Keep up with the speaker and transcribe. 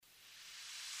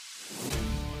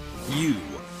You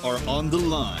are on the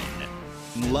line,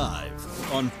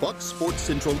 live on Fox Sports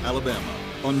Central Alabama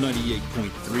on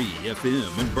 98.3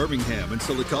 FM in Birmingham and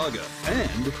Sylacauga,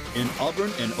 and in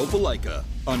Auburn and Opelika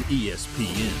on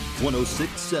ESPN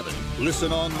 106.7.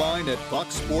 Listen online at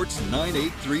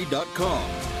foxsports983.com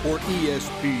or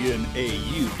espnau.com.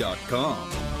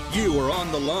 You are on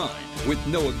the line with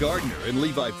Noah Gardner and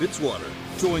Levi Fitzwater.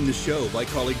 Join the show by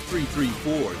calling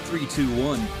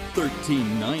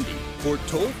 334-321-1390 or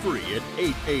toll free at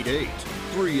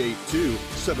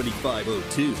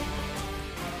 888-382-7502.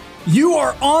 You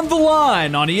are on the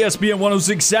line on ESPN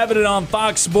 106.7 and on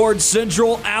Fox Sports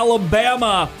Central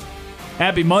Alabama.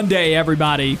 Happy Monday,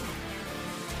 everybody.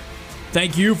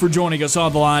 Thank you for joining us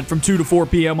on the line from 2 to 4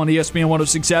 p.m. on ESPN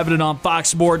 106.7 and on Fox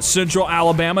Sports Central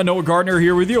Alabama. Noah Gardner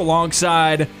here with you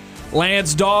alongside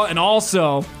Lance Dawe, and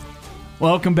also,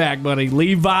 welcome back, buddy,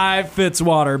 Levi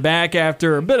Fitzwater, back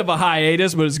after a bit of a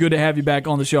hiatus, but it's good to have you back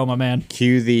on the show, my man.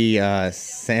 Cue the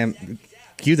Sam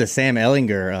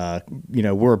Ehlinger,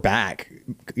 we're back,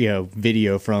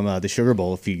 video from the Sugar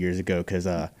Bowl a few years ago, because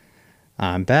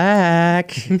I'm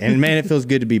back. And, man, it feels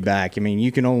good to be back. I mean,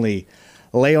 you can only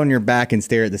lay on your back and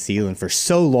stare at the ceiling for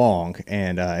so long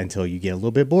and until you get a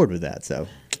little bit bored with that. So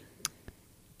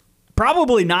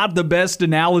probably not the best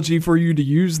analogy for you to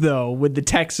use, though, with the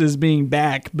Texans being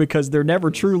back, because they're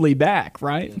never truly back,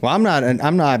 right? Well, I'm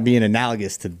not being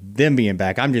analogous to them being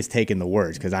back. I'm just taking the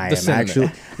words, because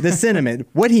actually the sentiment.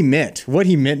 What he meant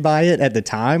by it at the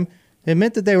time, it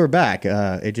meant that they were back.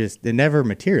 It never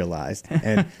materialized,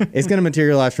 and it's going to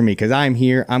materialize for me because I'm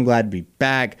here. I'm glad to be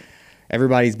back.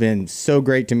 Everybody's been so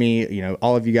great to me.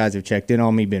 All of you guys have checked in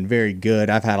on me, been very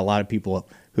good. I've had a lot of people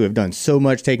who have done so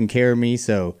much taking care of me,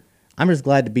 so I'm just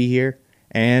glad to be here.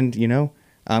 And,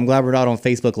 I'm glad we're not on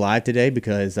Facebook Live today,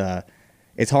 because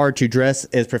it's hard to dress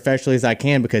as professionally as I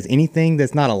can, because anything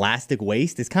that's not elastic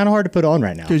waist is kind of hard to put on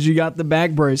right now. Because you got the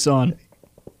back brace on.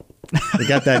 We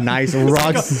got that nice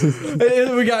rock.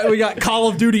 we got Call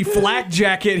of Duty flak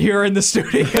jacket here in the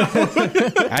studio.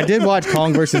 I did watch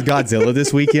Kong vs. Godzilla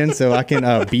this weekend, so I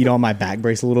can beat on my back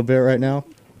brace a little bit right now.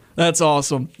 That's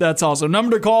awesome.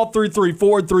 Number to call,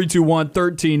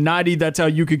 334-321-1390. That's how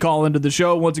you can call into the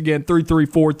show. Once again,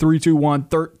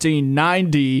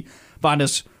 334-321-1390. Find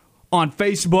us on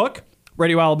Facebook,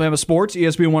 Radio Alabama Sports,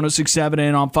 ESPN 106.7,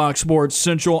 and on Fox Sports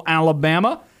Central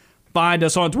Alabama. Find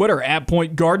us on Twitter, at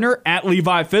Point Gardner, at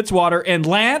Levi Fitzwater. And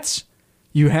Lance,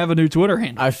 you have a new Twitter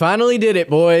handle. I finally did it,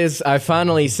 boys. I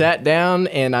finally sat down,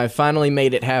 and I finally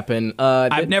made it happen.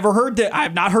 I've never heard that. I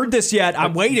have not heard this yet.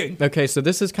 I'm waiting. Okay, so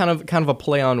this is kind of a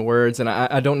play on words, and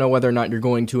I don't know whether or not you're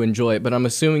going to enjoy it, but I'm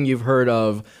assuming you've heard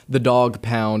of the dog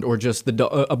pound, or just the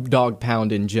dog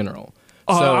pound in general.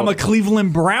 So, I'm a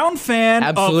Cleveland Brown fan.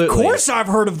 Absolutely. Of course I've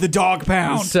heard of the dog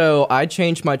pound. So I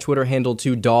changed my Twitter handle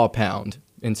to Daw Pound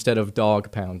instead of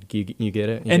Dog Pound. You get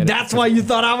it? That's why you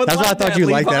thought I would like that. That's why I thought you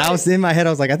liked that. I was in my head, I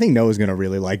was like, I think Noah's going to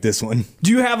really like this one. Do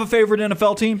you have a favorite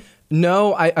NFL team?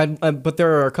 No, but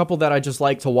there are a couple that I just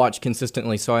like to watch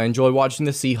consistently. So I enjoy watching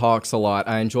the Seahawks a lot.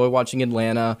 I enjoy watching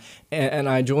Atlanta, and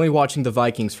I enjoy watching the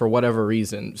Vikings for whatever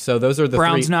reason. So those are the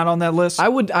Browns three. Not on that list? I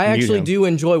actually do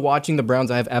enjoy watching the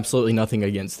Browns. I have absolutely nothing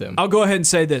against them. I'll go ahead and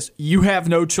say this. You have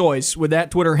no choice with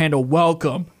that Twitter handle.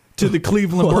 Welcome to the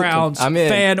Cleveland Browns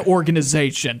fan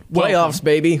organization. Playoffs,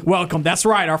 baby. Welcome. That's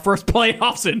right. Our first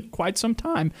playoffs in quite some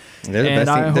time. They're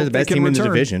the best team in the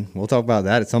division. We'll talk about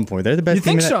that at some point. They're the best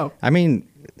team. You think so? I mean,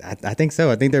 I think so.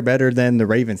 I think they're better than the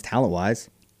Ravens talent-wise.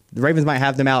 The Ravens might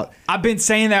have them out. I've been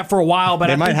saying that for a while, but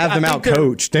they might have them out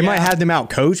coached. They might have them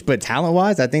out coached, but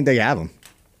talent-wise, I think they have them.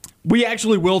 We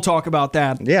actually will talk about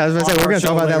that. Yeah, I was going to say, we're going to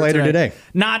talk about that later today.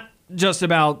 Not just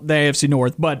about the AFC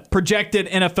North, but projected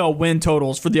NFL win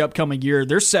totals for the upcoming year.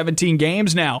 There's 17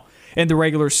 games now in the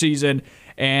regular season,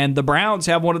 and the Browns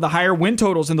have one of the higher win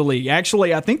totals in the league.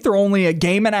 Actually, I think they're only a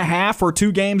game and a half or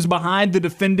 2 games behind the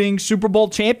defending Super Bowl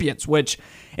champions, which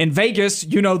in Vegas,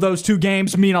 those 2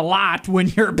 games mean a lot when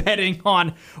you're betting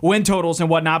on win totals and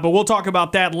whatnot. But we'll talk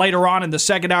about that later on in the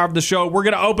second hour of the show. We're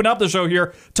going to open up the show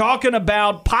here talking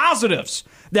about positives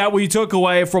that we took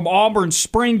away from Auburn's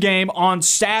spring game on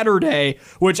Saturday,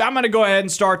 which I'm going to go ahead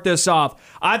and start this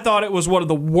off. I thought it was one of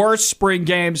the worst spring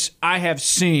games I have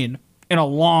seen in a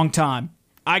long time.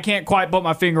 I can't quite put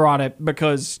my finger on it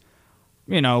because,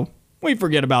 we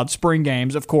forget about spring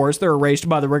games, of course. They're erased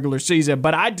by the regular season,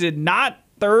 but I did not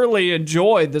thoroughly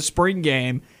enjoy the spring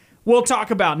game. We'll talk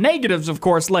about negatives, of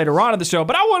course, later on in the show,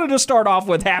 but I wanted to start off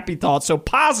with happy thoughts, so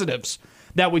positives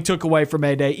that we took away from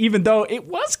A-Day, even though it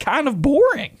was kind of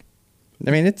boring.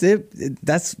 I mean,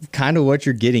 that's kind of what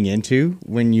you're getting into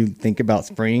when you think about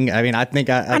spring. I mean,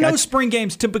 I know spring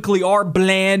games typically are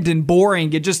bland and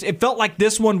boring. It felt like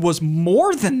this one was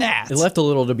more than that. It left a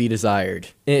little to be desired.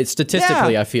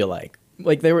 Statistically, I feel like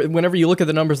they were. Whenever you look at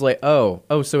the numbers, like so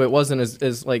it wasn't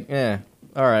as like all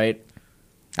right.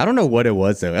 I don't know what it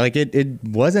was though. Like it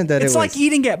wasn't that it's like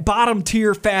eating at bottom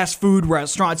tier fast food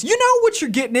restaurants. You know what you're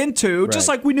getting into, just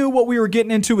like we knew what we were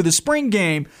getting into with the spring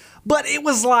game. But it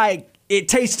was like it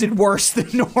tasted worse than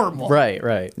normal.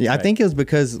 Right. Yeah, I think it was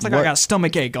because it's like I got a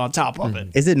stomach ache on top of it.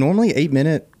 Is it normally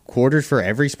 8-minute quarters for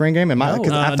every spring game? I felt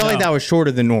like that was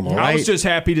shorter than normal. Right? I was just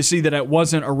happy to see that it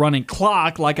wasn't a running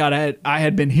clock like I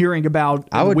had been hearing about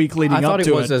the week leading up to it. I thought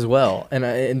it was as well,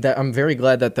 and I'm very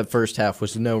glad that the first half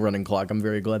was no running clock. I'm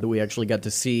very glad that we actually got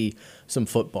to see some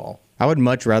football. I would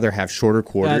much rather have shorter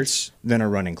quarters than a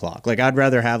running clock. Like I'd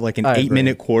rather have like an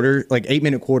 8-minute quarter, like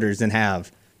 8-minute quarters, than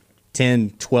have 10,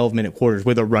 12-minute quarters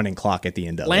with a running clock at the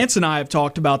end of it. Lance and I have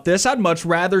talked about this. I'd much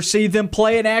rather see them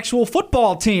play an actual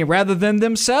football team rather than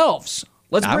themselves.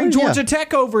 Let's bring Georgia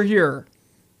Tech over here.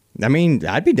 I mean,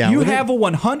 I'd be down with it. You have a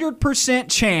 100%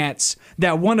 chance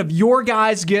that one of your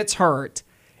guys gets hurt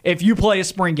if you play a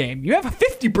spring game. You have a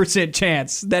 50%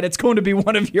 chance that it's going to be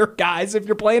one of your guys if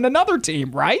you're playing another team,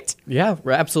 right? Yeah,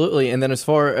 absolutely. And then as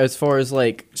far as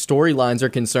like storylines are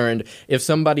concerned, if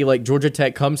somebody like Georgia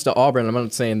Tech comes to Auburn, I'm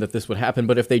not saying that this would happen,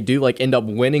 but if they do like end up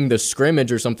winning the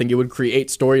scrimmage or something, it would create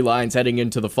storylines heading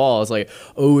into the fall. It's like,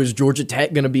 is Georgia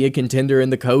Tech going to be a contender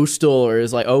in the Coastal? Or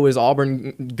is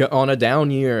Auburn on a down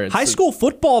year? High school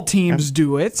football teams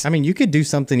do it. I mean, you could do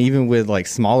something even with like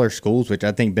smaller schools, which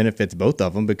I think benefits both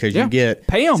of them. Because you get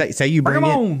pay them. Say you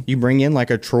bring in like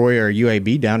a Troy or a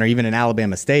UAB down, or even an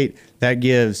Alabama State, that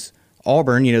gives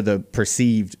Auburn, the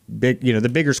perceived the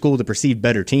bigger school, the perceived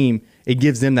better team. It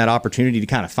gives them that opportunity to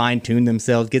kind of fine tune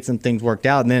themselves, get some things worked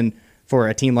out, and then for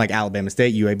a team like Alabama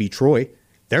State, UAB, Troy,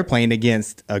 they're playing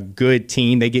against a good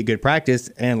team. They get good practice,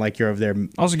 and like you're over there,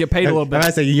 also get paid a little bit. I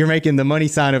say you're making the money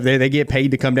sign of there. They get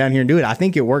paid to come down here and do it. I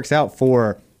think it works out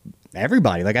for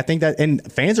everybody. Like I think that, and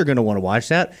fans are going to want to watch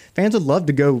that. Fans would love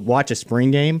to go watch a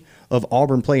spring game of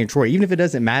Auburn playing Troy, even if it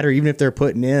doesn't matter, even if they're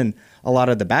putting in a lot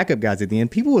of the backup guys at the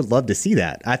end. People would love to see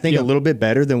that. I think a little bit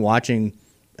better than watching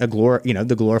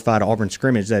the glorified Auburn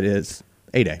scrimmage that is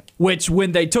A-Day. Which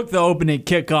when they took the opening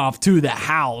kickoff to the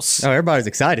house, everybody's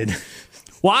excited.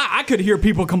 Well, I could hear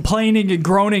people complaining and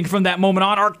groaning from that moment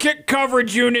on. Our kick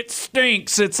coverage unit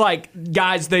stinks. It's like,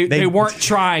 guys, they weren't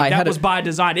trying. That was by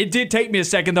design. It did take me a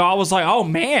second, though. I was like, oh,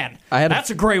 man, that's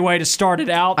a great way to start it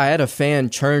out. I had a fan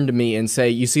churn to me and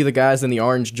say, you see the guys in the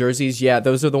orange jerseys? Yeah,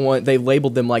 those are the ones. They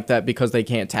labeled them like that because they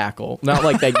can't tackle. Not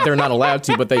like they're not allowed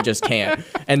to, but they just can't.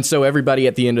 And so everybody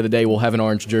at the end of the day will have an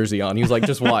orange jersey on. He was like,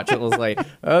 just watch. I was like,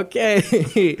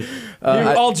 okay.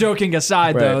 All joking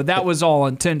aside, though, that was all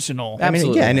intentional.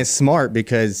 Absolutely. Yeah, and it's smart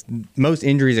because most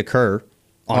injuries occur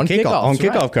on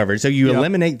kickoff coverage. So you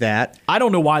eliminate that. I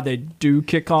don't know why they do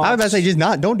kickoffs. I was about to say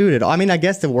don't do it at all. I mean, I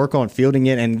guess to work on fielding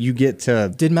it, and you get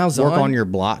to work on your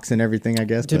blocks and everything, I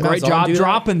guess. Great job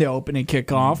dropping the opening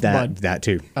kickoff. That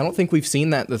too. I don't think we've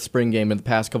seen that the spring game in the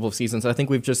past couple of seasons. I think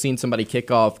we've just seen somebody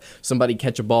kick off, somebody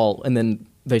catch a ball, and then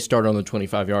they start on the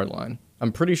 25-yard line.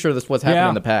 I'm pretty sure that's what's happened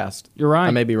in the past. You're right.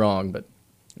 I may be wrong, but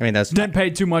I mean, didn't pay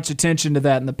too much attention to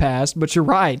that in the past, but you're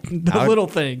right. The little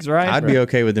things, right? I'd be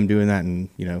okay with them doing that in,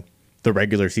 the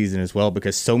regular season as well,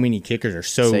 because so many kickers are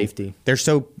safety. They're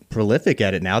so prolific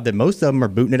at it now that most of them are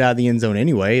booting it out of the end zone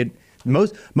anyway.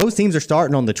 Most teams are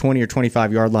starting on the 20 or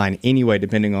 25-yard line anyway,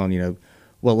 depending on,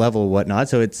 what level or whatnot.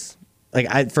 So it's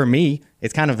like, for me,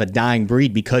 it's kind of a dying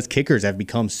breed because kickers have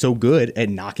become so good at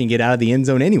knocking it out of the end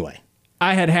zone anyway.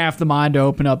 I had half the mind to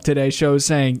open up today's show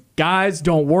saying, guys,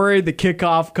 don't worry, the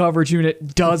kickoff coverage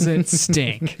unit doesn't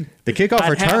stink. The kickoff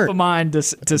return. Half the mind to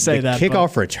say that. The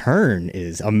kickoff return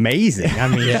is amazing. I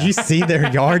mean, did you see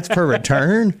their yards per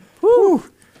return? Woo.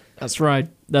 That's right.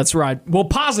 Well,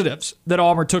 positives that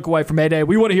Auburn took away from A-Day.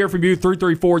 We want to hear from you,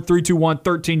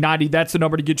 334-321-1390. That's the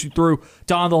number to get you through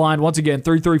to On the Line. Once again,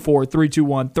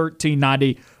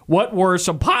 334-321-1390. What were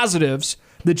some positives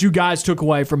that you guys took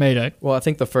away from A-Day? Well, I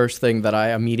think the first thing that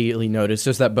I immediately noticed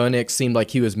is that Bo Nix seemed like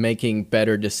he was making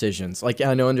better decisions. Like, I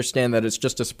understand that it's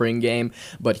just a spring game,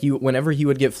 but whenever he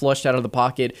would get flushed out of the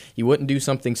pocket, he wouldn't do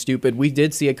something stupid. We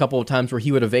did see a couple of times where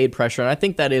he would evade pressure, and I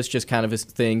think that is just kind of his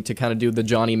thing to kind of do the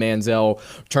Johnny Manziel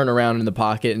turn around in the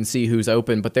pocket and see who's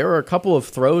open. But there were a couple of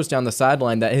throws down the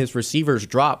sideline that his receivers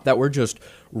dropped that were just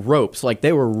ropes. Like,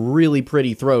 they were really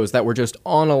pretty throws that were just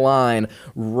on a line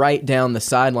right down the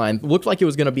sideline. Looked like it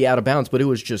was going to be out of bounds, but it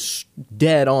was just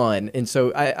dead on. And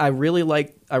so I really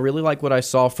like what I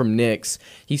saw from Nix.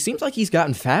 He seems like he's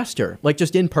gotten faster. Like,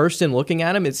 just in person looking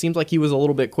at him, it seems like he was a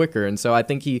little bit quicker. And so I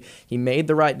think he made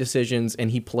the right decisions,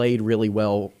 and he played really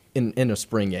well in a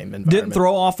spring game environment. Didn't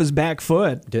throw off his back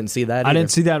foot. Didn't see that either. I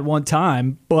didn't see that one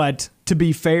time, but to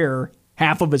be fair,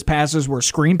 half of his passes were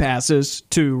screen passes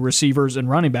to receivers and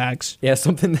running backs. Yeah,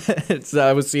 something that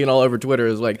I was seeing all over Twitter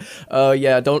is like,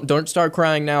 don't start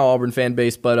crying now, Auburn fan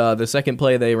base, but the second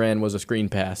play they ran was a screen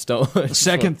pass.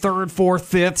 Second, third, fourth,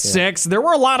 fifth, sixth. There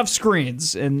were a lot of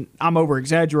screens, and I'm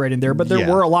over-exaggerating there, but there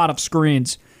were a lot of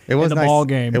screens in the ball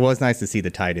game. It was nice to see the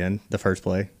tight end, the first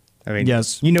play. I mean,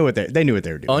 yes. You know they knew what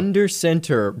they were doing. Under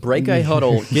center, break a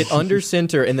huddle, get under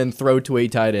center, and then throw to a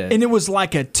tight end. And it was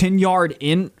like a 10-yard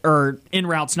in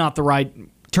route's not the right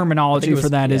terminology for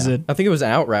that, is it? I think it was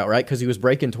out route, right? Because he was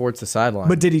breaking towards the sideline.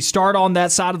 But did he start on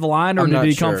that side of the line, or did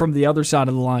he come from the other side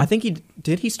of the line? I think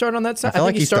he start on that side? I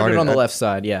think he started on the left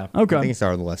side, yeah. Okay. I think he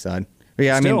started on the left side. But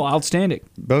yeah, Still outstanding.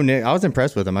 Bo Nix, I was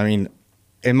impressed with him. I mean,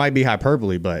 it might be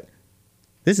hyperbole, but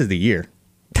this is the year.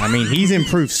 I mean, he's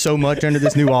improved so much under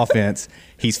this new offense.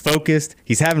 He's focused.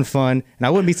 He's having fun. And I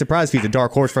wouldn't be surprised if he's a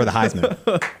dark horse for the Heisman.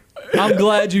 I'm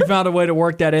glad you found a way to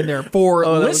work that in there. For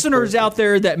listeners out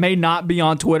there that may not be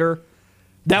on Twitter,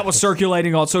 that was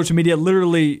circulating on social media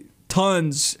literally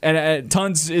tons, and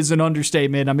tons is an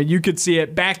understatement. I mean, you could see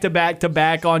it back to back to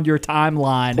back on your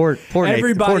timeline. Poor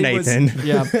Nathan.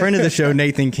 Friend of the show,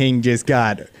 Nathan King, just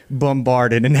got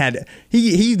bombarded and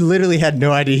he literally had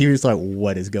no idea. He was like,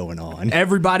 what is going on?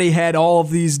 Everybody had all of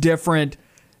these different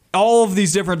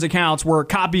accounts were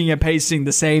copying and pasting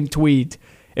the same tweet.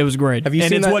 It was great. Have you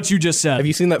seen what you just said. Have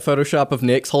you seen that Photoshop of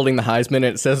Nix holding the Heisman and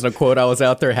it says in a quote, "I was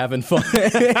out there having fun"?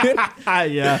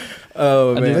 Yeah.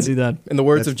 Oh, man. I did see that. In the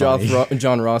words of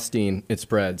John Rothstein, it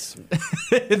spreads.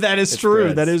 That is true.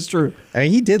 Spreads. That is true. I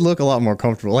mean, he did look a lot more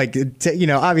comfortable. Like,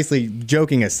 obviously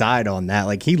joking aside on that,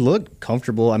 like, he looked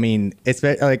comfortable. I mean, it's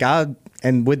like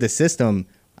and with the system,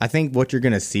 I think what you're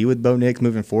going to see with Bo Nix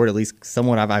moving forward, at least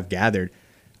somewhat I've gathered,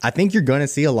 I think you're going to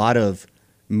see a lot of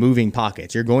moving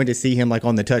pockets. You're going to see him like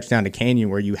on the touchdown to Canyon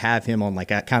where you have him on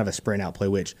like a kind of a sprint out play,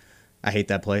 which I hate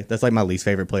that play. That's like my least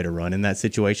favorite play to run in that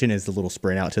situation is the little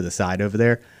sprint out to the side over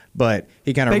there. But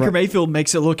he kind of Baker Mayfield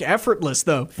makes it look effortless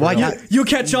though. Well, you'll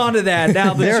catch on to that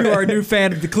now that you are a new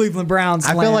fan of the Cleveland Browns.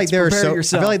 I feel like there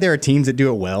are teams that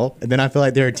do it well, and then I feel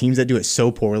like there are teams that do it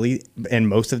so poorly, and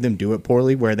most of them do it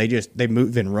poorly, where they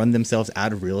move and run themselves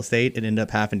out of real estate and end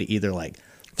up having to either like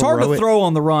it's hard to throw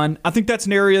on the run. I think that's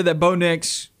an area that Bo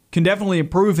Nix can definitely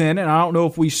improve in, and I don't know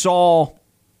if we saw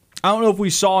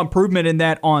improvement in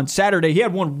that on Saturday. He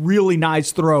had one really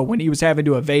nice throw when he was having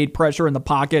to evade pressure in the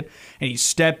pocket, and he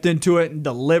stepped into it and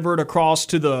delivered across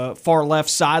to the far left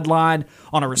sideline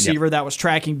on a receiver that was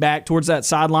tracking back towards that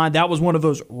sideline. That was one of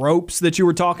those ropes that you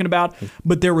were talking about.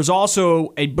 But there was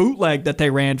also a bootleg that they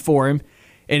ran for him,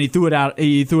 and he threw it out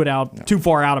too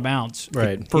far out of bounds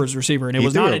for his receiver, and it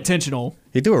was not intentional.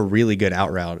 He threw a really good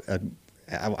out route.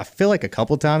 I feel like a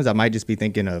couple times, I might just be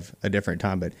thinking of a different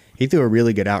time, but he threw a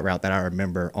really good out route that I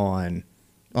remember on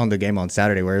the game on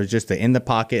Saturday, where it was just in the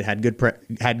pocket, had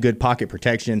good pocket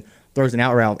protection, throws an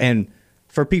out route. And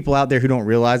for people out there who don't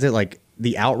realize it, like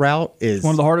the out route is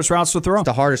one of the hardest routes to throw. It's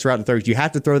the hardest route to throw. You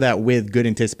have to throw that with good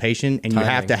anticipation, and you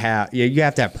have to have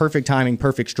perfect timing,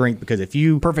 perfect strength, because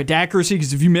perfect accuracy,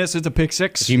 because if you miss, it's a pick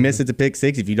six. If you miss, it's a pick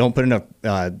six. If you don't put enough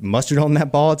mustard on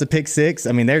that ball, it's a pick six.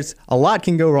 I mean, there's a lot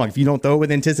can go wrong. If you don't throw it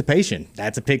with anticipation,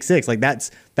 that's a pick six. Like that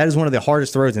is one of the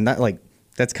hardest throws, and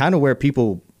that's kind of where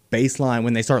people baseline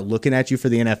when they start looking at you for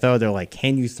the NFL. They're like,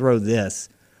 can you throw this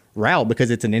route, because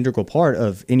it's an integral part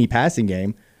of any passing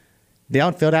game. The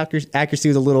outfield accuracy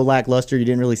was a little lackluster. You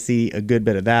didn't really see a good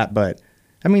bit of that, but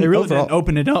I mean, they really didn't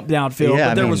open it up downfield.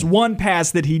 Yeah, but there was one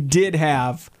pass that he did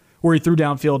have where he threw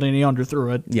downfield and he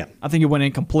underthrew it. Yeah, I think it went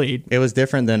incomplete. It was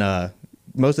different than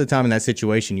most of the time in that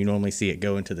situation. You normally see it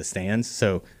go into the stands.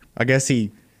 So I guess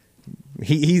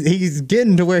he's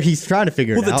getting to where he's trying to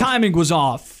figure it out. Well, the timing was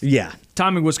off. Yeah,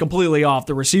 timing was completely off.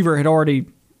 The receiver had already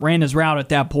ran his route at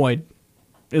that point,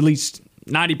 at least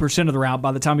 90% of the route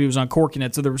by the time he was uncorking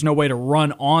it, so there was no way to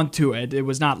run onto it. It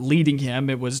was not leading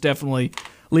him. It was definitely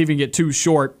leaving it too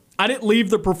short. I didn't leave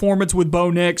the performance with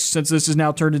Bo Nix, since this has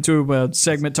now turned into a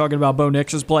segment talking about Bo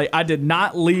Nix's play. I did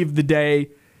not leave the day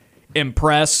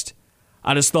impressed.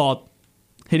 I just thought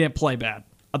he didn't play bad.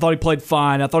 I thought he played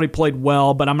fine. I thought he played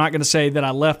well, but I'm not going to say that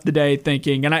I left the day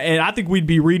thinking, and I think we'd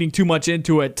be reading too much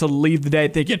into it to leave the day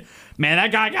thinking, man,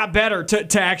 that guy got better,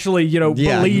 to actually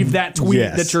believe that tweet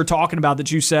that you're talking about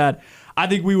that you said. I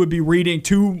think we would be reading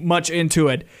too much into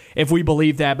it if we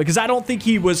believe that, because I don't think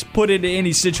he was put into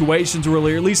any situations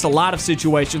really, or at least a lot of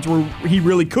situations where he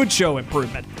really could show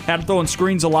improvement. Had him throwing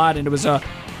screens a lot, and it was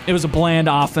a bland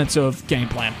offensive game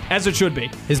plan, as it should be.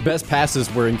 His best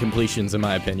passes were incompletions, in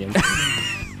my opinion.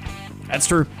 That's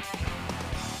true.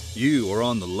 You are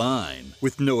on the line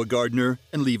with Noah Gardner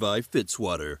and Levi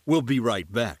Fitzwater. We'll be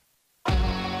right back.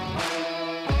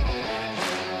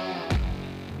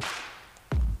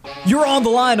 You're on the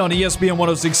line on ESPN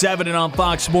 106.7 and on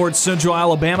Fox Sports Central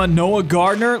Alabama. Noah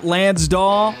Gardner, Lance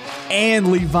Dawe,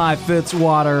 and Levi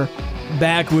Fitzwater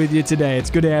back with you today.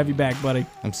 It's good to have you back, buddy.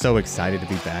 I'm so excited to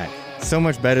be back. So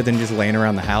much better than just laying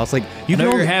around the house. Like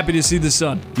you're happy to see the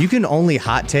sun. You can only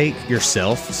hot take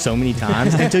yourself so many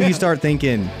times until you start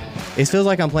thinking, it feels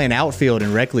like I'm playing outfield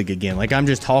in rec league again. Like I'm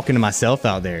just talking to myself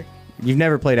out there. You've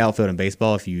never played outfield in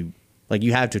baseball.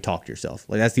 You have to talk to yourself.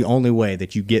 Like that's the only way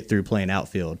that you get through playing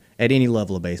outfield at any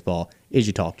level of baseball is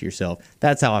you talk to yourself.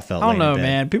 That's how I felt. I don't know,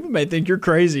 man. People may think you're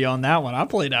crazy on that one. I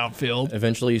played outfield.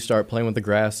 Eventually, you start playing with the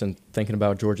grass and thinking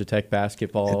about Georgia Tech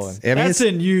basketball. That's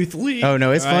in youth league. Oh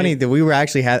no, it's funny that we were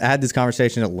actually had this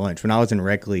conversation at lunch when I was in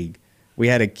rec league. We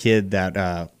had a kid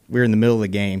that we were in the middle of the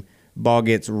game. Ball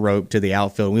gets roped to the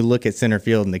outfield. And we look at center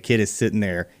field, and the kid is sitting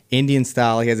there, Indian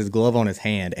style. He has his glove on his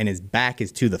hand, and his back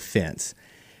is to the fence.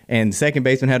 And the second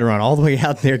baseman had to run all the way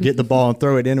out there, get the ball, and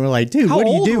throw it in. And we're like, dude, what are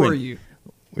you doing? How old were you?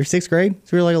 We were 6th grade,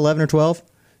 so we were like 11 or 12.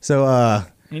 So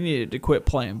he needed to quit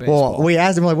playing baseball. Well, we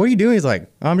asked him, like, what are you doing? He's like,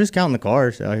 I'm just counting the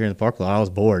cars out here in the parking lot. I was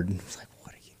bored. I was like,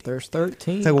 what are you doing? There's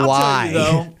 13. It's like, why? I'll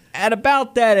tell you, though, at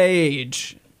about that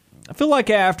age, I feel like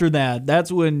after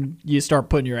that's when you start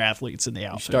putting your athletes in the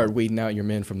outfield. You start weeding out your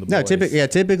men from the boys. No,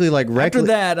 typically like rec. After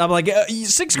that, I'm like,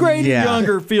 6th grade and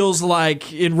younger feels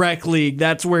like in rec league,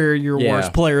 that's where your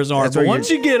worst players are. But once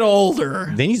you get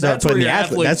older, then you start putting the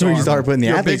athletes. That's where you start putting the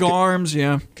athletes. Big arms,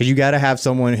 yeah. Because you got to have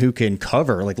someone who can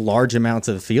cover like large amounts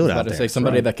of field out there. Say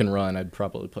somebody that can run, I'd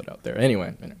probably put out there.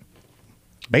 Anyway.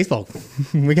 Baseball.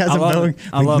 We got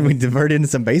we diverted into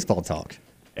some baseball talk.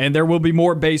 And there will be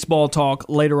more baseball talk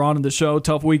later on in the show.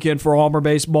 Tough weekend for Auburn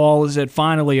baseball. Is it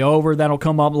finally over? That'll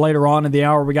come up later on in the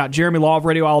hour. We got Jeremy Law of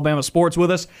RadioAlabamaSports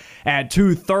with us at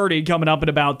 2:30, coming up in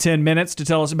about 10 minutes to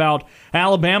tell us about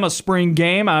Alabama's spring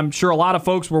game. I'm sure a lot of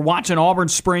folks were watching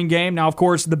Auburn's spring game. Now, of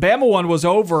course, the Bama one was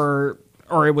over,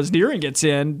 or it was nearing its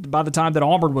end by the time that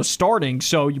Auburn was starting.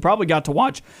 So you probably got to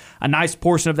watch a nice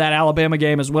portion of that Alabama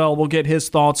game as well. We'll get his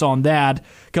thoughts on that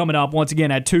coming up once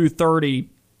again at 2:30.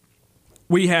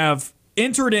 We have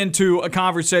entered into a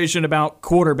conversation about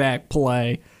quarterback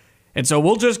play, and so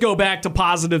we'll just go back to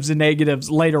positives and negatives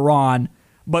later on,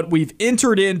 but we've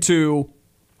entered into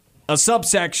a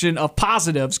subsection of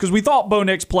positives because we thought Bo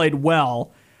Nix played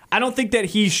well. I don't think that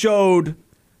he showed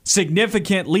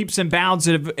significant leaps and bounds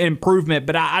of improvement,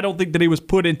 but I don't think that he was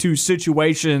put into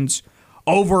situations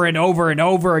over and over and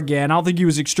over again. I don't think he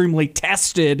was extremely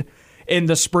tested in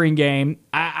the spring game.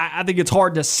 I think it's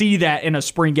hard to see that in a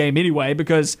spring game anyway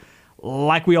because,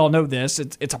 like we all know this,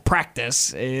 it's a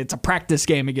practice. It's a practice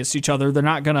game against each other. They're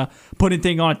not going to put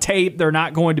anything on tape. They're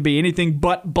not going to be anything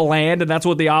but bland, and that's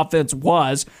what the offense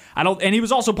was. And he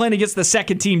was also playing against the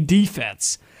second-team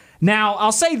defense. Now,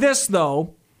 I'll say this,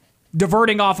 though,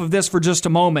 diverting off of this for just a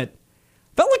moment.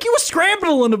 Felt like he was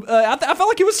scrambling. I felt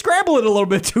like he was scrambling a little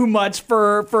bit too much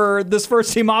for this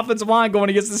first-team offensive line going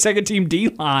against the second-team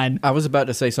D-line. I was about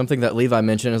to say something that Levi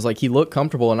mentioned is like he looked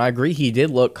comfortable, and I agree he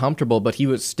did look comfortable, but he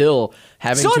was still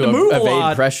having to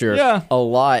evade pressure a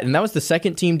lot. And that was the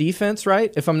second-team defense,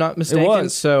 right? If I'm not mistaken. It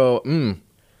was. So,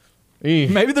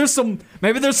 maybe there's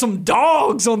some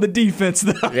dogs on the defense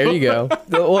though. There you go.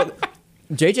 Well,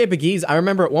 J.J. Pegues, I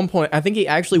remember at one point, I think he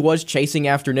actually was chasing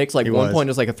after Nix. Like, one point,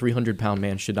 it was like a 300-pound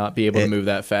man should not be able to move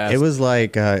that fast. It was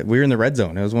like we were in the red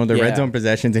zone. It was one of the red zone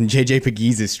possessions, and J.J.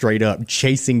 Pegues is straight up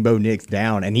chasing Bo Nix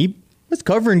down, and he was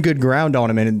covering good ground on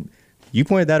him. And you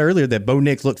pointed that earlier that Bo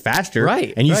Nix looked faster,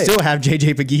 right? And you still have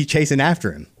J.J. Pegues chasing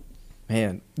after him.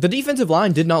 Man, the defensive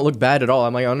line did not look bad at all. I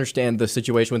might understand the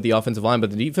situation with the offensive line,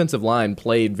 but the defensive line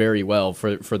played very well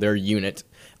for their unit.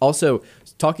 Also,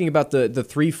 talking about the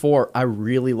 3-4, I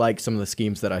really like some of the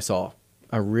schemes that I saw.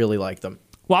 I really like them.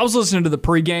 Well, I was listening to the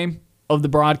pregame of the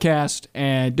broadcast,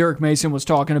 and Derek Mason was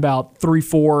talking about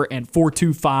 3-4 and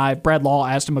 4-2-5. Brad Law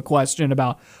asked him a question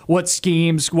about what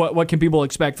schemes, what can people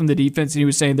expect from the defense, and he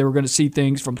was saying they were going to see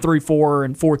things from 3-4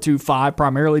 and 4-2-5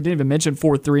 primarily. Didn't even mention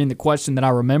 4-3 in the question that I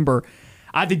remember.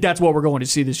 I think that's what we're going to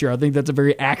see this year. I think that's a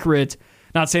very accurate.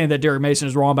 Not saying that Derek Mason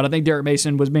is wrong, but I think Derek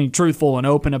Mason was being truthful and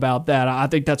open about that. I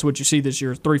think that's what you see this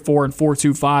year, 3-4 and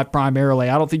 4-2-5 primarily.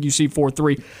 I don't think you see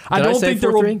 4-3. I don't think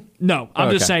 4-3? No,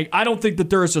 I'm just saying I don't think that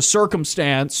there is a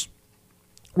circumstance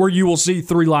where you will see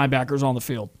 3 linebackers on the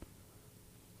field.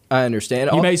 I understand.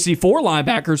 You may see 4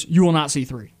 linebackers. You will not see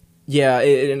 3. Yeah,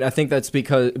 and I think that's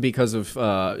because of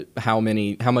how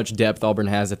much depth Auburn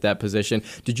has at that position.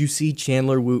 Did you see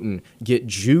Chandler Wooten get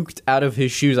juked out of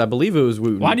his shoes? I believe it was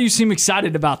Wooten. Why do you seem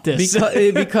excited about this?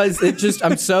 Because it just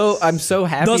I'm so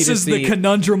happy. This is the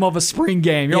conundrum of a spring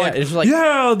game. You're it's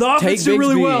the offense did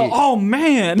really well. Oh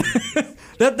man.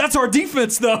 That's our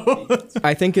defense, though.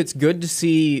 I think it's good to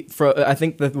see. I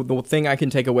think the thing I can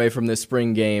take away from this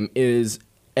spring game is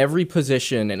every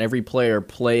position and every player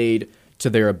played to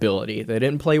their ability. They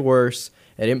didn't play worse.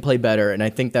 They didn't play better, and I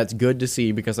think that's good to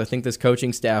see because I think this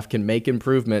coaching staff can make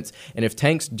improvements. And if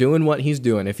Tank's doing what he's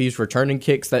doing, if he's returning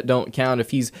kicks that don't count, if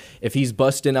he's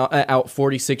busting out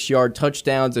 46-yard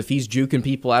touchdowns, if he's juking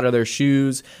people out of their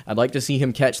shoes, I'd like to see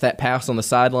him catch that pass on the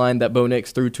sideline that Bo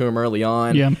Nix threw to him early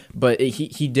on. Yeah. But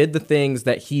he did the things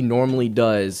that he normally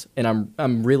does, and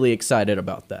I'm really excited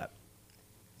about that.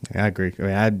 I agree.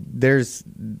 I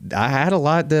had a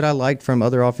lot that I liked from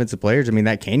other offensive players. I mean,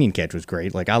 that Canyon catch was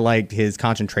great. Like, I liked his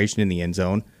concentration in the end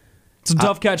zone. It's a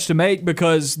tough catch to make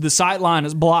because the sideline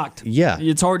is blocked. Yeah.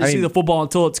 It's hard to see the football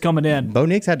until it's coming in. Bo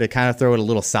Nix had to kind of throw it a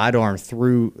little sidearm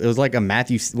through. It was like one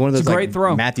of those great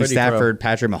throw. Matthew Pretty Stafford,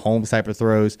 Patrick Mahomes type of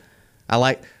throws.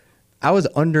 I was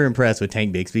underimpressed with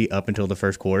Tank Bigsby up until the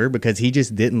first quarter because he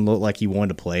just didn't look like he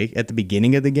wanted to play at the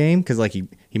beginning of the game because like he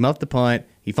muffed the punt,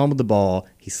 he fumbled the ball,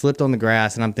 he slipped on the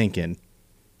grass, and I'm thinking,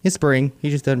 it's spring. He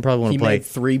just doesn't probably want to play. He made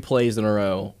 3 plays in a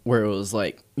row where it was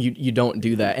like, you don't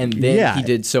do that. And then he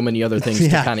did so many other things to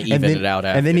kind of even it out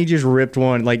after. And then he just ripped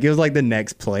one. Like, it was like the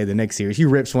next play, the next series. He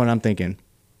rips one, I'm thinking,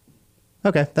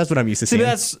 okay, that's what I'm used to seeing.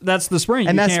 That's the spring.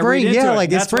 And that's spring, yeah,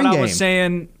 like it's spring game. That's what I was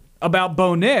saying about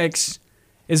Bo Nix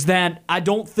is that I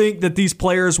don't think that these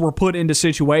players were put into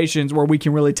situations where we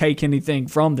can really take anything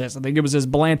from this. I think it was as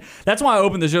bland. That's why I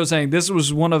opened the show saying this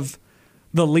was one of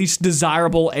the least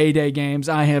desirable A-Day games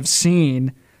I have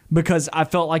seen because I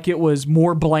felt like it was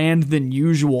more bland than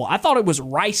usual. I thought it was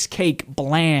rice cake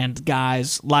bland,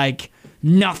 guys. Like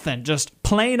nothing. Just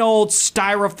plain old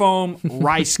styrofoam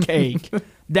rice cake.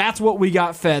 That's what we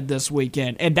got fed this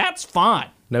weekend. And that's fine.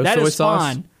 No that soy is sauce?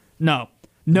 fine.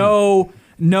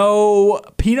 No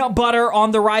peanut butter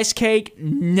on the rice cake.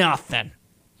 Nothing.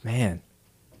 Man,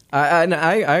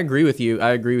 I agree with you. I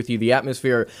agree with you. The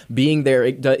atmosphere being there,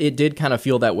 it did kind of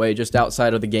feel that way just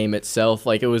outside of the game itself.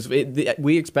 Like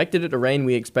we expected it to rain.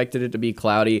 We expected it to be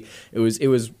cloudy. It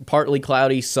was partly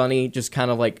cloudy, sunny, just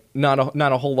kind of like not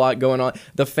a whole lot going on.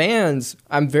 The fans,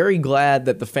 I'm very glad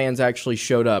that the fans actually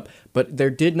showed up, but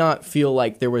there did not feel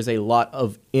like there was a lot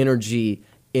of energy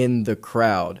in the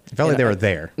crowd. I felt like they were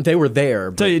there. They were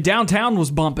there. Tell you, downtown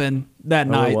was bumping that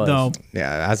night, though.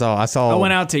 Yeah, I saw. I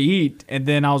went out to eat, and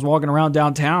then I was walking around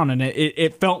downtown, and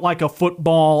it felt like a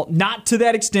football, not to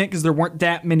that extent because there weren't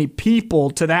that many people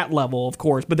to that level, of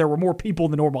course, but there were more people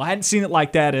than normal. I hadn't seen it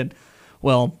like that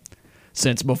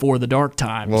since before the dark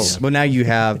times. Well, now you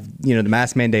have, the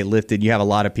mask mandate lifted. You have a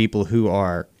lot of people who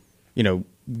are,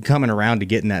 coming around to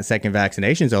getting that second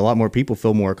vaccination. So a lot more people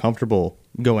feel more comfortable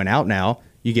going out now.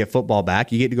 You get football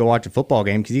back. You get to go watch a football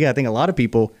game because you got to think a lot of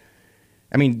people.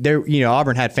 I mean,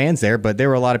 Auburn had fans there, but there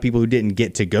were a lot of people who didn't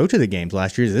get to go to the games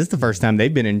last year. This is the first time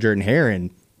they've been in Jordan-Hare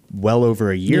in well over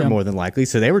a year, more than likely.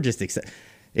 So they were just excited.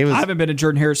 I haven't been in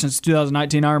Jordan-Hare since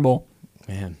 2019 Iron Bowl.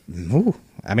 Man,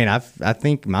 I mean, I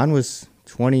think mine was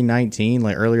 2019,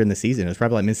 like earlier in the season. It was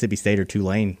probably like Mississippi State or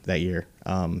Tulane that year,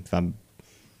 if I'm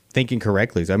thinking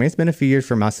correctly. So I mean, it's been a few years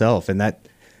for myself, and that.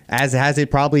 As it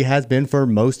probably has been for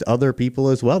most other people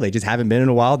as well. They just haven't been in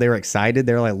a while. They were excited.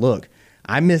 They're like, look,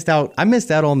 I missed out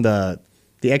on the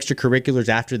extracurriculars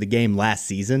after the game last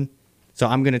season. So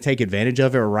I'm going to take advantage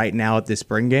of it right now at this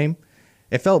spring game.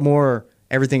 It felt more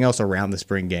everything else around the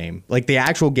spring game. Like the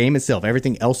actual game itself,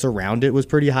 everything else around it was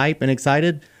pretty hype and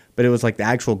excited. But it was like the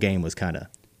actual game was kind of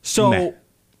meh.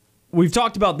 We've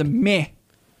talked about the meh.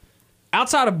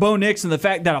 Outside of Bo Nix and the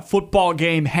fact that a football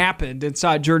game happened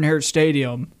inside Jordan-Hare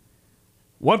Stadium,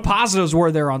 what positives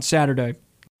were there on Saturday?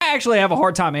 I actually have a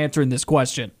hard time answering this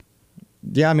question.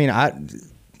 Yeah, I mean,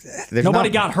 nobody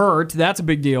got hurt. That's a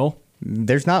big deal.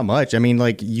 There's not much. I mean,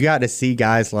 like, you got to see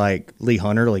guys like Lee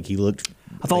Hunter. Like, he looked.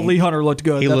 I thought Lee Hunter looked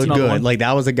good. He looked good. One. Like,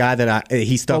 that was a guy that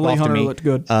he stuck off to me. Lee Hunter looked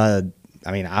good.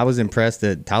 I mean, I was impressed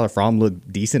that Tyler Fromm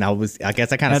looked decent. I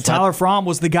guess I kind of. Tyler Fromm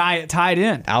was the guy at tight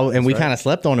end, we kind of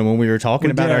slept on him when we were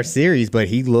talking about our series, but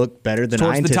he looked better than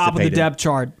I anticipated. Towards the top of the depth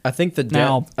chart. I think the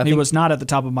depth. He was not at the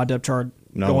top of my depth chart.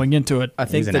 going into it. I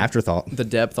think he's an afterthought. The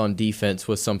depth on defense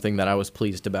was something that I was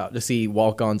pleased about. To see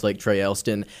walk-ons like Trey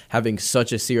Elston having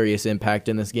such a serious impact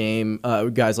in this game.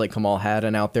 Guys like Kamal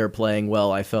Haddon out there playing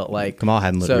well, I felt like. Kamal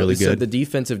Haddon looked really good. So the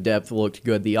defensive depth looked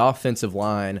good. The offensive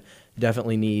line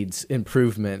definitely needs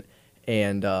improvement.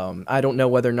 And I don't know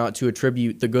whether or not to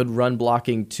attribute the good run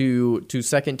blocking to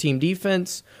second-team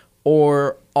defense,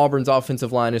 or Auburn's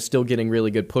offensive line is still getting really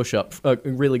good push up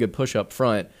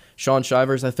front. Sean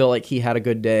Shivers, I feel like he had a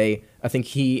good day. I think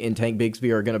he and Tank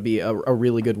Bigsby are going to be a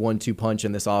really good 1-2 punch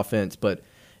in this offense. But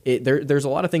there's a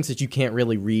lot of things that you can't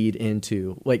really read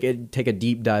into, take a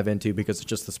deep dive into, because it's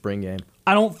just the spring game.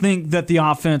 I don't think that the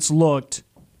offense looked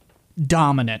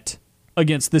dominant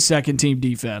against the second-team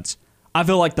defense. I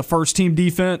feel like the first-team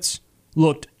defense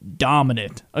looked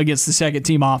dominant against the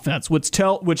second-team offense, which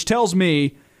tells me,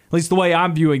 at least the way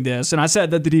I'm viewing this, and I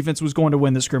said that the defense was going to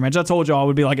win the scrimmage. I told y'all it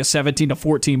would be like a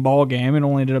 17-14 ball game. It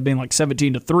only ended up being like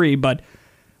 17-3, but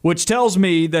which tells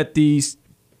me that the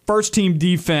first-team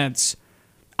defense,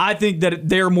 I think that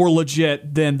they're more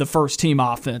legit than the first-team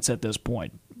offense at this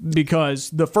point, because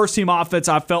the first-team offense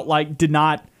I felt like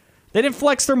they didn't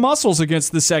flex their muscles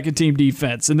against the second-team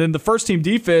defense, and then the first-team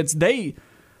defense, they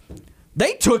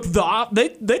took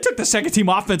the second-team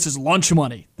offense's lunch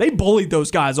money. They bullied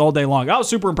those guys all day long. I was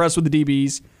super impressed with the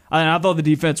DBs, and I thought the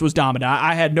defense was dominant.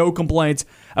 I had no complaints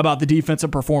about the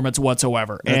defensive performance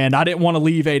whatsoever, and I didn't want to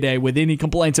leave A-Day with any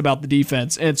complaints about the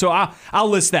defense. And so I'll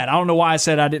list that. I don't know why I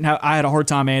said I had a hard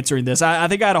time answering this. I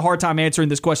think I had a hard time answering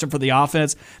this question for the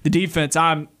offense. The defense,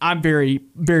 I'm very,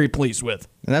 very pleased with.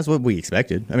 And that's what we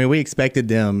expected. I mean, we expected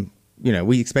them.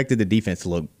 We expected the defense to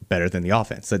look better than the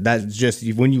offense. So that's just,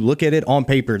 when you look at it on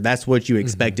paper, that's what you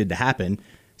expected to happen.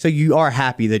 So you are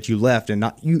happy that you left, and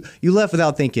not you left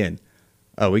without thinking,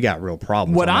 oh, we got real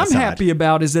problems. What I'm happy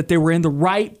about is that they were in the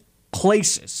right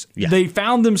places. Yeah. They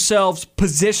found themselves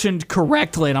positioned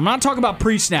correctly. And I'm not talking about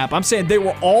pre-snap. I'm saying they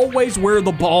were always where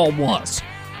the ball was.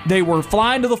 They were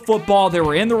flying to the football. They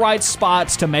were in the right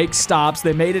spots to make stops.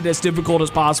 They made it as difficult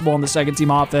as possible on the second-team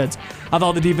offense. I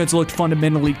thought the defense looked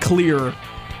fundamentally clear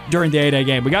during the 8-day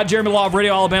game. We got Jeremy Law of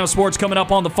Radio Alabama Sports coming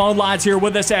up on the phone lines here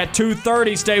with us at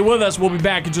 2:30. Stay with us. We'll be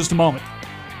back in just a moment.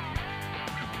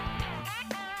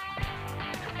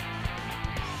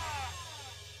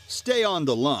 Stay on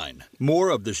the line. More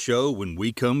of the show when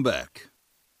we come back.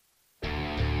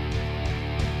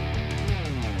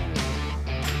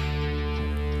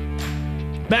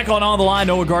 Back on the line,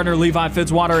 Noah Gardner, Levi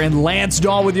Fitzwater, and Lance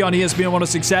Dawe with you on ESPN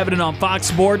 106.7 and on Fox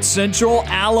Sports Central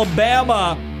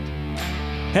Alabama.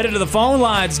 Headed to the phone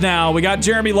lines now. We got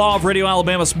Jeremy Law of Radio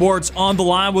Alabama Sports on the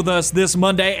line with us this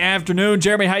Monday afternoon.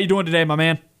 Jeremy, how you doing today, my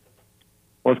man?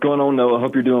 What's going on, Noah?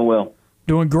 Hope you're doing well.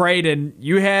 Doing great, and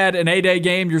you had an 8-day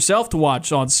game yourself to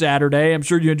watch on Saturday. I'm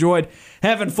sure you enjoyed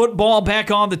having football back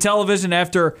on the television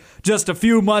after just a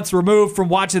few months removed from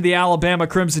watching the Alabama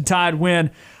Crimson Tide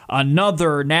win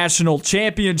another national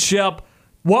championship.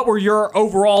 What were your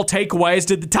overall takeaways?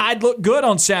 Did the Tide look good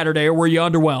on Saturday, or were you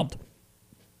underwhelmed?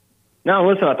 No,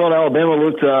 listen, I thought Alabama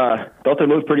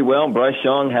looked pretty well. Bryce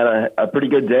Young had a pretty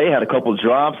good day, had a couple of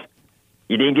drops.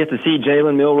 You didn't get to see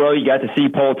Jalen Milroe. You got to see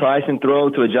Paul Tyson throw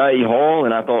to Ajayi Hall,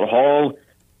 and I thought Hall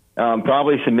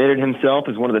probably submitted himself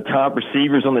as one of the top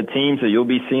receivers on the team, so you'll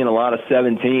be seeing a lot of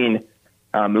 17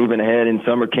 moving ahead in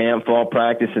summer camp, fall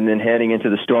practice, and then heading into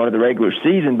the start of the regular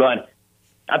season. But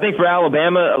I think for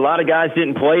Alabama, a lot of guys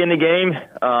didn't play in the game.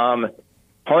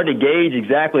 Hard to gauge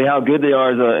exactly how good they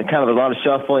are. There's kind of a lot of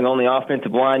shuffling on the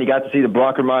offensive line. You got to see the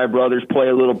Brockermeyer brothers play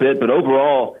a little bit, but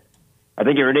overall, I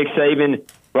think if you're Nick Saban,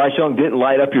 Bryce Young didn't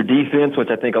light up your defense, which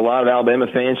I think a lot of Alabama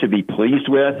fans should be pleased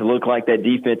with. It looked like that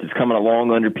defense is coming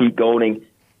along under Pete Golding.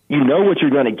 You know what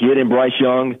you're going to get in Bryce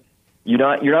Young. You're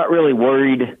not really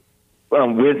worried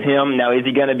with him. Now, is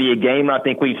he going to be a gamer? I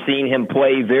think we've seen him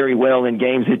play very well in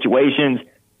game situations.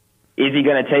 Is he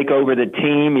going to take over the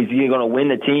team? Is he going to win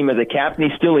the team as a captain?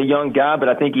 He's still a young guy, but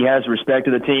I think he has respect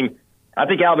to the team. I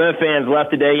think Alabama fans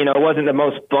left today, it wasn't the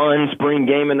most fun spring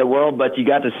game in the world, but you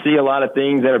got to see a lot of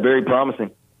things that are very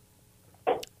promising.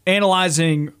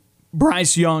 Analyzing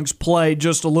Bryce Young's play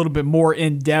just a little bit more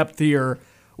in depth here,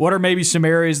 what are maybe some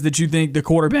areas that you think the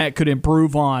quarterback could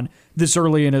improve on this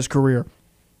early in his career?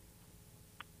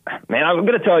 Man, I'm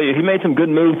going to tell you, he made some good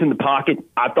moves in the pocket.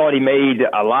 I thought he made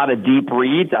a lot of deep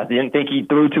reads. I didn't think he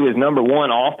threw to his number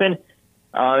one often.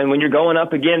 And when you're going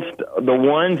up against the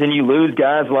ones and you lose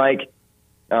guys like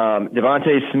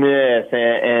Devontae Smith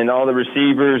and all the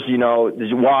receivers,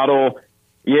 Waddle,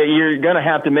 you're going to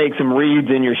have to make some reads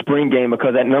in your spring game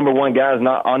because that number one guy is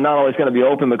not always going to be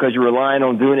open because you're relying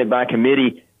on doing it by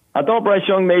committee. I thought Bryce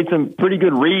Young made some pretty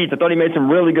good reads. I thought he made some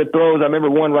really good throws. I remember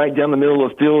one right down the middle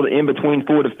of the field in between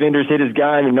 4 defenders, hit his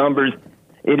guy in the numbers.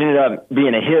 It ended up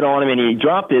being a hit on him, and he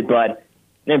dropped it. But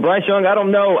Bryce Young, I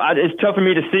don't know. It's tough for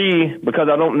me to see because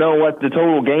I don't know what the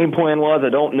total game plan was. I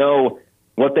don't know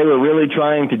what they were really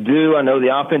trying to do. I know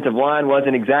the offensive line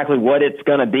wasn't exactly what it's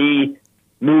going to be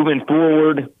moving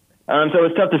forward. So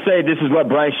it's tough to say this is what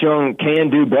Bryce Young can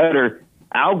do better.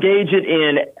 I'll gauge it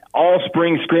in all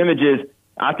spring scrimmages.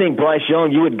 I think Bryce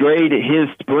Young, you would grade his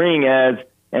spring as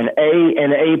an A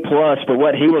and A plus for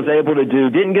what he was able to do.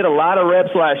 Didn't get a lot of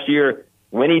reps last year.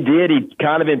 When he did, he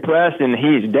kind of impressed, and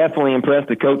he's definitely impressed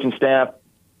the coaching staff.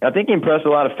 I think he impressed a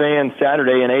lot of fans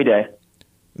Saturday and A-Day.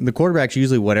 The quarterback's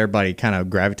usually what everybody kind of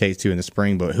gravitates to in the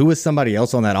spring, but who was somebody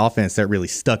else on that offense that really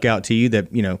stuck out to you that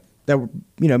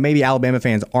maybe Alabama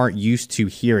fans aren't used to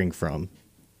hearing from?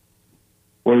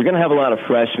 Well, you're going to have a lot of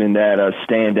freshmen that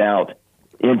stand out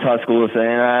in Tuscaloosa,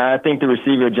 and I think the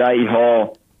receiver, Jai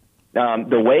Hall,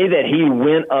 the way that he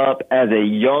went up as a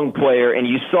young player, and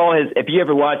you saw if you're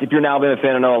an Alabama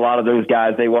fan, I know a lot of those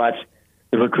guys, they watch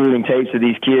the recruiting tapes of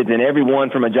these kids, and everyone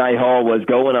from Jai Hall was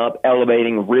going up,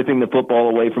 elevating, ripping the football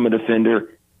away from a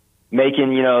defender,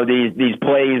 making, these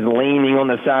plays, leaning on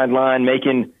the sideline,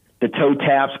 making the toe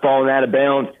taps falling out of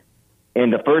bounds.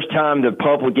 And the first time the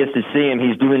public gets to see him,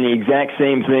 he's doing the exact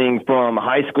same thing from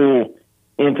high school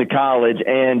into college.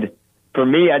 And for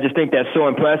me, I just think that's so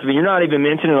impressive. And you're not even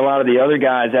mentioning a lot of the other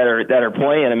guys that are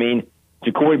playing. I mean,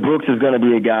 Jacory Brooks is going to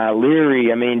be a guy. Leary,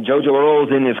 JoJo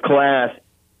Earle's in this class.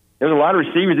 There's a lot of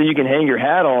receivers that you can hang your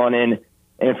hat on. And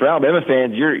for Alabama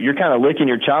fans, you're kind of licking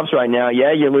your chops right now.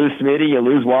 Yeah, you lose Smitty, you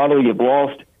lose Waddle, you've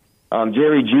lost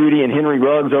Jerry Jeudy and Henry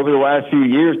Ruggs over the last few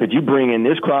years, but you bring in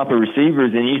this crop of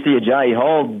receivers and you see Jai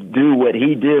Hall do what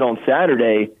he did on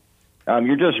Saturday.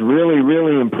 You're just really,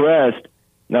 really impressed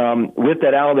with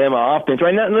that Alabama offense.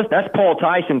 Right now, that's Paul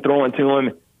Tyson throwing to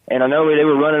him, and I know they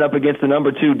were running up against the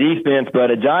number 2 defense, but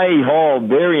Jai Hall,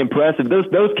 very impressive. Those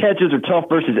catches are tough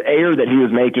versus air that he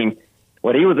was making.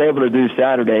 What he was able to do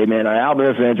Saturday, man,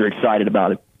 Alabama fans are excited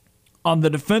about it. On the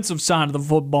defensive side of the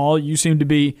football, you seem to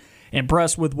be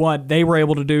impressed with what they were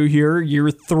able to do here,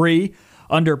 year 3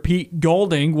 under Pete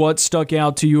Golding. What stuck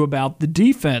out to you about the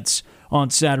defense on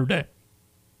Saturday?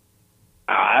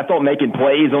 I thought making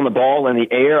plays on the ball in the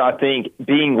air, I think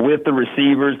being with the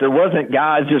receivers, there wasn't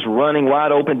guys just running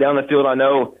wide open down the field. I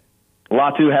know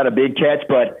Latu had a big catch,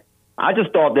 but I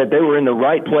just thought that they were in the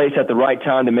right place at the right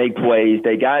time to make plays.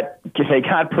 They got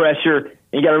pressure.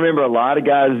 You got to remember, a lot of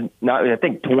guys, I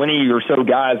think 20 or so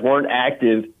guys weren't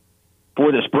active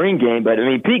for the spring game. But,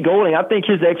 Pete Golding, I think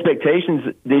his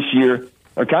expectations this year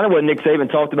are kind of what Nick Saban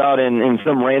talked about in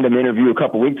some random interview a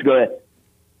couple weeks ago.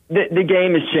 The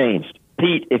game has changed.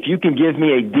 Pete, if you can give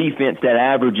me a defense that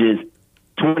averages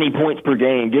 20 points per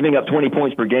game, giving up 20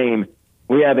 points per game,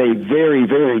 we have a very,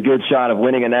 very good shot of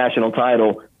winning a national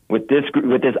title with this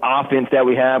offense that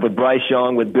we have with Bryce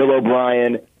Young, with Bill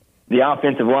O'Brien, the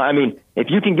offensive line.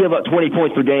 If you can give up 20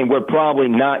 points per game, we're probably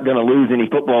not going to lose any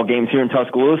football games here in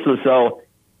Tuscaloosa. So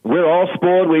we're all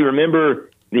spoiled. We remember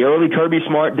the early Kirby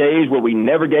Smart days where we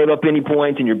never gave up any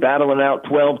points, and you're battling out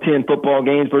 12-10 football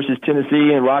games versus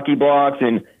Tennessee and Rocky Blocks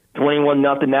and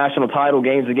 21-0 national title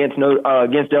games against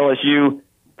LSU,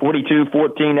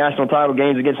 42-14 national title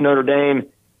games against Notre Dame.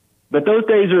 But those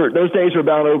days are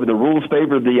about over. The rules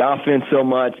favored the offense so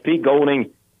much. Pete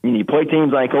Golding, you play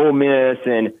teams like Ole Miss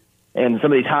and some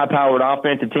of these high-powered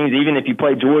offensive teams. Even if you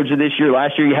play Georgia this year,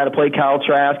 last year you had to play Kyle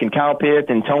Trask and Kyle Pitts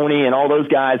and Tony and all those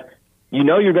guys. You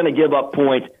know you're going to give up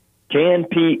points. Can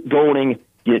Pete Golding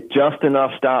get just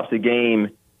enough stops a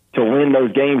game to win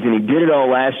those games? And he did it all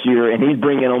last year, and he's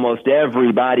bringing almost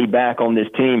everybody back on this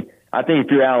team. I think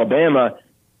if you're Alabama,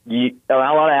 a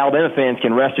lot of Alabama fans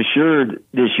can rest assured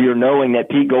this year knowing that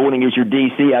Pete Golding is your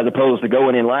DC, as opposed to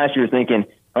going in last year thinking,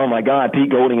 oh, my God, Pete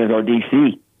Golding is our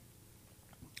DC.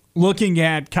 Looking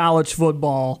at college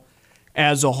football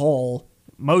as a whole,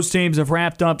 most teams have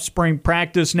wrapped up spring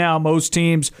practice now. Most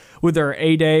teams with their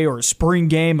A-Day or spring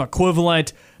game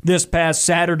equivalent this past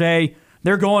Saturday,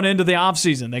 they're going into the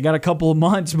offseason. They got a couple of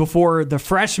months before the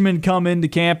freshmen come into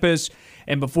campus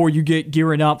and before you get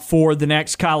gearing up for the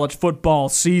next college football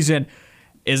season.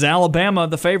 Is Alabama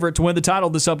the favorite to win the title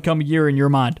this upcoming year in your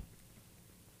mind?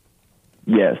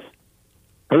 Yes.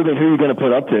 Who are you going to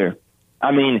put up there?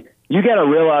 You got to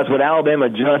realize what Alabama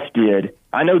just did.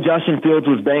 I know Justin Fields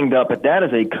was banged up, but that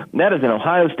is an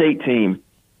Ohio State team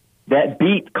that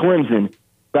beat Clemson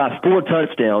by 4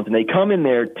 touchdowns, and they come in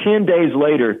there 10 days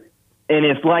later, and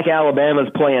it's like Alabama's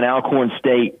playing Alcorn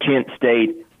State, Kent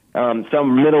State,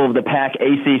 some middle-of-the-pack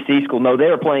ACC school. No, they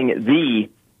were playing the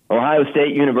Ohio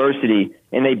State University,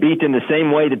 and they beat them the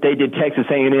same way that they did Texas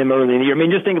A&M early in the year. I mean,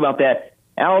 just think about that.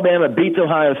 Alabama beats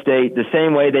Ohio State the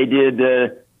same way they did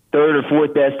the third or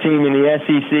fourth best team in the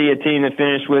SEC, a team that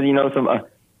finished with, some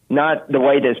not the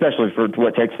way that, especially for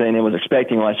what Texas A&M was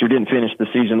expecting last year, didn't finish the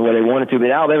season the way they wanted to,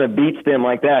 but Alabama beats them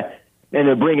like that, and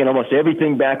they're bringing almost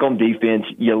everything back on defense.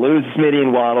 You lose Smitty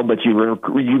and Waddle, but you've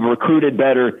recruited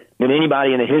better than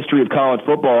anybody in the history of college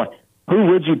football.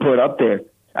 Who would you put up there?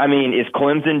 I mean, is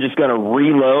Clemson just going to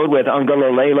reload with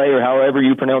Ungololele or however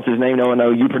you pronounce his name?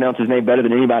 No, you pronounce his name better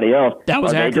than anybody else. That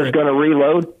was accurate. Are they just going to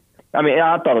reload? I mean,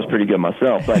 I thought it was pretty good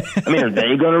myself. But, I mean, are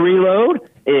they going to reload?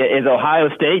 Is Ohio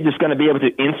State just going to be able to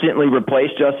instantly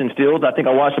replace Justin Fields? I think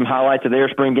I watched some highlights of their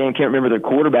spring game. Can't remember their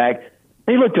quarterback.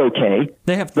 He looked okay.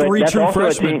 They have 3 true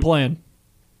freshmen playing.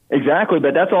 Exactly,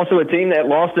 but that's also a team that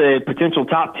lost a potential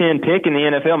top 10 pick in the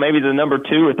NFL, maybe the number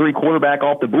 2 or 3 quarterback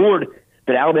off the board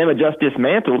that Alabama just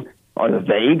dismantled. Are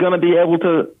they going to be able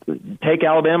to take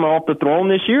Alabama off the throne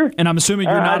this year? And I'm assuming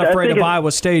you're not afraid of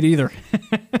Iowa State either.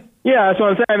 Yeah, that's what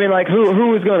I'm saying. I mean, like,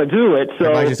 who is going to do it?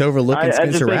 So I just overlooking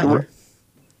Spencer Rattler.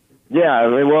 Yeah,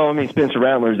 well, I mean, Spencer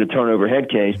Rattler is a turnover head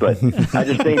case, but I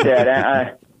just think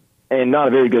that and not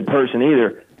a very good person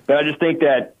either. But I just think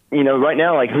that, right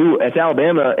now, like, it's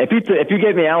Alabama. If you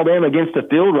gave me Alabama against the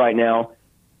field right now,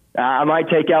 I might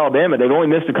take Alabama. They've only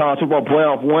missed the college football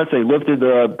playoff once. They lifted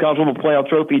the college football playoff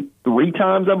trophy 3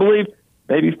 times, I believe,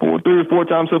 maybe 3 or 4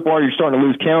 times so far. You're starting to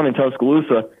lose count in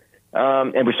Tuscaloosa.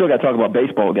 And we still got to talk about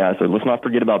baseball, guys, so let's not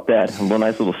forget about that. A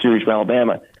nice little series for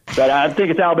Alabama. But I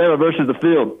think it's Alabama versus the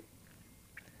field.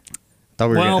 I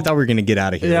thought we were going to get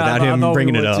out of here without him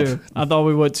bringing it up. I thought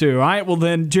we would too. All right, well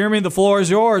then, Jeremy, the floor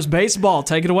is yours. Baseball,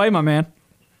 take it away, my man.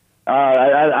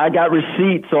 I got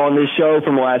receipts on this show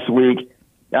from last week.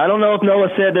 I don't know if Noah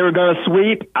said they were going to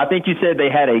sweep. I think you said they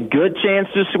had a good chance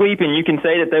to sweep, and you can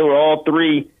say that they were all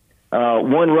 3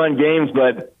 one-run games.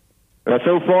 But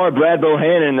so far, Brad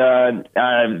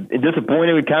Bohannon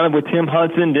disappointed with Tim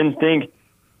Hudson. Didn't think,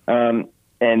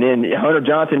 and then Hunter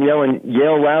Johnson yelling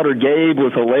 "Yell louder, Gabe"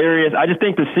 was hilarious. I just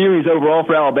think the series overall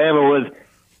for Alabama was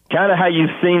kind of how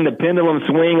you've seen the pendulum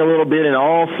swing a little bit in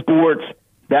all sports.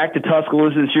 Back to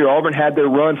Tuscaloosa this year. Auburn had their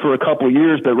run for a couple of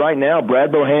years, but right now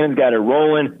Brad Bohannon's got it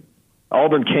rolling.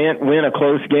 Auburn can't win a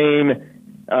close game.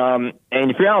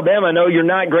 And if you're Alabama, I know you're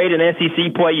not great in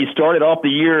SEC play. You started off the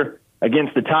year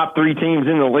against the top 3 teams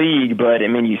in the league, but, I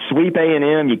mean, you sweep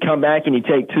A&M, you come back and you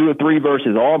take 2 or 3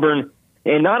 versus Auburn.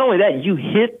 And not only that, you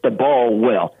hit the ball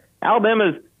well.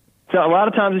 Alabama's, so a lot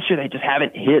of times this year they just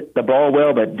haven't hit the ball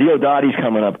well, but Diodati's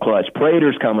coming up clutch.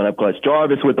 Prater's coming up clutch.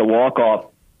 Jarvis with the walk-off.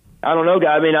 I don't know,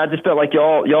 guys. I mean, I just felt like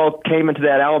y'all came into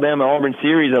that Alabama-Auburn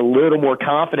series a little more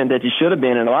confident that you should have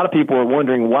been, and a lot of people were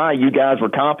wondering why you guys were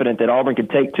confident that Auburn could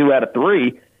take 2 out of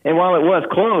 3. And while it was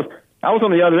close, I was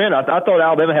on the other end. I thought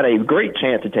Alabama had a great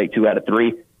chance to take 2 out of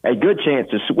 3, a good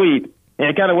chance to sweep, and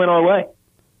it kind of went our way.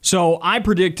 So I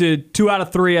predicted 2 out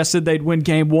of 3. I said they'd win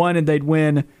Game 1 and they'd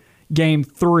win Game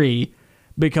 3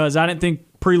 because I didn't think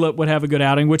Prelip would have a good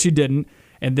outing, which he didn't.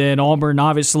 And then Auburn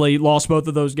obviously lost both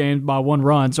of those games by 1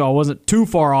 run, so I wasn't too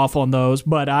far off on those.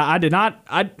 But I did not.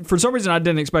 For some reason, I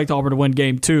didn't expect Auburn to win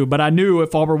Game 2. But I knew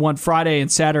if Auburn won Friday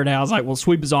and Saturday, I was like, well,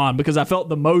 sweep is on, because I felt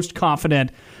the most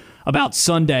confident about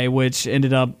Sunday, which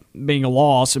ended up being a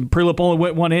loss. And Prelip only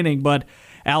went 1 inning, but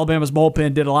Alabama's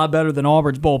bullpen did a lot better than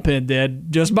Auburn's bullpen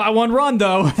did. Just by 1 run,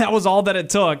 though. That was all that it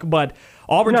took. But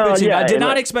Auburn's pitching, I did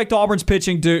not expect Auburn's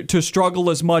pitching to struggle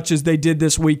as much as they did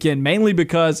this weekend, mainly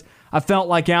because I felt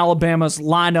like Alabama's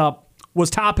lineup was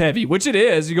top-heavy, which it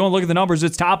is. You go and look at the numbers,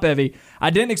 it's top-heavy.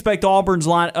 I didn't expect Auburn's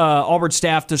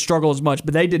staff to struggle as much,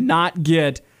 but they did not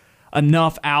get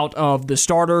enough out of the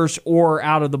starters or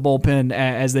out of the bullpen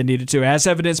as they needed to, as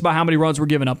evidenced by how many runs were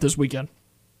given up this weekend.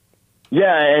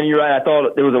 Yeah, and you're right. I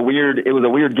thought it was a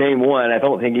weird Game 1. I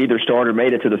don't think either starter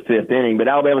made it to the 5th inning, but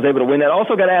Alabama was able to win that.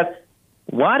 Also got to ask,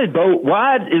 why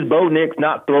is Bo Nix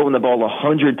not throwing the ball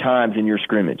 100 times in your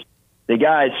scrimmage? The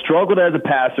guy struggled as a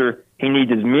passer. He needs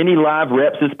as many live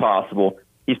reps as possible.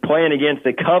 He's playing against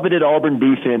the coveted Auburn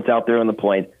defense out there on the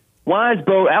plane. Why is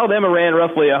Alabama ran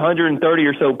roughly 130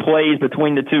 or so plays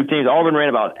between the 2 teams. Auburn ran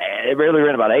about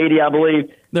 80, I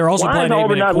believe. They're also playing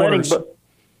 8-minute quarters.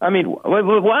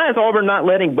 Why is Auburn not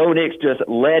letting Bo Nix just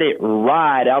let it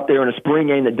ride out there in a spring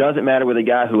game that doesn't matter with a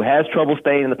guy who has trouble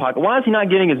staying in the pocket? Why is he not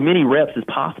getting as many reps as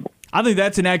possible? I think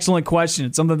that's an excellent question.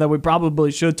 It's something that we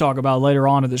probably should talk about later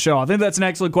on in the show. I think that's an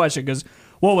excellent question because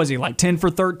what was he, like 10 for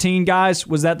 13, guys?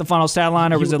 Was that the final stat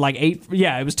line, or was it like 8?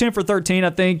 Yeah, it was 10 for 13, I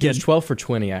think. He was 12 for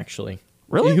 20, actually.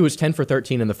 Really? He was 10 for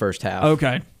 13 in the first half.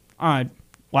 Okay. All right.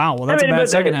 Wow, well, that's a bad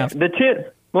second half. The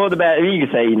Well, you can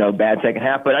say, bad second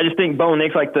half, but I just think Bo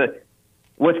Nix,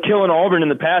 what's killing Auburn in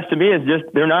the past to me is just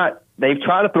they've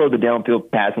tried to throw the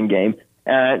downfield passing game.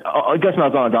 And Gus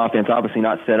Malzahn's offense obviously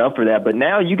not set up for that, but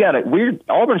now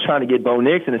Auburn's trying to get Bo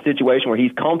Nix in a situation where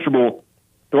he's comfortable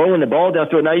throwing the ball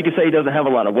downfield. Now you can say he doesn't have a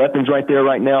lot of weapons right there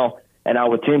right now, and I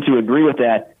would tend to agree with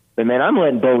that. But, man, I'm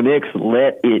letting Bo Nix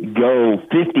let it go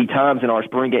 50 times in our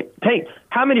spring game.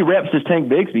 How many reps does Tank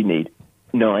Bigsby need?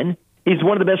 None. He's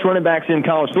one of the best running backs in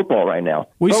college football right now.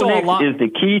 Bo Nix is the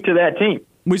key to that team.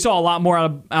 We saw a lot more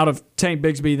out of Tank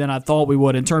Bigsby than I thought we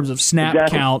would in terms of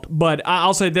snap count. But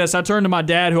I'll say this. I turned to my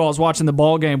dad, who I was watching the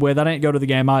ball game with. I didn't go to the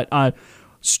game. I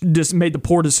just made the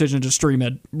poor decision to stream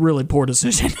it. Really poor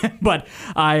decision. But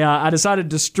I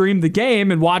decided to stream the game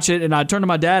and watch it, and I turned to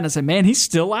my dad and I said, man, he's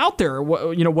still out there,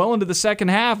 well into the second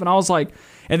half. And I was like,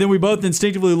 and then we both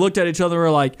instinctively looked at each other and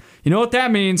were like, you know what that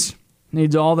means?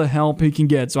 Needs all the help he can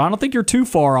get. So I don't think you're too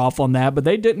far off on that, but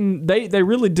they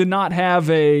really did not have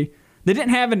they didn't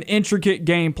have an intricate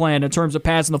game plan in terms of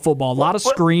passing the football. A lot of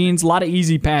screens, a lot of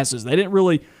easy passes. They didn't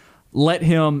really let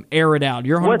him air it out.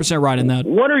 You're 100% right in that.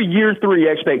 What are year 3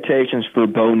 expectations for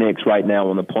Bo Nix right now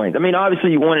on the Plains? I mean,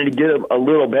 obviously you wanted to get a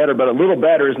little better, but a little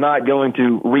better is not going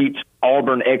to reach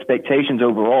Auburn expectations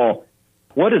overall.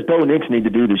 What does Bo Nix need to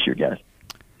do this year, guys?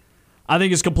 I think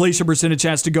his completion percentage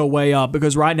has to go way up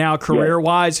because right now,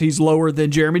 career-wise, he's lower than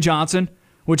Jeremy Johnson,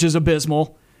 which is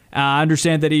abysmal. I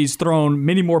understand that he's thrown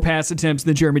many more pass attempts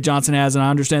than Jeremy Johnson has, and I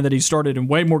understand that he's started in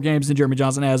way more games than Jeremy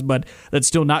Johnson has, but that's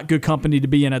still not good company to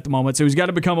be in at the moment. So he's got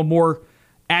to become a more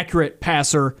accurate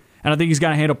passer, and I think he's got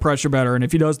to handle pressure better. And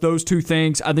if he does those two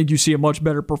things, I think you see a much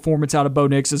better performance out of Bo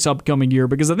Nix this upcoming year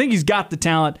because I think he's got the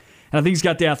talent, and I think he's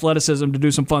got the athleticism to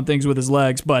do some fun things with his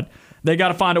legs, but they got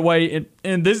to find a way.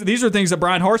 And these are things that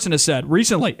Brian Harsin has said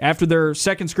recently after their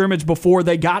second scrimmage before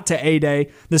they got to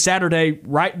A-Day, the Saturday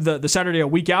a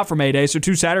week out from A-Day, so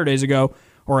 2 Saturdays ago,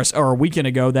 or a weekend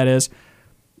ago, that is.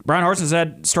 Brian Harsin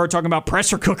said, started talking about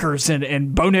pressure cookers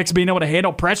and Bo Nix being able to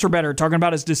handle pressure better, talking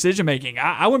about his decision-making.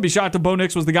 I wouldn't be shocked if Bo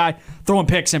Nix was the guy throwing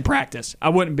picks in practice. I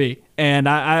wouldn't be. And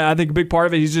I think a big part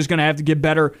of it, he's just going to have to get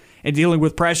better in dealing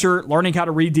with pressure, learning how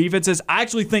to read defenses. I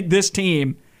actually think this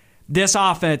team, this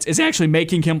offense, is actually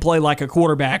making him play like a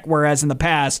quarterback, whereas in the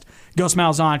past, Gus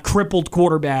Malzahn crippled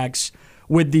quarterbacks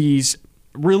with these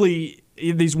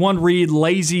one-read,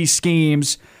 lazy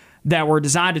schemes that were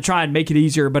designed to try and make it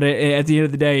easier, but at the end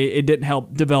of the day, it didn't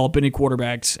help develop any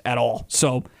quarterbacks at all.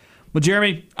 So, well,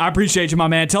 Jeremy, I appreciate you, my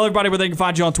man. Tell everybody where they can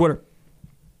find you on Twitter.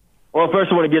 Well,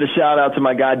 first I want to get a shout-out to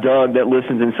my guy Doug that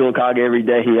listens in Sylacauga every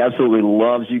day. He absolutely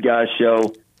loves you guys'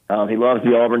 show. He loves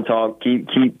the Auburn talk.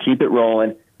 Keep it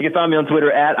rolling. You can find me on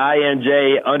Twitter at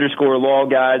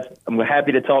INJ_law, guys. I'm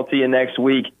happy to talk to you next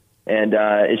week. And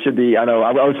it should be, I know,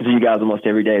 I listen to you guys almost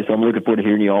every day, so I'm looking forward to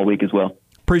hearing you all week as well.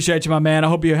 Appreciate you, my man. I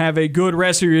hope you have a good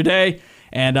rest of your day,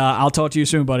 and I'll talk to you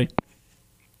soon, buddy.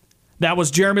 That was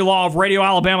Jeremy Law of Radio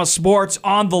Alabama Sports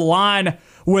on the line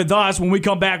with us. When we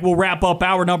come back, we'll wrap up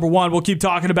hour number 1. We'll keep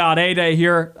talking about A-Day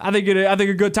here. I think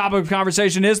a good topic of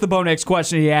conversation is the Bo Nix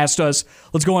question he asked us.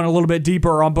 Let's go in a little bit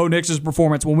deeper on Bo Nix's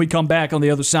performance when we come back on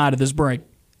the other side of this break.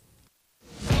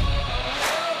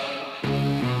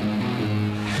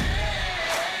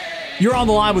 You're on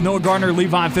the line with Noah Gardner,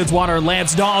 Levi Fitzwater, and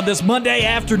Lance Dawe this Monday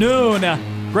afternoon.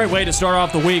 Great way to start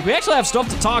off the week. We actually have stuff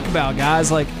to talk about,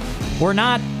 guys. Like, we're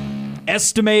not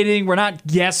estimating, we're not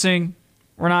guessing,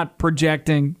 we're not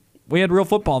projecting. We had real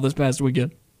football this past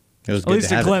weekend. It was good. At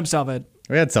least a glimpse of it.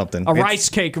 We had something. A rice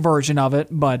cake version of it,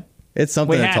 but it's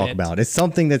something to talk about. It's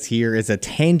something that's here. It's a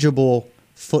tangible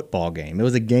football game. It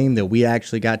was a game that we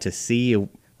actually got to see.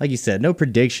 Like you said, no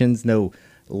predictions, no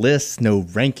lists, no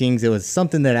rankings. It was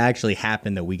something that actually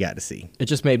happened that we got to see. It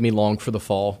just made me long for the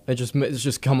fall. It's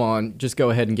just come on, just go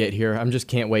ahead and get here. Just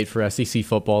can't wait for SEC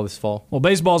football this fall. Well,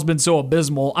 baseball's been so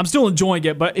abysmal. I'm still enjoying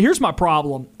it, but here's my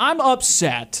problem. I'm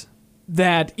upset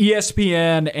that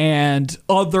ESPN and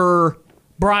other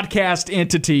broadcast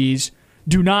entities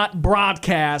do not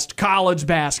broadcast college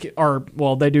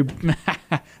they do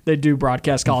they do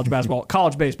broadcast college basketball,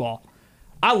 college baseball.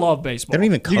 I love baseball. They don't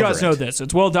even cover it. You guys know this.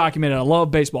 It's well documented. I love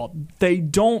baseball. They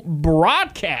don't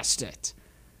broadcast it.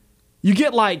 You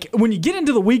get when you get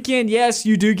into the weekend, yes,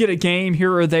 you do get a game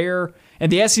here or there.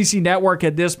 And the SEC network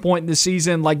at this point in the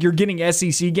season, you're getting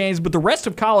SEC games, but the rest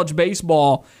of college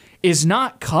baseball is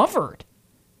not covered.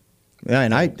 Yeah,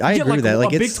 and I agree with that. A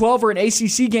Big 12 or an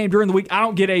ACC game during the week. I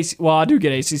do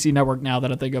get ACC Network now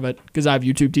that I think of it because I have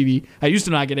YouTube TV. I used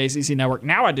to not get ACC Network.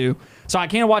 Now I do. So I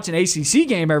can watch an ACC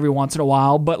game every once in a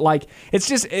while, but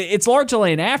it's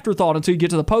largely an afterthought until you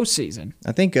get to the postseason.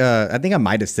 I think I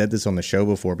might have said this on the show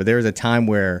before, but there was a time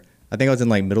where I think I was in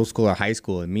like middle school or high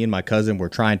school, and me and my cousin were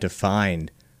trying to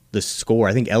find the score.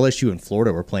 I think LSU and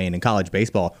Florida were playing in college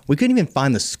baseball. We couldn't even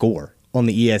find the score on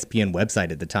the ESPN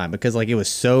website at the time because like it was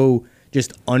so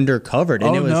just undercovered.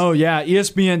 And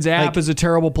ESPN's app is a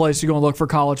terrible place to go and look for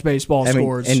college baseball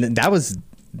scores. And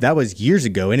that was years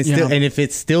ago, and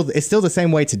it's still the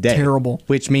same way today. Terrible.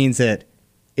 Which means that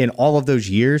in all of those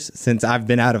years since I've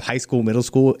been out of high school, middle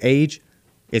school age,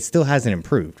 it still hasn't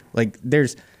improved. Like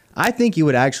I think you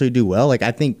would actually do well. Like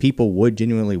I think people would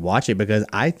genuinely watch it because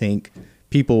I think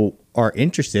people are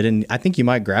interested, and I think you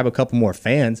might grab a couple more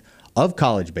fans of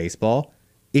college baseball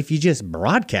if you just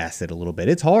broadcast it a little bit.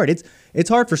 It's hard. It's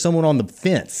hard for someone on the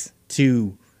fence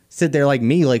to sit there like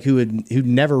me, like who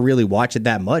never really watched it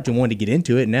that much and wanted to get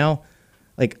into it. Now,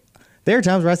 like there are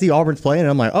times where I see Auburn's playing and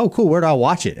I'm like, oh, cool, where do I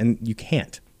watch it? And you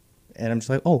can't. And I'm just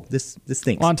like, oh, this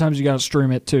stinks. A lot of times you got to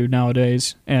stream it too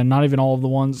nowadays, and not even all of the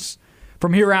ones.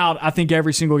 From here out, I think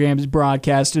every single game is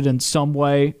broadcasted in some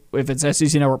way, if it's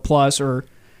SEC Network Plus or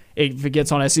if it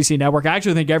gets on SEC Network. I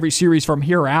actually think every series from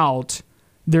here out,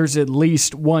 there's at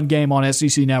least one game on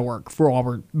SEC Network for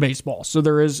Auburn baseball. So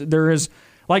there is,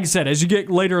 like I said, as you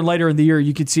get later and later in the year,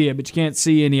 you can see it, but you can't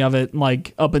see any of it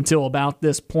like up until about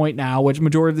this point now, which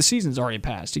majority of the season's already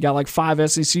passed. You got like 5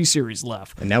 SEC series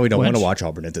left. And now we don't want to watch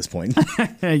Auburn at this point.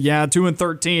 Yeah,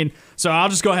 2-13. So I'll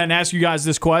just go ahead and ask you guys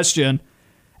this question.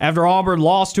 After Auburn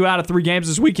lost 2 out of 3 games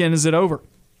this weekend, is it over?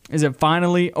 Is it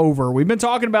finally over? We've been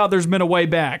talking about there's been a way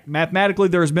back. Mathematically,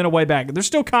 there's been a way back. There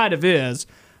still kind of is,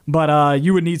 but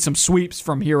you would need some sweeps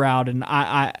from here out, and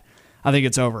I think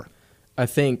it's over. I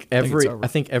think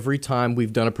every time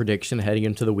we've done a prediction heading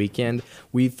into the weekend,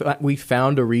 we've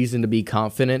found a reason to be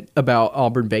confident about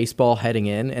Auburn baseball heading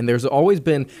in, and there's always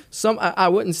been some. I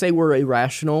wouldn't say we're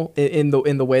irrational in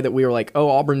the way that we were like, oh,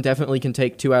 Auburn definitely can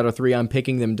take 2 out of 3. I'm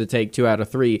picking them to take 2 out of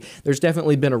 3. There's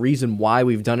definitely been a reason why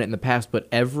we've done it in the past, but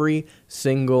every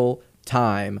single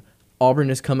time Auburn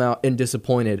has come out and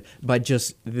disappointed by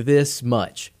just this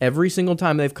much. Every single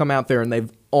time they've come out there and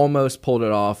they've almost pulled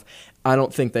it off. I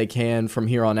don't think they can from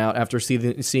here on out after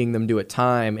seeing them do it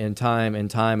time and time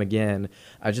and time again.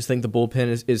 I just think the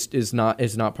bullpen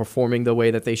is not performing the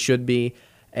way that they should be.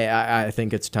 I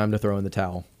think it's time to throw in the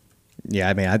towel. Yeah,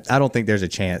 I mean, I don't think there's a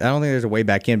chance. I don't think there's a way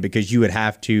back in because you would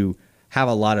have to have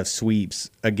a lot of sweeps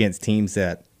against teams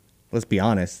that, let's be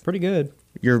honest, pretty good.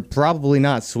 You're probably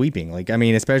not sweeping. Like, I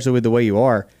mean, especially with the way you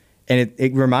are. And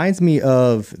it reminds me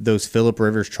of those Phillip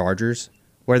Rivers Chargers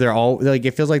where they're all like, it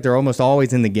feels like they're almost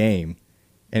always in the game.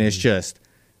 And it's just,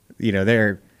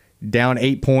 they're down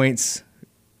 8 points,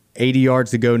 80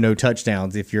 yards to go, no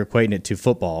touchdowns. If you're equating it to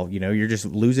football, you're just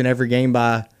losing every game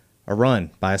by a run,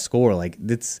 by a score. Like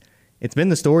it's been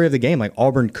the story of the game. Like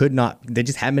Auburn they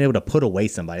just haven't been able to put away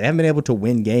somebody. They haven't been able to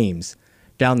win games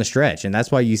down the stretch. And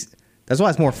that's why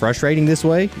it's more frustrating this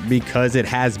way because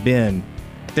there've been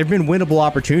winnable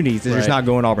opportunities. They're just not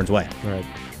going Auburn's way. Right.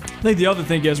 I think the other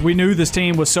thing is we knew this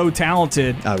team was so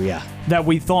talented. Oh, yeah. That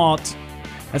we thought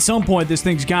at some point this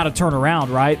thing's got to turn around,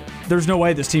 right? There's no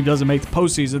way this team doesn't make the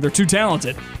postseason. They're too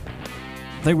talented.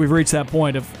 I think we've reached that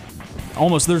point of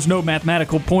almost there's no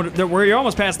mathematical point where you're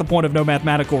almost past the point of no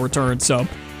mathematical return. So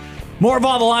more of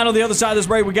On the Line on the other side of this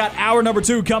break. We got hour number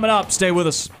 2 coming up. Stay with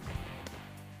us.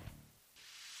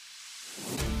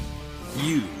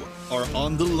 You are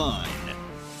On the Line,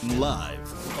 live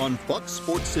on Fox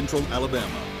Sports Central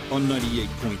Alabama on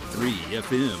 98.3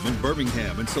 FM in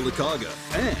Birmingham and Sylacauga,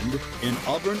 and in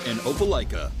Auburn and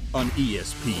Opelika on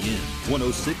ESPN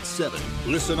 106.7.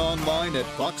 Listen online at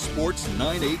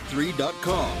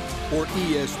foxsports983.com or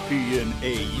espnau.com.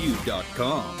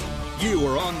 You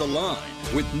are On the Line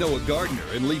with Noah Gardner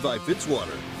and Levi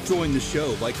Fitzwater. Join the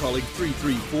show by calling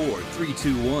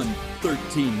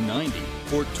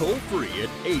 334-321-1390 or toll free at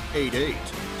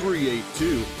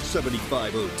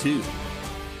 888-382-7502.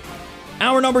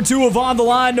 Hour number 2 of On the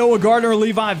Line. Noah Gardner,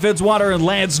 Levi Fitzwater, and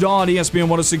Lance Dawe on ESPN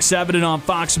 106.7 and on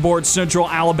Fox Sports Central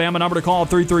Alabama. Number to call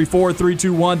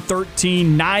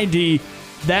 334-321-1390.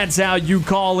 That's how you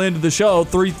call into the show,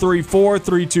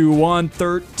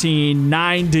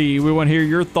 334-321-1390. We want to hear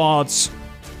your thoughts.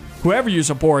 Whoever you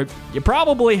support, you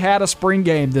probably had a spring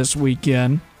game this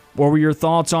weekend. What were your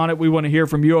thoughts on it? We want to hear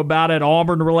from you about it.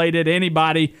 Auburn-related,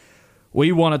 anybody.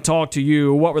 We want to talk to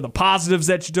you. What were the positives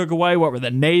that you took away? What were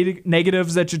the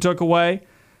negatives that you took away?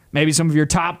 Maybe some of your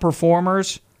top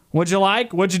performers. What'd you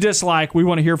like? What'd you dislike? We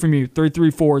want to hear from you.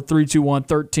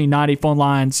 334-321-1390. Phone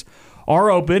lines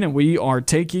are open, and we are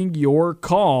taking your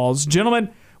calls. Gentlemen,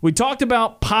 we talked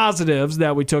about positives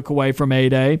that we took away from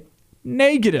A-Day.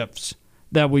 Negatives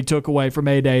that we took away from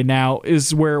A-Day now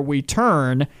is where we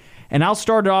turn. And I'll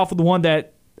start it off with the one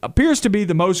that appears to be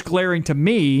the most glaring to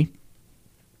me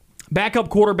backup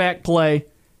quarterback play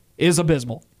is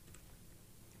abysmal.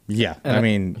 Yeah, And I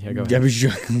mean, go ahead.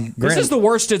 This is the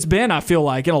worst it's been, I feel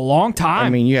like, in a long time. I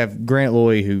mean, you have Grant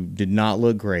Loy, who did not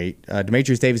look great.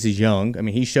 Demetrius Davis is young. I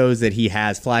mean, he shows that he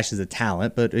has flashes of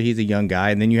talent, but he's a young guy.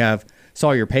 And then you have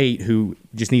Sawyer Pate, who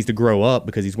just needs to grow up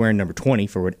because he's wearing number 20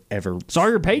 for whatever.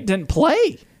 Sawyer Pate didn't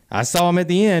play. I saw him at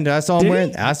the end. I saw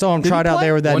him tried out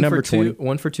there with that number 20.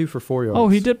 1 for 2 for 4 yards. Oh,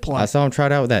 he did play. I saw him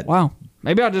tried out with that. Wow.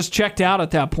 Maybe I just checked out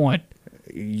at that point.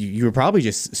 You were probably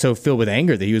just so filled with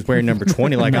anger that he was wearing number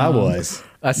 20 like I was.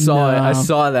 I saw it. I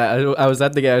saw that. I was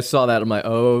at the game. I saw that. I'm like,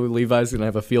 oh, Levi's going to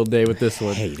have a field day with this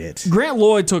one. I hate it. Grant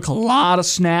Loy took a lot of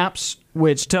snaps,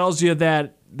 which tells you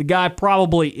that the guy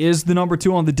probably is the number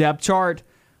 2 on the depth chart.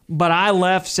 But I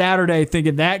left Saturday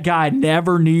thinking that guy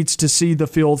never needs to see the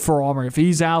field for Auburn. If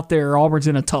he's out there, Auburn's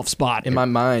in a tough spot. In my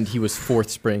mind, he was 4th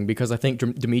string because I think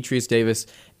Demetrius Davis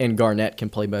and Garnett can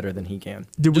play better than he can.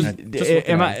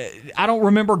 I don't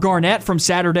remember Garnett from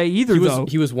Saturday either, though.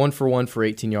 He was 1 for 1 for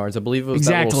 18 yards. I believe it was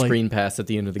that little screen pass at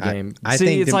the end of the game. I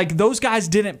think it's like those guys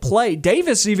didn't play.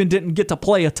 Davis even didn't get to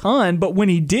play a ton, but when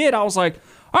he did, I was like,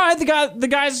 all right, the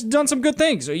guy's done some good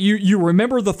things. You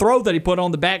remember the throw that he put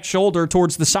on the back shoulder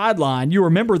towards the sideline. You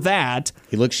remember that.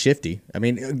 He looks shifty. I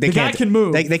mean, the guy can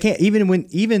move. They can't even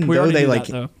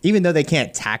though they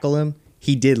can't tackle him.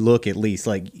 He did look at least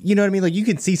like, you know what I mean? Like you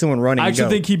can see someone running. I actually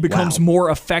think he becomes more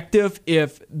effective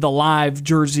if the live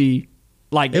jersey,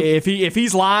 like if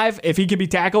he's live, if he can be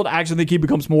tackled. I actually think he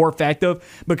becomes more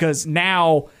effective because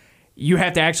now you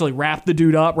have to actually wrap the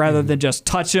dude up rather than just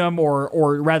touch him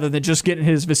or rather than just get in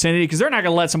his vicinity because they're not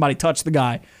going to let somebody touch the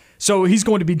guy. So he's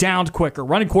going to be downed quicker.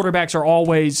 Running quarterbacks are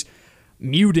always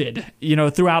muted,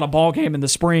 throughout a ball game in the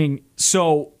spring.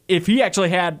 So if he actually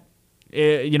had,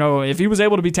 if he was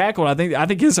able to be tackled, I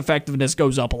think his effectiveness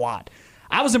goes up a lot.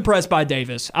 I was impressed by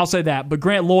Davis. I'll say that. But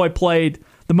Grant Loy played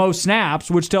the most snaps,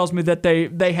 which tells me that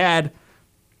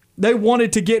they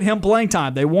wanted to get him playing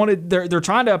time. They're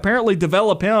trying to apparently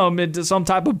develop him into some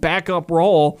type of backup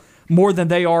role more than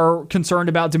they are concerned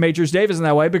about Demetrius Davis in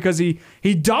that way because he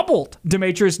doubled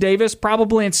Demetrius Davis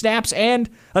probably in snaps and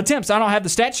attempts. I don't have the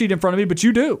stat sheet in front of me, but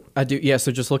you do. I do, yeah.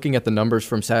 So just looking at the numbers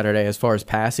from Saturday as far as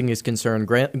passing is concerned,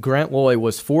 Grant Loy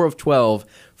was 4 of 12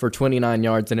 for 29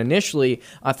 yards. And initially,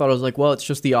 I thought, I was like, well, it's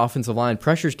just the offensive line.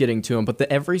 Pressure's getting to him. But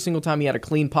every single time he had a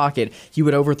clean pocket, he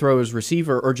would overthrow his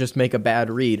receiver or just make a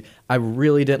bad read. I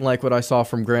really didn't like what I saw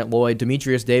from Grant Loy.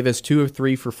 Demetrius Davis, 2 of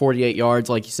 3 for 48 yards.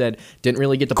 Like you said, didn't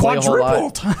really get to play a whole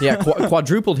lot. Yeah,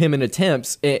 quadrupled him in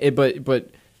attempts.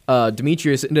 But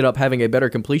Demetrius ended up having a better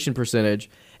completion percentage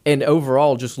and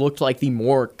overall just looked like the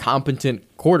more competent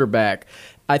quarterback.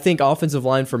 I think offensive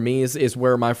line for me is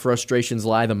where my frustrations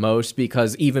lie the most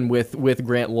because even with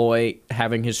Grant Loy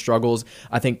having his struggles,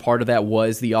 I think part of that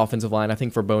was the offensive line. I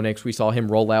think for Bo Nix, we saw him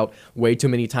roll out way too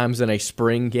many times in a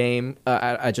spring game.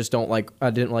 I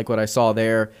didn't like what I saw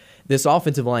there. This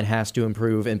offensive line has to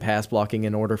improve in pass blocking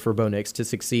in order for Bo Nix to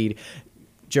succeed.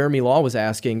 Jeremy Law was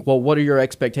asking, well, what are your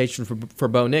expectations for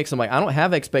Bo Nix? I'm like, I don't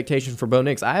have expectations for Bo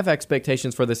Nix. I have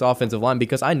expectations for this offensive line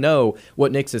because I know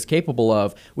what Nix is capable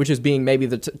of, which is being maybe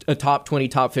a top 20,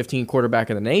 top 15 quarterback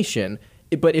in the nation.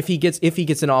 But if he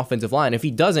gets an offensive line, if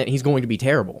he doesn't, he's going to be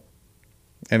terrible.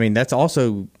 I mean, that's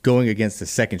also going against the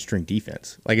second-string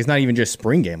defense. Like, it's not even just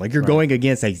spring game. Like, you're going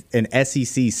against an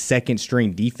SEC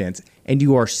second-string defense, and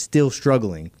you are still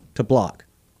struggling to block.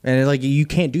 And like you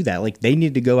can't do that. Like they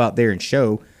need to go out there and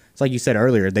show. It's like you said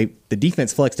earlier. The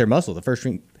defense flexed their muscle. The first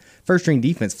string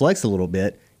defense flexed a little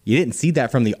bit. You didn't see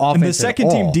that from the offense. And the second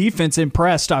team defense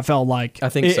impressed. I felt like I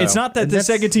think so. It's not that the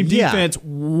second team defense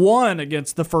won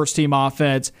against the first team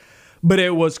offense, but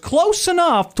it was close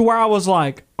enough to where I was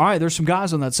like, all right, there's some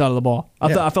guys on that side of the ball.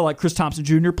 I felt like Chris Thompson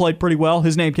Jr. played pretty well.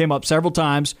 His name came up several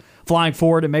times, flying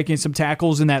forward and making some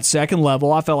tackles in that second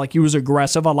level. I felt like he was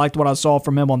aggressive. I liked what I saw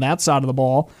from him on that side of the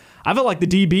ball. I felt like the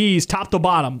DBs, top to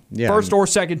bottom, first or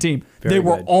second team, they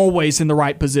were always in the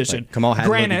right position. Like, Kamal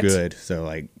hadn't looked good.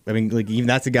 So, even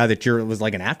that's a guy that was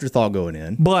like an afterthought going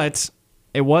in. But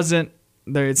it wasn't.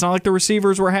 It's not like the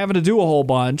receivers were having to do a whole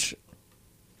bunch.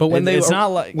 But when they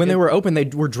were open, they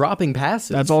were dropping passes.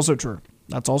 That's also true.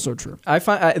 I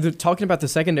find talking about the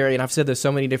secondary, and I've said this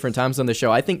so many different times on the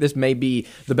show. I think this may be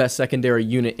the best secondary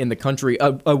unit in the country.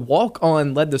 A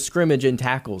walk-on led the scrimmage in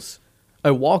tackles.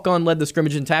 And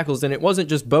it wasn't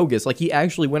just bogus. Like he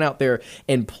actually went out there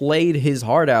and played his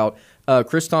heart out.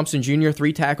 Chris Thompson Jr.,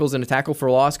 3 tackles and a tackle for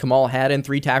loss. Kamal Haddon,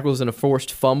 3 tackles and a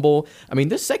forced fumble. I mean,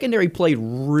 this secondary played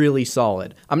really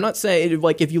solid. I'm not saying,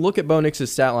 like, if you look at Bo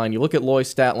Nix's stat line, you look at Loy's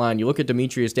stat line, you look at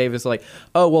Demetrius Davis, like,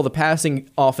 oh, well, the passing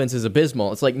offense is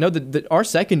abysmal. It's like, no, our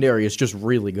secondary is just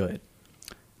really good.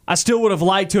 I still would have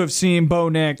liked to have seen Bo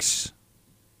Nix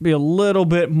be a little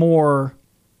bit more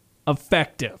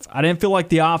effective. I didn't feel like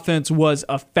the offense was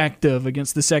effective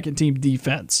against the second-team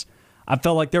defense. I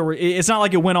felt like it's not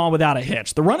like it went on without a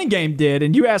hitch. The running game did,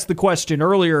 and you asked the question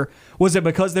earlier, was it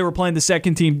because they were playing the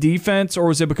second-team defense, or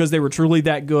was it because they were truly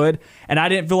that good? And I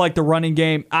didn't feel like the running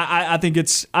game, I think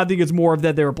it's more of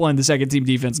that they were playing the second-team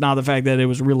defense, not the fact that it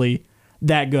was really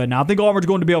that good. Now, I think Auburn's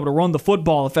going to be able to run the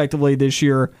football effectively this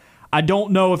year. I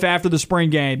don't know if after the spring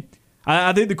game,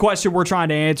 I think the question we're trying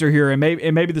to answer here, and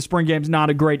maybe the spring game's not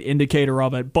a great indicator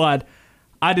of it, but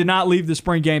I did not leave the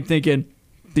spring game thinking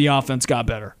the offense got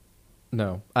better.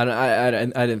 No, I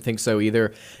didn't think so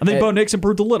either. I think Bo Nix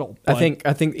improved a little. I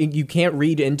think you can't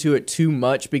read into it too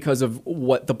much because of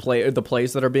what the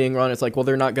plays that are being run. It's like, well,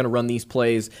 they're not going to run these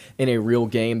plays in a real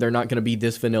game. They're not going to be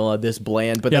this vanilla, this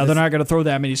bland. But yeah, they're not going to throw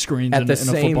that many screens in a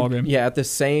football game. Yeah, at the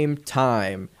same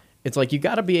time, it's like you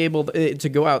got to be able to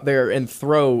go out there and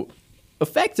throw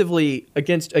effectively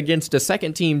against a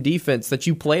second-team defense that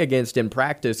you play against in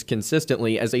practice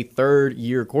consistently as a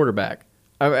third-year quarterback.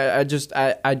 I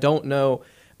don't know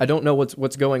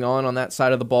what's going on that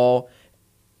side of the ball.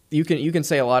 You can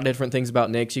say a lot of different things about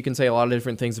Nix. You can say a lot of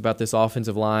different things about this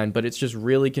offensive line, but it's just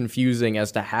really confusing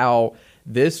as to how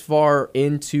this far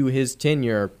into his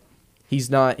tenure, he's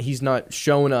not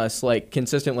shown us like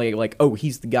consistently like, oh,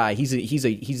 he's the guy. He's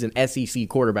an SEC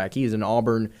quarterback. He is an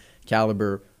Auburn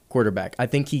caliber quarterback. I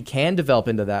think he can develop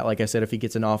into that. Like I said, if he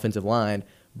gets an offensive line.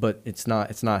 But it's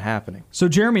not happening. So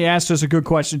Jeremy asked us a good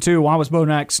question too. Why was Bo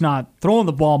Nix not throwing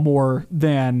the ball more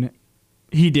than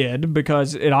he did?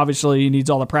 Because it obviously needs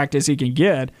all the practice he can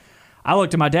get. I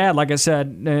looked at my dad, like I said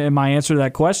in my answer to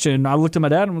that question. I looked at my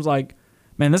dad and was like,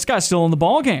 "Man, this guy's still in the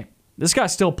ball game. This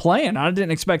guy's still playing. I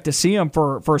didn't expect to see him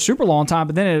for a super long time."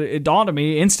 But then it dawned on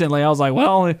me instantly. I was like,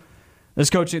 "Well, this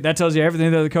coach, that tells you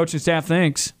everything that the coaching staff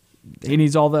thinks." He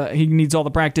needs all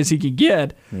the practice he can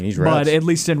get, but at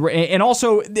least and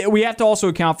also we have to also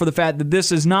account for the fact that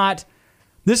this is not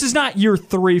year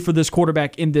 3 for this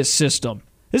quarterback in this system.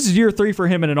 This is year 3 for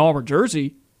him in an Auburn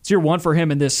jersey. It's year 1 for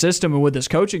him in this system and with this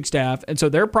coaching staff, and so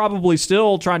they're probably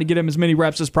still trying to get him as many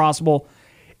reps as possible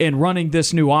in running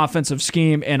this new offensive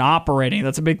scheme and operating.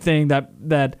 That's a big thing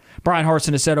that Brian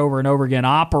Harsin has said over and over again,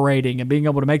 operating and being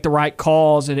able to make the right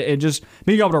calls and just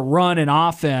being able to run an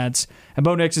offense. And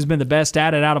Bo Nix has been the best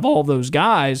at it out of all of those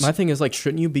guys. My thing is, like,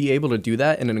 shouldn't you be able to do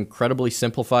that in an incredibly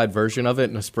simplified version of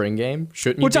it in a spring game?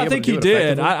 Shouldn't you Which be I able think to do he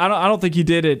it did. I don't think he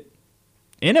did it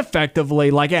ineffectively,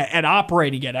 like at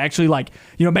operating it, actually, like,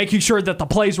 making sure that the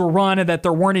plays were run and that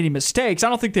there weren't any mistakes. I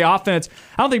don't think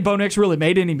Bo Nix really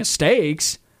made any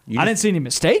mistakes. I didn't see any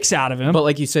mistakes out of him. But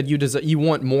like you said, you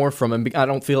want more from him. I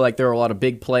don't feel like there are a lot of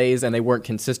big plays, and they weren't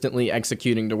consistently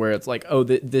executing to where it's like, oh,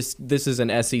 this is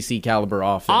an SEC caliber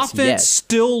offense. Offense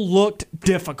still looked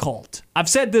difficult. I've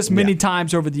said this many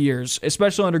times over the years,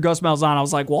 especially under Gus Malzahn. I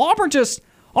was like, well,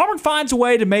 Auburn finds a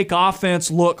way to make offense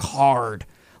look hard.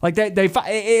 Like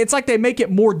it's like they make it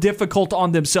more difficult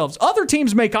on themselves. Other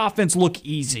teams make offense look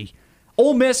easy.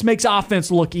 Ole Miss makes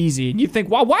offense look easy, and you think,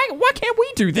 well, why can't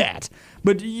we do that?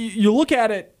 But you look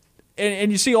at it,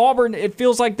 and you see Auburn, it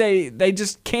feels like they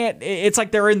just can't. It's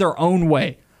like they're in their own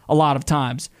way a lot of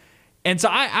times. And so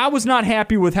I was not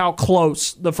happy with how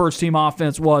close the first-team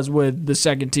offense was with the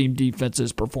second-team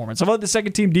defense's performance. I thought the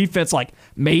second-team defense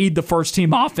made the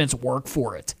first-team offense work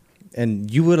for it.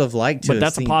 And you would have liked to. But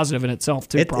that's a positive in itself,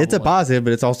 too, probably. It's a positive,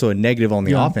 but it's also a negative on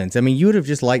the offense. I mean, you would have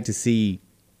just liked to see,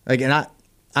 and I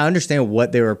understand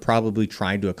what they were probably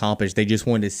trying to accomplish. They just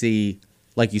wanted to see,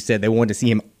 like you said, they wanted to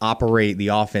see him operate the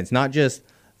offense, not just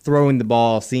throwing the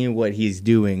ball, seeing what he's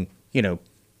doing,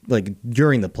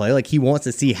 during the play. Like, he wants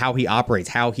to see how he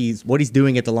operates, what he's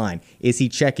doing at the line. Is he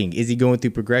checking? Is he going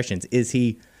through progressions? Is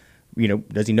he,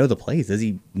 does he know the plays? Does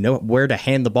he know where to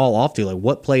hand the ball off to? Like,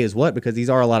 what play is what? Because these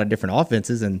are a lot of different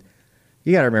offenses, and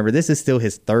you got to remember, this is still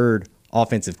his third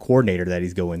offensive coordinator that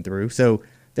he's going through. So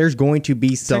there's going to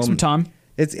be some time.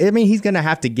 He's going to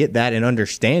have to get that and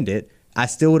understand it. I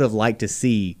still would have liked to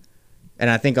see, and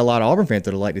I think a lot of Auburn fans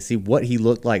would have liked to see what he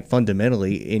looked like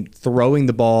fundamentally in throwing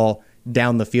the ball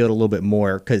down the field a little bit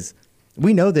more, because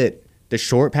we know that the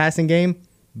short passing game,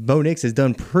 Bo Nix has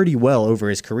done pretty well over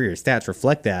his career. His stats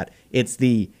reflect that. It's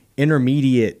the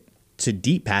intermediate to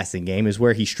deep passing game is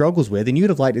where he struggles with, and you'd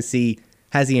have liked to see,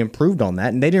 has he improved on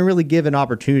that? And they didn't really give an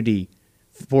opportunity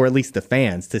for at least the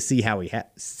fans to see how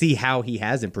he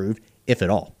has improved, if at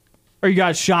all. Are you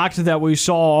guys shocked that we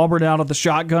saw Auburn out of the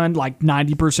shotgun like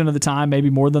 90% of the time, maybe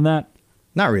more than that?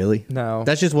 Not really. No.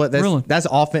 That's just what really? That's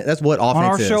offense. That's what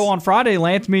offense is. On our show on Friday,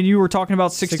 Lance, me and you were talking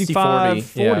about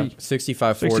 65-40. Yeah,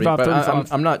 65-40.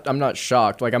 But I'm not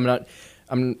shocked. Like,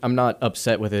 I'm not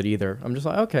upset with it either. I'm just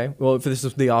like, okay, well, if this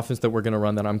is the offense that we're going to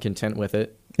run, then I'm content with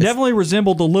it. Definitely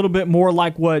resembled a little bit more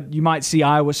like what you might see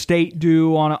Iowa State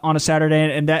do on a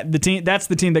Saturday, and that's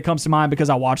the team that comes to mind because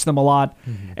I watch them a lot,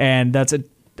 and that's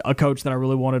a coach that I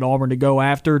really wanted Auburn to go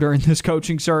after during this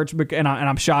coaching search, and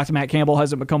I'm shocked Matt Campbell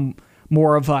hasn't become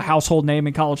more of a household name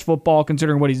in college football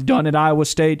considering what he's done at Iowa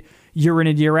State year in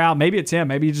and year out. Maybe it's him.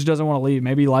 Maybe he just doesn't want to leave.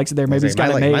 Maybe he likes it there. Maybe he's got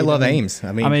it made. I love Ames.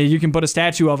 I mean, you can put a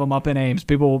statue of him up in Ames.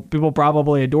 People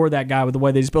probably adore that guy with the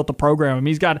way that he's built the program. I mean,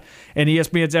 he's got an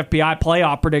ESPN's FPI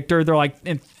playoff predictor. They're like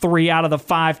in 3 out of the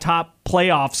 5 top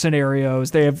playoff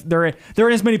scenarios. They're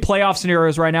in as many playoff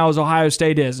scenarios right now as Ohio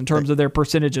State is in terms of their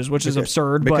percentages, which is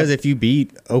absurd. Because if you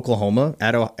beat Oklahoma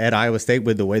at Iowa State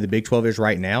with the way the Big 12 is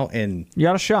right now, and you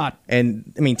got a shot.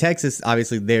 And I mean, Texas,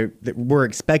 obviously, we're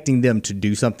expecting them to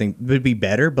do something would be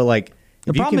better, but like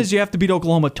the problem is you have to beat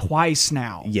Oklahoma twice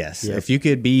now. Yes, yep. If you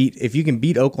can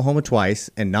beat Oklahoma twice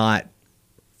and not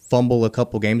fumble a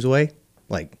couple games away,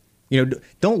 like.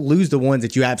 Don't lose the ones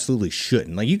that you absolutely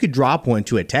shouldn't. Like, you could drop one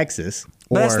to a Texas.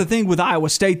 But that's the thing with Iowa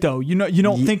State, though. You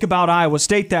don't think about Iowa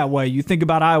State that way. You think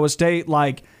about Iowa State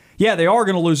like, yeah, they are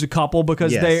going to lose a couple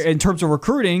because they, in terms of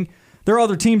recruiting, there are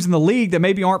other teams in the league that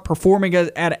maybe aren't performing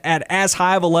at as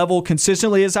high of a level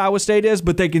consistently as Iowa State is,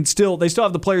 but they still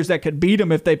have the players that could beat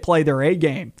them if they play their A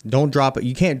game. Don't drop it.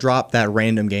 You can't drop that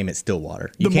random game at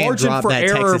Stillwater. The margin for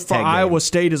error for Iowa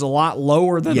State is a lot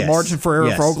lower than the margin for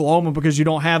error for Oklahoma because you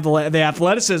don't have the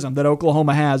athleticism that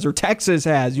Oklahoma has or Texas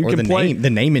has. You can play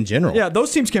the name in general. Yeah,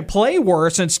 those teams can play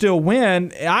worse and still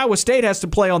win. Iowa State has to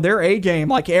play on their A game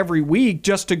like every week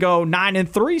just to go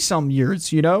 9-3 some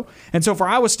years, And so for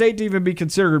Iowa State to even be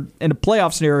considered in a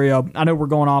playoff scenario, I know we're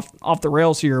going off the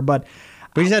rails here, but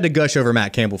we just had to gush over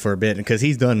Matt Campbell for a bit because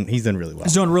he's done really well.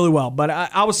 He's done really well, but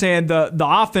I was saying the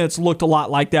offense looked a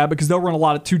lot like that because they'll run a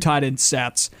lot of 2 tight end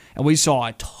sets, and we saw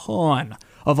a ton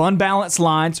of unbalanced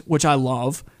lines, which I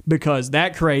love because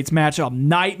that creates matchup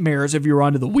nightmares if you're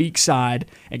onto the weak side.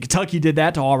 And Kentucky did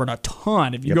that to Auburn a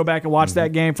ton. If you go back and watch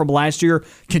that game from last year,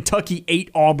 Kentucky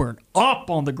ate Auburn up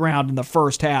on the ground in the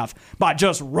first half by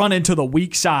just running to the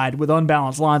weak side with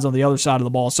unbalanced lines on the other side of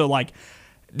the ball. So like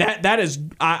that is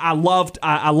I loved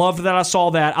that I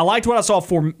saw that. I liked what I saw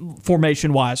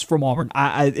formation wise from Auburn.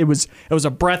 It was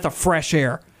a breath of fresh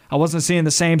air. I wasn't seeing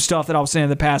the same stuff that I was seeing in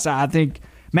the past. I think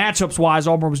matchups-wise,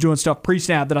 Auburn was doing stuff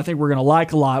pre-snap that I think we're going to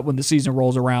like a lot when the season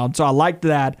rolls around. So I liked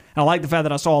that, and I like the fact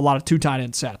that I saw a lot of 2 tight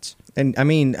end sets. And, I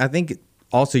mean, I think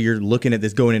also you're looking at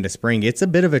this going into spring. It's a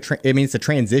bit of it's a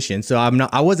transition. So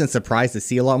I wasn't surprised to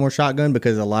see a lot more shotgun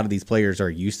because a lot of these players are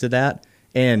used to that.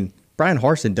 And Brian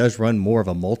Harsin does run more of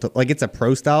a it's a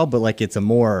pro style, but like it's a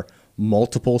more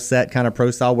multiple set kind of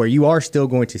pro style where you are still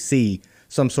going to see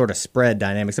some sort of spread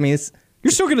dynamics. I mean,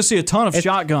 you're still going to see a ton of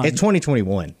shotgun. It's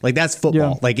 2021. Like, that's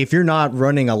football. Yeah. Like, if you're not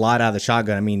running a lot out of the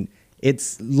shotgun, I mean,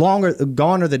 it's gone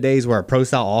are the days where a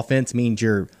pro-style offense means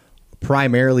you're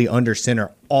primarily under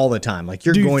center all the time. Like,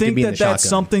 you're going to be in the shotgun. Do you think that's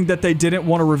something that they didn't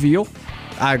want to reveal?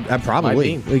 I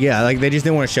probably. Yeah, like, they just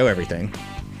didn't want to show everything.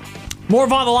 More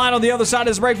of On the Line on the other side of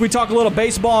this break. We talk a little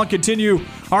baseball and continue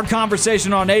our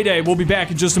conversation on A-Day. We'll be back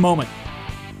in just a moment.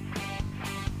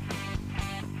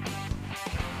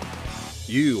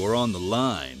 You are on the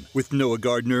line with Noah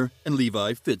Gardner and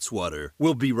Levi Fitzwater.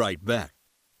 We'll be right back.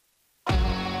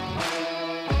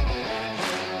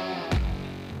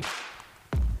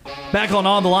 Back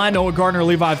on the Line, Noah Gardner,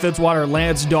 Levi Fitzwater,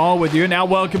 Lance Dawe with you. Now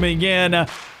welcoming in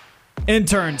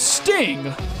intern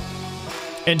Sting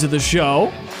into the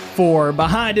show for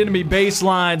Behind Enemy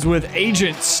Baselines with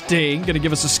Agent Sting. Going to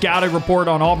give us a scouting report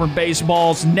on Auburn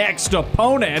baseball's next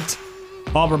opponent.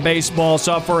 Auburn baseball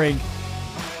suffering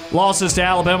losses to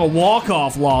Alabama,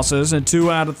 walk-off losses in 2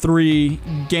 out of 3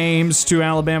 games to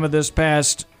Alabama this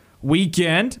past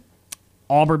weekend.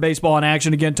 Auburn baseball in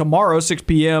action again tomorrow, 6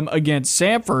 p.m. against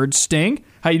Samford. Sting,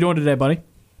 how you doing today, buddy?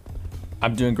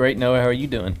 I'm doing great, Noah. How are you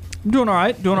doing? I'm doing all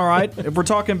right. If we're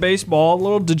talking baseball, a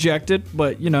little dejected,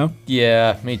 but,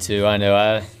 Yeah, me too. I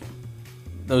know.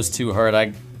 Those two hurt.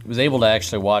 I was able to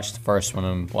actually watch the first one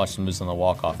and watch them lose on the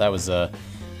walk-off. That was a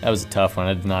tough one.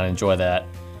 I did not enjoy that.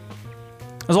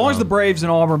 As long as the Braves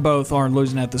and Auburn both aren't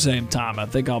losing at the same time, I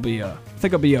think I'll be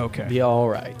okay. Be all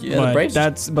right. Yeah, but the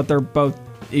Braves. But they're both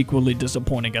equally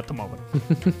disappointing at the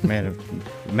moment. Man,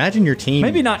 imagine your team.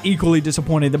 Maybe not equally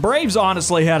disappointing. The Braves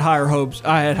honestly had higher hopes.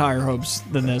 I had higher hopes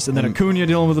than this, and then Acuna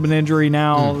dealing with an injury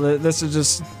now. This is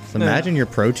just. So imagine your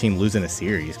pro team losing a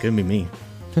series. Couldn't be me.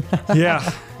 Yeah.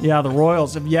 The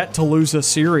Royals have yet to lose a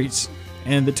series.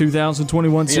 in the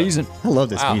 2021 season. I love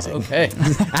this music. Okay.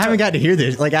 I haven't got to hear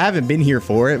this. Like, I haven't been here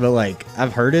for it, but like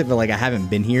I've heard it, but like I haven't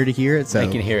been here to hear it. So I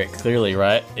can hear it clearly,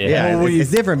 right? yeah, Well,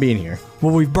 it's different being here.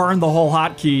 Well, we've burned the whole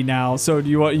hotkey now. So do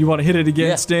you want to hit it again,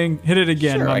 Yeah. Sting? Hit it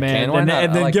again, Sure, my I man, can. Why not?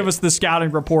 and I then like give it. us the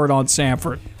scouting report on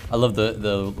Samford. I love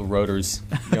the rotors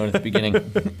going at the beginning.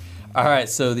 All right,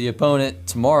 so the opponent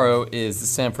tomorrow is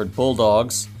the Samford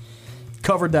Bulldogs.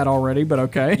 Covered that already, but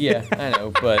okay. Yeah, I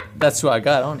know, but that's who I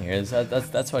got on here.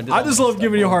 That's why I did. I just love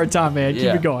giving you a hard time, man.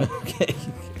 Yeah. Keep it going. Okay,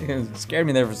 it scared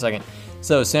me there for a second.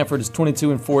 So Samford is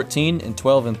 22-14 and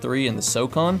 12-3 in the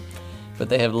SoCon, but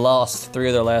they have lost 3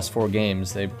 of their last 4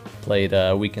 games. They played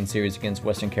a weekend series against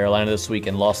Western Carolina this week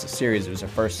and lost the series. It was their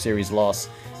first series loss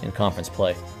in conference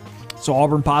play. So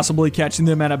Auburn possibly catching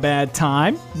them at a bad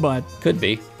time, but Could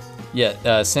be. Yeah,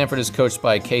 Samford is coached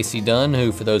by Casey Dunn,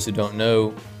 who, for those who don't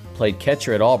know, played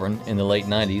catcher at Auburn in the late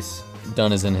 90s.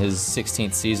 Dunn is in his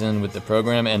 16th season with the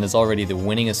program and is already the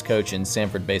winningest coach in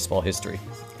Samford baseball history.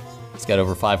 He's got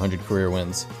over 500 career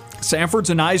wins. Samford's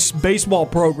a nice baseball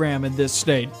program in this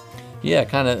state. Yeah,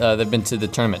 kind of. They've been to the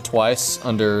tournament twice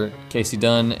under Casey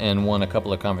Dunn and won a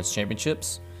couple of conference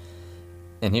championships.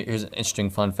 And here's an interesting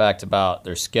fun fact about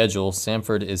their schedule.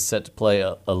 Samford is set to play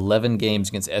 11 games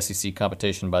against SEC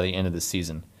competition by the end of the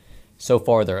season. So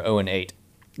far, they're 0-8.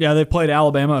 Yeah, they've played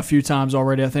Alabama a few times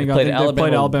already. I think they've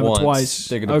played Alabama once. twice.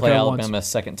 They're going to play once. Alabama a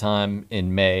second time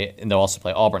in May, and they'll also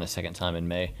play Auburn a second time in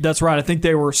May. That's right. I think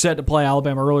they were set to play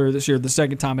Alabama earlier this year, the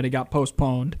second time, and it got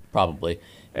postponed. Probably.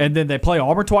 And then they play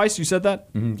Auburn twice? You said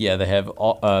that? Mm-hmm. Yeah, they have.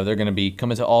 They're going to be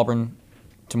coming to Auburn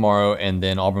tomorrow, and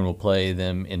then Auburn will play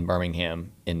them in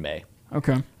Birmingham in May.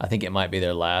 Okay. I think it might be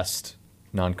their last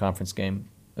non-conference game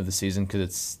of the season because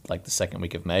it's like the second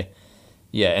week of May.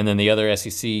 Yeah, and then the other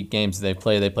SEC games they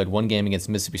played 1 game against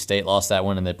Mississippi State, lost that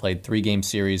one, and they played 3-game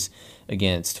series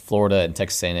against Florida and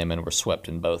Texas A&M and were swept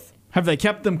in both. Have they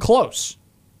kept them close?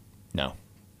 No.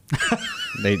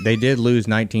 They did lose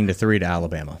 19-3 to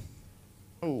Alabama.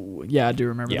 Oh, yeah, I do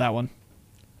remember Yeah. that one.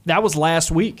 That was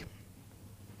last week.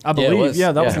 I Yeah, it believe. was.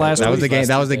 Yeah, that was Yeah. last That week. was the game. last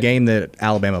That was the Tuesday. game that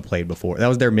Alabama played before. That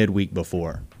was their midweek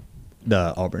before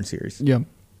the Auburn series. Yeah.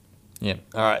 Yeah.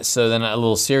 All right. So then a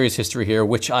little series history here,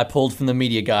 which I pulled from the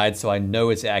media guide, so I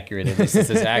know it's accurate. At least it's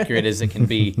as accurate as it can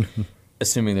be,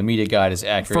 assuming the media guide is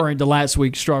accurate. Referring to last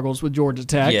week's struggles with Georgia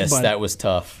Tech. Yes, but that was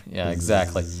tough. Yeah,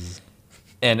 exactly.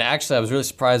 And actually, I was really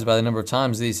surprised by the number of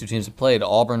times these two teams have played.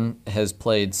 Auburn has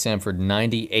played Samford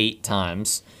 98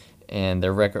 times, and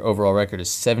their overall record is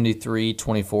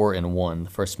 73-24-1. The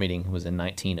first meeting was in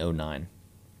 1909.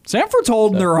 Samford's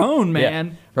holding their own, man.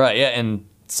 Yeah. Right, yeah, and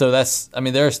so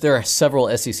there are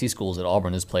several SEC schools that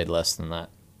Auburn has played less than that.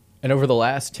 And over the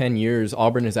last 10 years,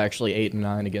 Auburn is actually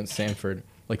 8-9 against Samford.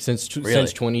 Like since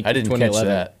 2011. I didn't catch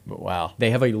that, but wow. They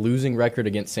have a losing record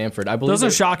against Samford. I believe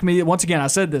Doesn't shock me. Once again, I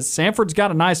said this. Samford's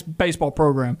got a nice baseball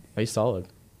program. they're solid.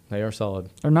 They are solid.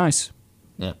 They're nice.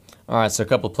 Yeah. All right, so a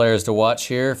couple of players to watch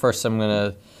here. First, I'm going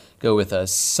to go with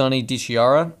Sonny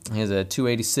DiChiara. He has a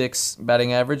 .286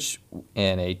 batting average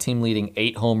and a team-leading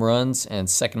 8 home runs and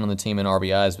second on the team in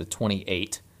RBIs with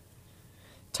 28.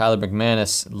 Tyler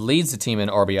McManus leads the team in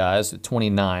RBIs with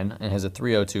 29 and has a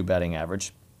 .302 batting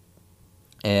average.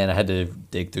 And I had to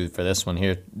dig through for this one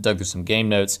here, dug through some game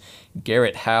notes.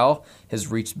 Garrett Howe has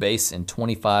reached base in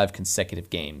 25 consecutive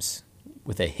games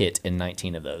with a hit in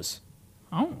 19 of those.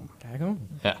 Oh. Daggone.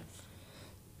 Yeah.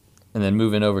 And then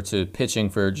moving over to pitching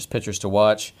for just pitchers to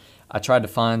watch. I tried to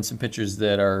find some pitchers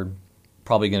that are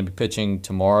probably going to be pitching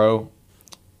tomorrow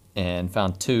and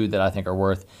found 2 that I think are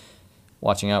worth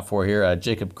watching out for here.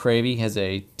 Jacob Cravey has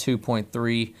a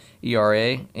 2.3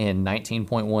 ERA in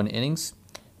 19.1 innings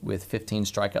with 15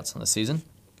 strikeouts on the season.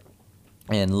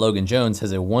 And Logan Jones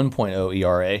has a 1.0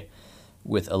 ERA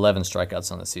with 11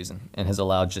 strikeouts on the season and has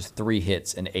allowed just 3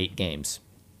 hits in 8 games.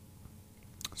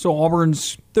 So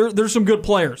Auburn's there's some good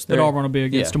players that Auburn will be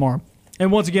against tomorrow.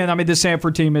 And once again, I mean, this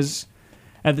Samford team is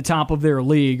at the top of their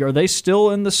league. Are they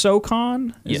still in the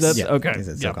SoCon? Yes. Okay. Is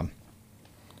it Yeah. SoCon?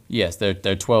 Yes, they're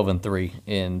 12-3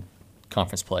 in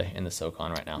conference play in the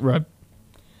SoCon right now. Right.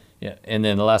 Yeah, and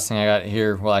then the last thing I got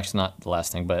here, well, actually not the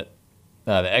last thing, but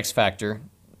the X Factor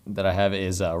that I have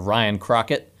is Ryan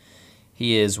Crockett.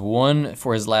 He is 1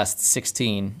 for his last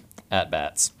 16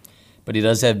 at-bats, but he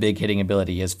does have big hitting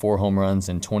ability. He has 4 home runs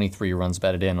and 23 runs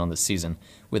batted in on the season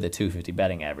with a .250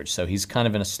 batting average, so he's kind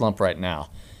of in a slump right now.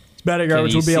 His batting Can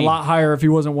average you would be a see- lot higher if he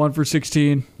wasn't 1 for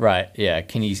 16. Right, yeah.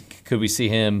 Could we see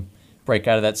him break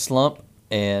out of that slump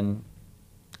and,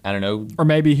 I don't know, Or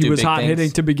maybe he do was big hot things?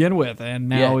 hitting to begin with, and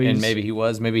now Yeah, he's and maybe he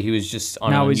was. Maybe he was just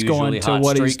on now an he's unusually going to hot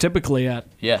what streak. he's typically at.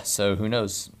 Yeah, so who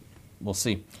knows? We'll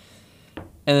see.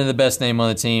 And then the best name on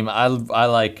the team, I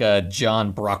like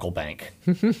John Brocklebank.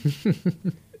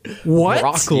 What?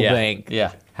 Brocklebank.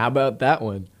 Yeah. How about that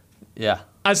one? Yeah.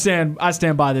 I stand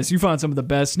by this. You find some of the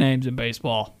best names in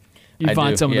baseball. You I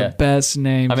find do, some yeah. of the best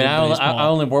names. I mean, in baseball. I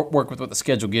only work with what the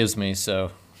schedule gives me,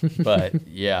 so. But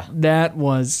yeah, that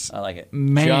was. I like it.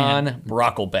 Man. John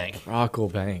Brocklebank.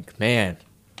 Brocklebank, man.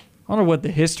 I wonder what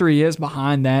the history is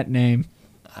behind that name.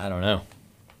 I don't know.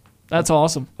 That's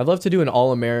awesome. I'd love to do an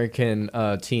All-American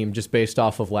team just based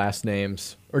off of last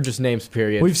names or just names.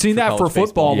 Period. We've seen that for college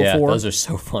football Yeah, before. those are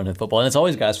so fun in football, and it's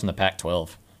always guys from the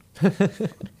Pac-12.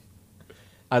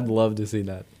 I'd love to see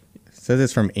that. So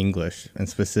this from English and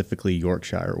specifically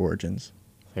Yorkshire origins.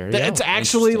 There you go. It's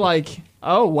actually like,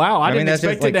 oh wow, I didn't that's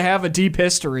just expect it to have a deep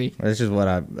history. That's just what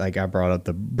I brought up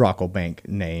the Brocklebank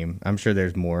name. I'm sure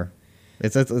there's more. I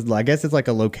guess it's like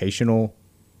a locational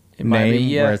It might name be,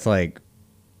 yeah. where it's like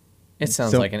It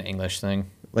sounds So- like an English thing.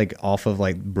 like off of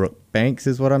like Brookbanks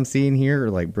is what I'm seeing here,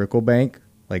 or like Bricklebank.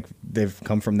 Like they've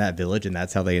come from that village, and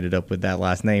that's how they ended up with that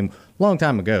last name long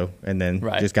time ago, and then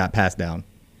Right. just got passed down.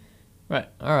 Right.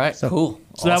 All right. Cool.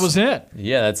 So that was it.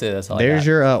 Yeah, that's it. That's all. There's I got.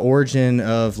 your origin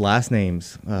of last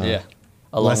names. Yeah.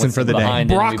 lesson with for the some day.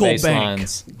 behind enemy Brocklebank.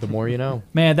 baselines. The more you know.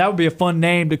 Man, that would be a fun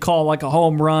name to call like a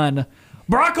home run.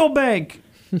 Brocklebank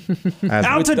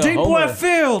out to the deep homer. left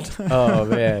field. Oh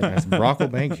man. As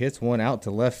Brocklebank hits one out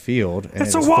to left field, and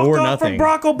It's a it's walk 4-0. off from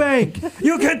Brocklebank.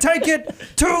 You can take it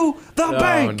to the Oh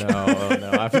bank.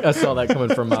 no. I saw that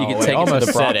coming from You can take it to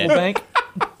the Brocklebank.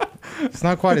 It's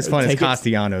not quite as fun as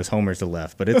Castellanos homers to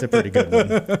left, but it's a pretty good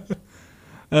one.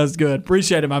 That's good.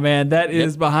 Appreciate it, my man. That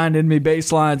is Behind Enemy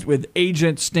Baselines with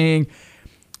Agent Sting.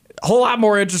 A whole lot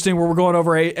more interesting where we're going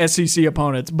over SEC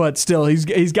opponents, but still,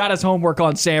 he's got his homework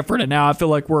on Sanford, and now I feel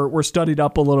like we're studied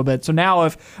up a little bit. So now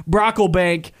if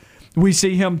Brocklebank, we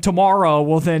see him tomorrow,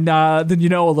 well then you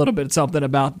know a little bit something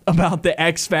about the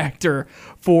X Factor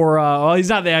for well, he's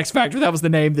not the X Factor. That was the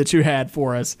name that you had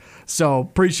for us. So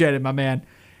appreciate it, my man.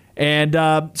 And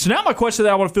so now my question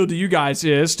that I want to field to you guys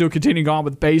is, still continuing on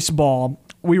with baseball,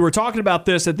 we were talking about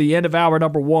this at the end of hour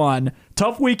number 1.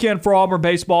 Tough weekend for Auburn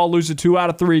baseball, losing 2 out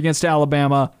of 3 against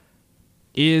Alabama.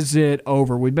 Is it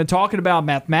over? We've been talking about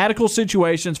mathematical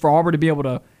situations for Auburn to be able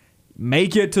to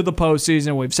make it to the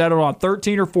postseason. We've settled on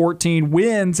 13 or 14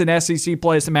 wins in SEC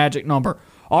play is the magic number.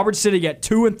 Auburn sitting at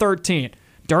 2-13.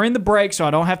 During the break, so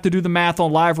I don't have to do the math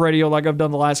on live radio like I've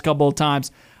done the last couple of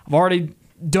times, I've already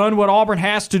done what Auburn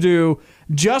has to do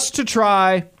just to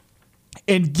try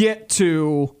and get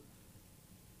to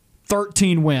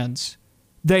 13 wins.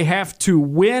 They have to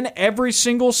win every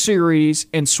single series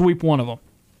and sweep one of them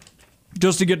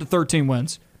just to get to 13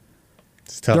 wins.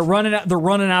 It's tough. They're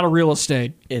running out of real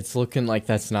estate. It's looking like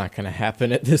that's not going to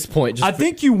happen at this point. I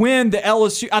think you win the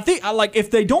LSU. I think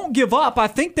if they don't give up, I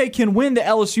think they can win the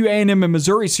LSU, A&M, and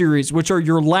Missouri series, which are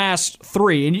your last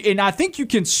 3. And I think you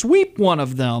can sweep one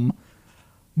of them.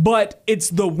 But it's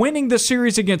the winning the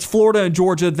series against Florida and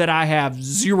Georgia that I have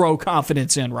zero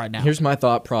confidence in right now. Here's my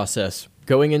thought process.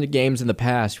 Going into games in the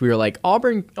past, we were like,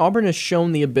 Auburn has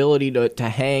shown the ability to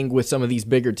hang with some of these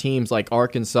bigger teams like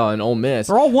Arkansas and Ole Miss.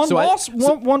 They're all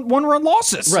one-run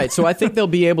losses. Right, so I think they'll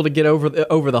be able to get over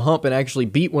the hump and actually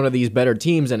beat one of these better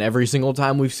teams. And every single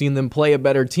time we've seen them play a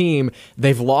better team,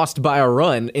 they've lost by a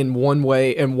run in one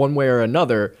way or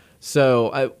another.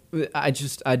 So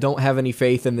I don't have any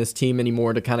faith in this team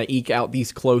anymore to kind of eke out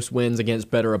these close wins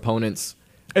against better opponents.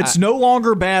 It's no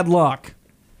longer bad luck.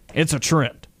 It's a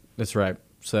trend. That's right.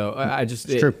 So it's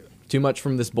true. Too much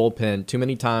from this bullpen. Too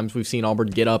many times we've seen Auburn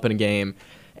get up in a game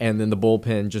and then the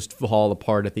bullpen just fall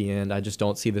apart at the end. I just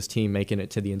don't see this team making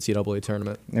it to the NCAA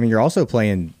tournament. I mean, you're also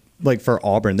playing, like for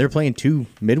Auburn, they're playing 2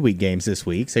 midweek games this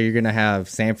week. So you're going to have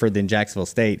Sanford, then Jacksonville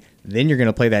State. Then you're going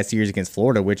to play that series against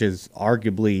Florida, which is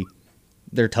arguably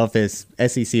their toughest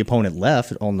SEC opponent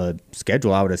left on the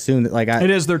schedule, I would assume. It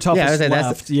is their toughest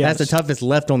left, yes. That's the toughest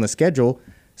left on the schedule.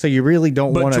 So you really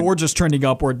don't want But to. Georgia's trending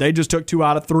upward. They just took 2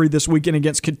 out of 3 this weekend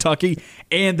against Kentucky,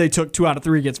 and they took 2 out of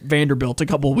 3 against Vanderbilt a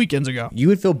couple of weekends ago. You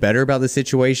would feel better about the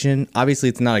situation. Obviously,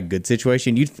 it's not a good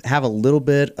situation. You'd have a little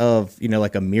bit of,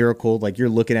 like a miracle. Like you're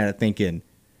looking at it thinking,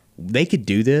 they could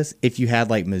do this if you had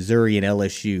like Missouri and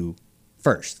LSU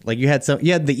first. Like you had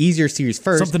the easier series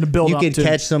first. Something to build you up could to.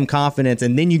 catch some confidence,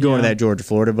 and then you go into that Georgia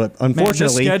Florida. But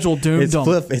unfortunately, schedule doomed it's them.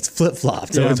 flip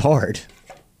flopped, so it's hard.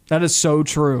 That is so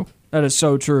true. That is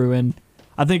so true. And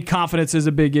I think confidence is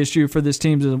a big issue for this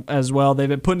team as well. They've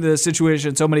been put into this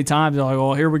situation so many times. They're like,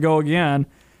 well, here we go again.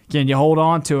 Can you hold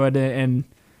on to it? And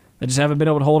they just haven't been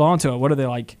able to hold on to it. What are they,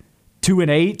 like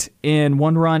 2-8 in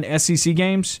one-run SEC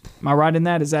games? Am I right in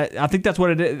that? I think that's what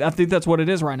it is. I think that's what it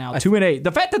is right now. 2-8.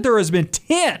 The fact that there has been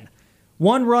 10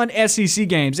 one-run SEC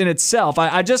games in itself.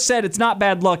 I just said it's not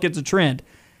bad luck, it's a trend.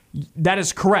 That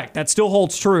is correct. That still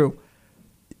holds true.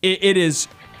 It is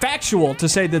factual to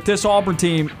say that this Auburn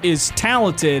team is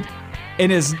talented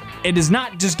and it is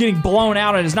not just getting blown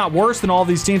out and is not worse than all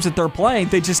these teams that they're playing.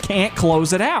 They just can't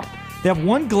close it out. They have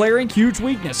one glaring, huge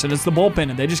weakness, and it's the bullpen,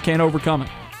 and they just can't overcome it.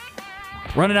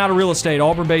 Running out of real estate,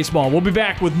 Auburn baseball. We'll be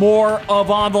back with more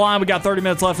of On the Line. We got 30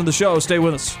 minutes left in the show. Stay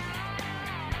with us.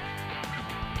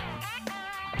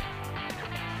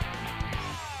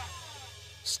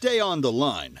 Stay on the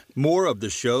line. More of the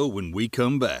show when we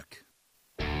come back.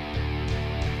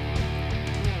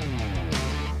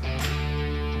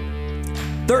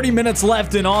 "30 minutes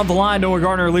left in On the Line. Noah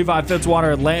Gardner, Levi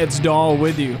Fitzwater, and Lance Dawe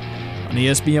with you on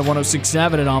ESPN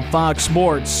 106.7 and on Fox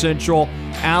Sports Central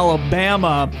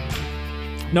Alabama.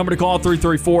 Number to call,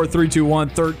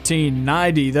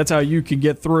 334-321-1390. That's how you can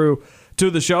get through to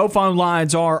the show. Phone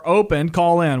lines are open.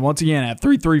 Call in once again at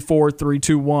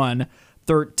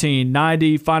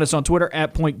 334-321-1390. Find us on Twitter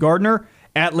at Point Gardner,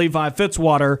 at Levi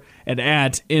Fitzwater, and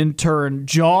at Intern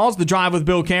Jaws. The Drive with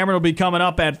Bill Cameron will be coming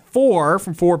up at 4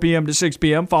 from 4 p.m. to 6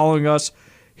 p.m. following us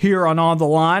here on the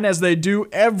Line, as they do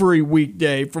every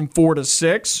weekday from 4 to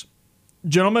 6.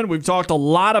 Gentlemen, we've talked a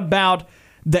lot about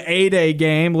the A-Day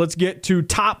game. Let's get to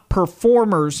top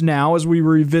performers now as we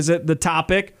revisit the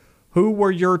topic. Who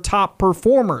were your top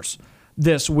performers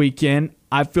this weekend?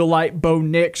 I feel like Bo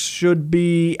Nix should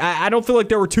be. I don't feel like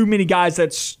there were too many guys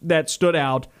that stood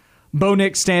out. Bo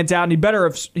Nix stands out, and he better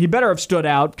have stood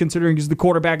out considering he's the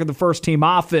quarterback of the first team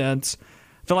offense.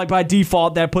 I feel like by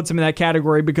default that puts him in that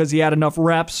category because he had enough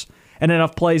reps and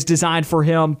enough plays designed for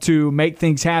him to make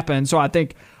things happen. So I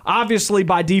think obviously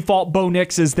by default Bo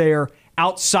Nix is there.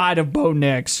 Outside of Bo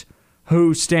Nix,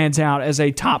 who stands out as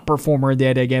a top performer in the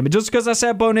A-Day game. But just because I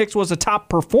said Bo Nix was a top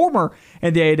performer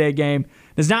in the A-Day game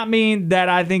does not mean that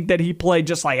I think that he played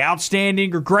just like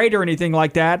outstanding or great or anything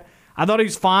like that. I thought he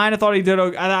was fine. I thought he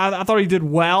did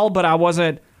well, but I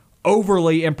wasn't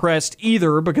overly impressed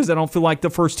either because I don't feel like the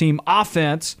first team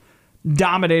offense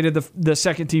dominated the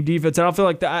second team defense. I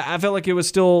felt like it was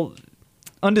still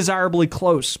undesirably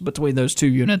close between those two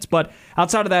units. But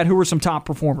outside of that, who were some top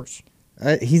performers?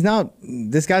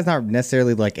 This guy's not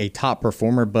necessarily like a top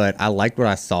performer, but I liked what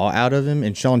I saw out of him.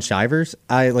 And Sean Shivers,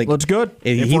 looks good.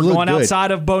 If we're going outside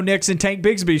of Bo Nix and Tank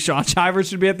Bigsby, Sean Shivers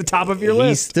should be at the top of your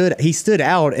list. He stood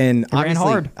out, and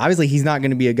hard. Obviously he's not going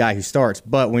to be a guy who starts.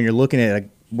 But when you're looking at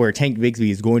where Tank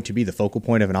Bigsby is going to be the focal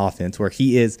point of an offense, where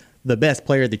he is the best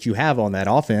player that you have on that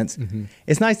offense,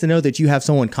 it's nice to know that you have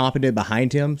someone competent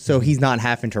behind him, so he's not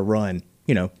having to run,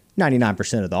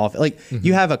 99% of the offense.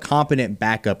 You have a competent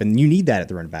backup, and you need that at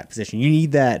the running back position. You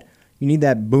need that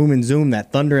boom and zoom,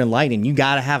 that thunder and lightning. You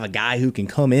got to have a guy who can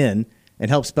come in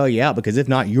and help spell you out, because if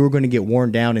not, you're going to get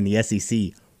worn down in the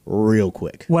SEC real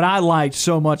quick. What I liked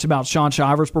so much about Sean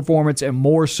Shivers' performance, and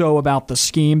more so about the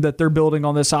scheme that they're building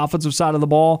on this offensive side of the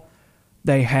ball,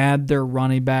 they had their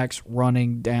running backs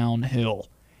running downhill.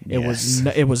 Yes.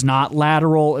 It was not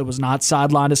lateral. It was not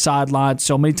sideline to sideline.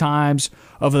 So many times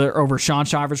over Sean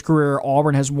Shivers' career,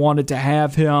 Auburn has wanted to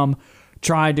have him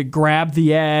trying to grab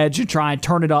the edge and try and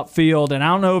turn it upfield. And I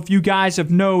don't know if you guys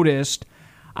have noticed,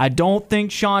 I don't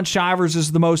think Sean Shivers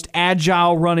is the most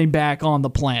agile running back on the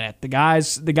planet. The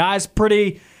guy's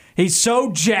pretty. He's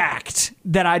so jacked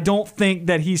that I don't think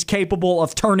that he's capable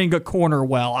of turning a corner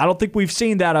well. I don't think we've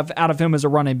seen that out of him as a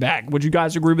running back. Would you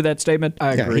guys agree with that statement?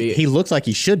 I agree. He looks like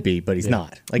he should be, but he's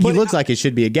not. He looks like he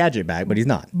should be a gadget back, but he's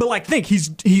not. But think he's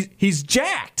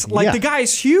jacked. The guy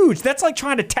is huge. That's like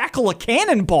trying to tackle a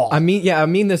cannonball. I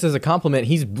mean this as a compliment.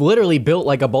 He's literally built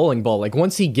like a bowling ball.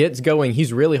 Once he gets going,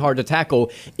 he's really hard to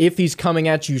tackle. If he's coming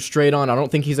at you straight on, I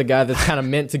don't think he's a guy that's kind of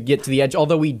meant to get to the edge.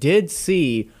 Although we did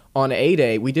see on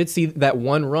A-Day, we did see that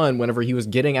one run whenever he was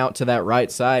getting out to that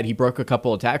right side. He broke a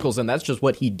couple of tackles, and that's just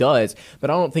what he does. But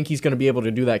I don't think he's going to be able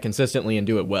to do that consistently and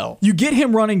do it well. You get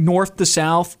him running north to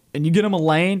south, and you get him a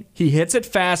lane. He hits it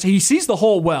fast. He sees the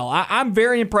hole well. I'm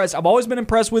very impressed. I've always been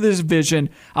impressed with his vision.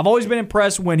 I've always been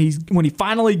impressed when he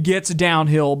finally gets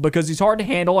downhill, because he's hard to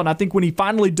handle. And I think when he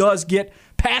finally does get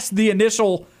past the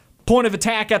initial point of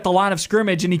attack at the line of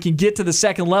scrimmage and he can get to the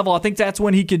second level, I think that's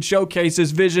when he can showcase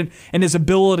his vision and his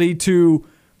ability to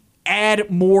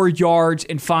add more yards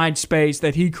and find space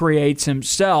that he creates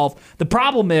himself. The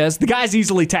problem is the guy's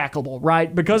easily tackleable,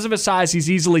 right? Because of his size, he's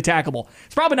easily tackleable.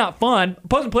 It's probably not fun.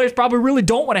 Opposing players probably really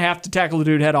don't want to have to tackle the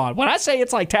dude head on. When I say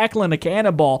it's like tackling a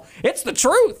cannonball, it's the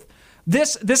truth.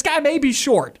 This guy may be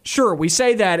short. Sure, we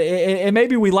say that, and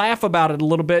maybe we laugh about it a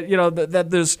little bit,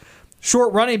 that this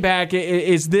short running back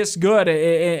is this good,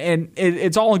 and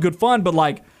it's all in good fun, but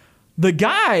the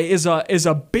guy is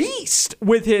a beast. beast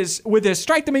with his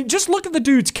strength. I mean, just look at the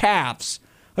dude's calves.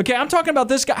 Okay, I'm talking about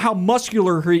this guy, how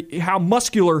muscular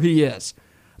he is.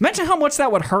 Imagine how much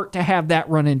that would hurt to have that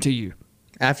run into you.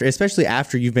 Especially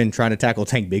after you've been trying to tackle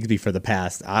Tank Bigsby for the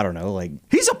past, I don't know, like...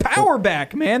 He's a power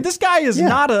back, man. This guy is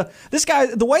not a... This guy,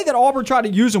 the way that Auburn tried to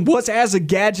use him was as a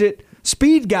gadget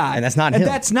speed guy. And that's not him. And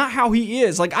that's not how he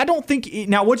is. Like, I don't think...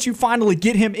 Now, once you finally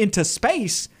get him into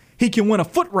space, he can win a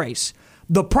foot race.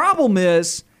 The problem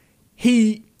is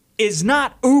he is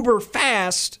not uber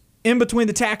fast in between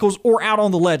the tackles or out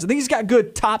on the ledge. I think he's got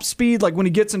good top speed, like when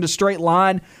he gets into straight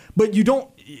line, but you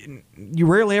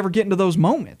rarely ever get into those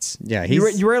moments. Yeah,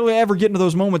 you rarely ever get into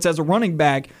those moments as a running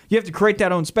back. You have to create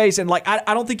that own space, and like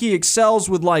I don't think he excels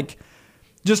with like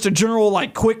just a general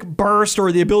like quick burst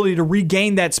or the ability to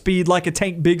regain that speed like a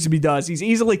Tank Bigsby does. He's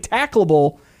easily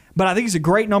tackleable, but I think he's a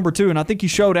great number 2, and I think he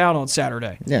showed out on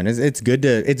Saturday. Yeah, and it's good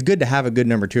to have a good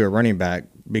number 2 at running back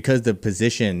because the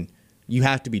position, you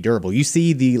have to be durable. You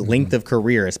see the length of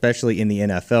career, especially in the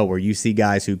NFL, where you see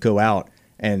guys who go out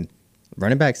and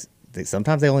running backs,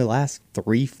 sometimes they only last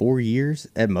 3-4 years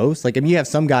at most. Like, I mean, you have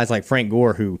some guys like Frank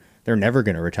Gore who they're never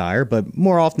going to retire, but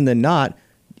more often than not,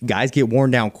 guys get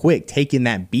worn down quick, taking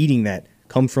that beating that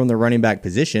comes from the running back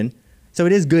position. So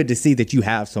it is good to see that you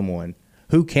have someone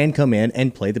who can come in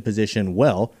and play the position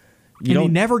well. He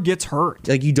never gets hurt.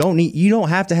 Like, you don't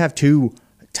have to have 2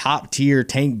 top tier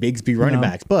Tank Bigsby running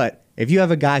backs, but if you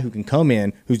have a guy who can come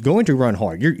in who's going to run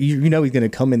hard, you know he's going to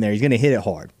come in there, he's going to hit it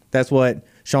hard. That's what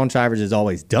Shaun Shivers has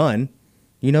always done.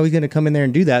 You know he's going to come in there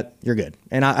and do that. You're good.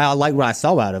 And I like what I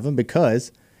saw out of him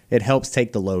because it helps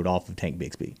take the load off of Tank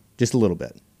Bigsby just a little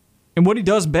bit. And what he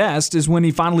does best is when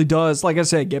he finally does, like I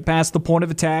said, get past the point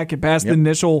of attack, get past the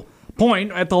initial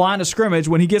point at the line of scrimmage.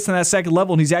 When he gets to that second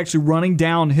level and he's actually running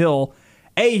downhill,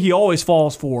 he always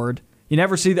falls forward. You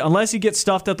never see that unless he gets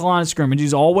stuffed at the line of scrimmage.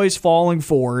 He's always falling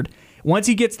forward. Once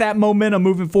he gets that momentum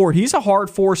moving forward, he's a hard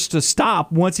force to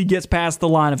stop once he gets past the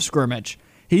line of scrimmage.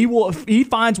 He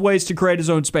finds ways to create his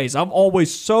own space. I'm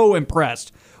always so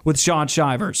impressed with Shaun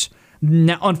Shivers.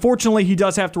 Now, unfortunately, he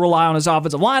does have to rely on his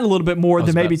offensive line a little bit more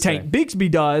than maybe Tank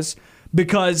Bigsby does,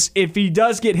 because if he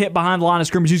does get hit behind the line of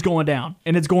scrimmage, he's going down,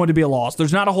 and it's going to be a loss.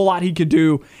 There's not a whole lot he could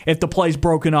do if the play's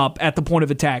broken up at the point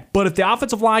of attack. But if the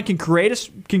offensive line can create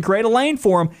a lane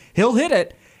for him, he'll hit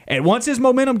it. And once his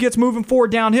momentum gets moving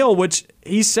forward downhill, which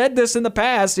he said this in the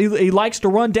past, he likes to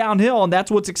run downhill, and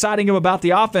that's what's exciting him about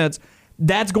the offense.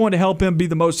 That's going to help him be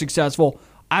the most successful.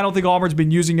 I don't think Auburn's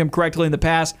been using him correctly in the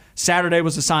past. Saturday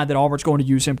was a sign that Auburn's going to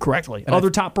use him correctly. And other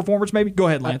top performers, maybe? Go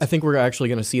ahead, Lance. I think we're actually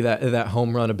going to see that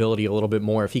home run ability a little bit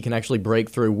more if he can actually break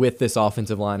through with this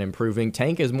offensive line improving.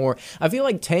 Tank is more. I feel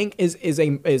like Tank is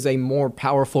a more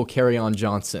powerful Kerryon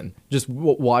Johnson. Just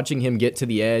watching him get to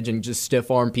the edge and just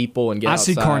stiff arm people and get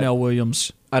outside. I see Carnell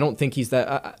Williams. I don't think he's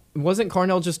that. Wasn't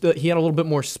Carnell just he had a little bit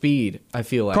more speed? I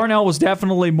feel like Carnell was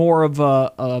definitely more of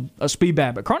a speed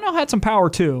back, but Carnell had some power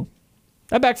too.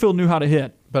 That backfield knew how to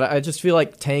hit. But I just feel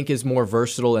like Tank is more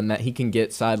versatile in that he can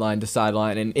get sideline to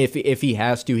sideline, and if he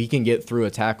has to, he can get through a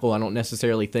tackle. I don't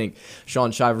necessarily think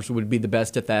Shaun Shivers would be the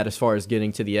best at that as far as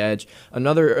getting to the edge.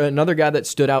 Another guy that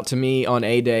stood out to me on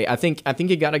A-Day, I think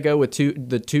you got to go with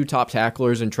the two top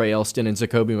tacklers in Trey Elston and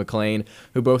Zacoby McClain,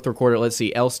 who both recorded. Let's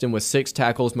see, Elston with 6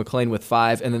 tackles, McClain with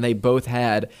 5, and then they both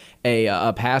had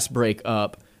a pass break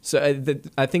up. So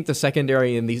I think the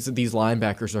secondary and these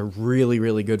linebackers are really,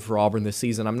 really good for Auburn this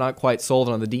season. I'm not quite sold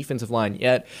on the defensive line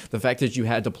yet. The fact that you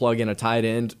had to plug in a tight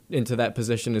end into that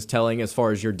position is telling as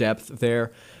far as your depth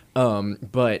there.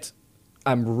 But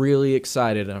I'm really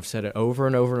excited, and I've said it over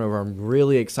and over and over, I'm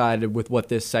really excited with what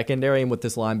this secondary and what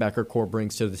this linebacker core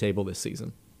brings to the table this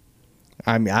season.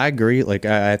 I mean, I agree. Like,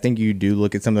 I think you do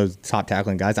look at some of those top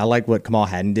tackling guys. I like what Kamal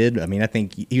Hadden did. I mean, I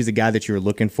think he was a guy that you were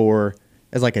looking for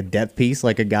as like a depth piece,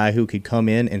 like a guy who could come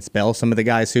in and spell some of the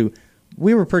guys who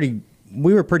we were pretty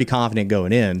confident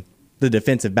going in. The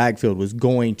defensive backfield was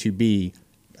going to be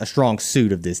a strong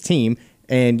suit of this team,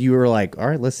 and you were like, all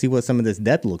right, let's see what some of this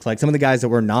depth looks like. Some of the guys that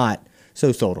we're not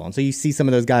so sold on. So you see some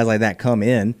of those guys like that come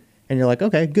in, and you're like,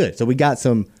 okay, good. So we got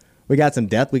some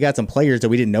depth. We got some players that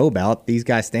we didn't know about. These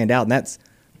guys stand out, and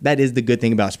that is the good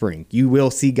thing about spring. You will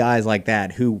see guys like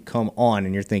that who come on,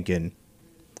 and you're thinking,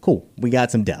 cool, we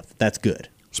got some depth. That's good.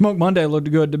 Smoke Monday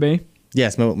looked good to me. Yeah,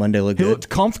 Smoke Monday looked good. He looked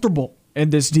comfortable in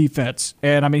this defense.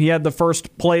 And, I mean, he had the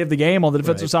first play of the game on the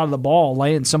defensive side of the ball,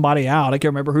 laying somebody out. I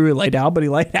can't remember who he laid out, but he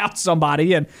laid out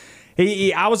somebody. And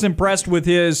I was impressed with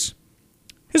his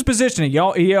positioning.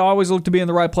 He always looked to be in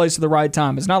the right place at the right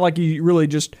time. It's not like he really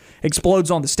just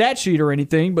explodes on the stat sheet or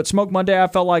anything, but Smoke Monday I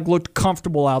felt like looked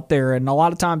comfortable out there. And a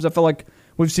lot of times I feel like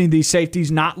we've seen these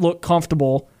safeties not look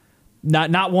comfortable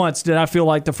Not once did I feel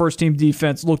like the first-team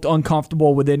defense looked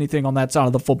uncomfortable with anything on that side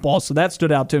of the football, so that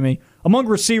stood out to me. Among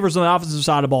receivers on the offensive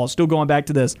side of the ball, still going back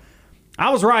to this, I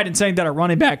was right in saying that a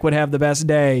running back would have the best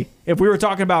day. If we were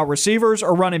talking about receivers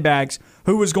or running backs,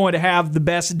 who was going to have the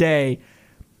best day,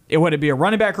 would it be a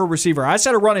running back or a receiver? I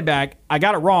said a running back. I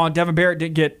got it wrong. Devin Barrett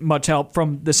didn't get much help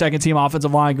from the second-team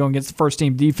offensive line going against the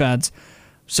first-team defense.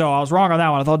 So I was wrong on that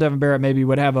one. I thought Devin Barrett maybe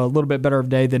would have a little bit better of a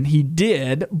day than he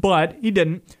did, but he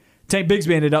didn't. Tank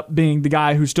Bigsby ended up being the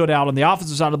guy who stood out on the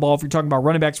offensive side of the ball. If you're talking about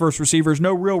running backs versus receivers,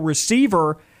 no real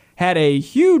receiver had a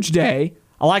huge day.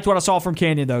 I liked what I saw from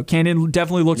Canyon, though. Canyon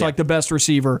definitely looked like the best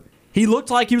receiver. He looked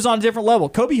like he was on a different level.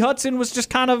 Kobe Hudson was just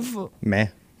kind of meh.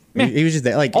 He was just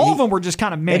like all of them were just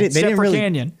kind of meh, except for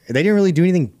Canyon. They didn't really do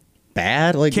anything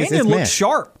bad. Like Canyon looked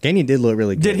sharp. Canyon did look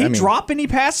really good. Did he drop any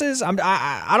passes?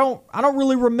 I don't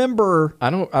really remember.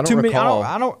 I don't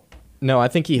recall. No, I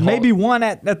think he maybe one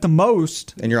at the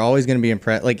most. And you're always going to be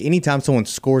impressed. Like anytime someone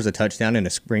scores a touchdown in a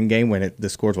spring game when the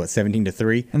score's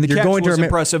 17-3, and you're going to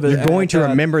impressive. You're going to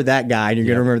remember that guy, and you're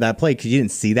going to remember that play because you didn't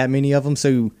see that many of them.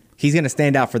 So he's going to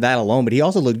stand out for that alone. But he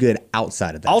also looked good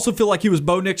outside of that. I also feel like he was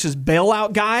Bo Nix's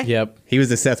bailout guy. Yep, he was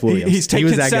the Seth Williams. He's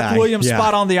taking Seth Williams'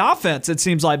 spot on the offense. It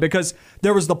seems like because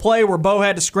there was the play where Bo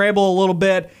had to scramble a little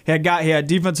bit. He had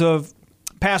defensive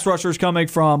pass rushers coming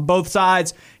from both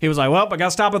sides. He was like, well, I got to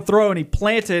stop and throw, and he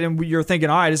planted, and you're thinking,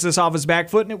 all right, is this off his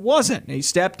back foot? And it wasn't. And he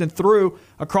stepped and threw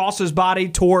across his body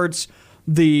towards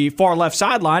the far left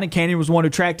sideline, and Canyon was one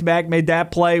who tracked back, made that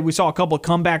play. We saw a couple of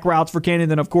comeback routes for Canyon,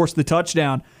 then, of course, the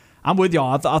touchdown. I'm with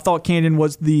y'all. I thought Canyon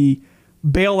was the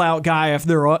bailout guy if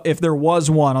there was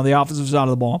one on the offensive side of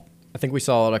the ball. I think we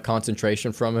saw a lot of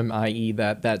concentration from him, i.e.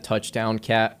 that touchdown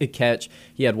catch.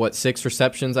 He had, 6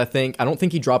 receptions, I think. I don't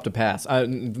think he dropped a pass.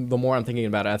 The more I'm thinking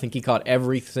about it, I think he caught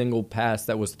every single pass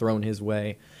that was thrown his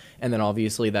way. And then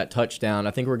obviously that touchdown.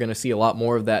 I think we're going to see a lot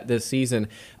more of that this season.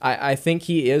 I think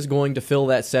he is going to fill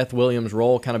that Seth Williams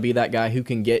role, kind of be that guy who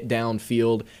can get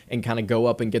downfield and kind of go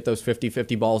up and get those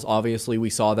 50-50 balls. Obviously,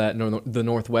 we saw that in the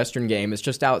Northwestern game. It's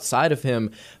just outside of him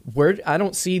where I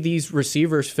don't see these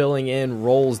receivers filling in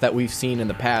roles that we've seen in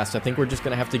the past. I think we're just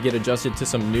going to have to get adjusted to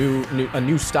some a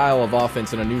new style of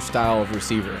offense and a new style of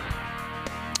receiver.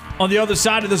 On the other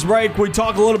side of this break, we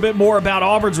talk a little bit more about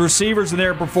Auburn's receivers and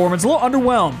their performance. A little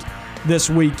underwhelmed this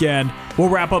weekend. We'll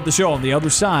wrap up the show on the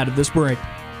other side of this break.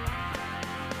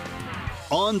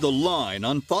 On the Line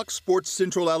on Fox Sports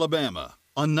Central Alabama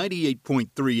on 98.3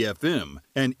 FM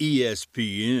and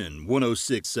ESPN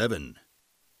 106.7.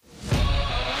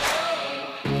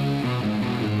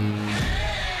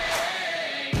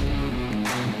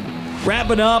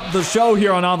 Wrapping up the show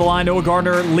here on the Line, Noah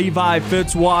Gardner, Levi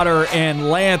Fitzwater,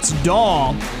 and Lance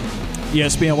Dawe.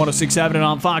 ESPN 106.7 and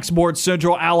on Fox Sports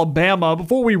Central Alabama.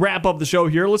 Before we wrap up the show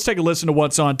here, let's take a listen to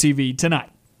what's on TV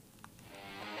tonight.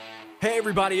 Hey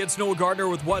everybody, it's Noah Gardner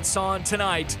with What's On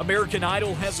Tonight. American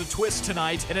Idol has a twist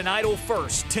tonight. In an Idol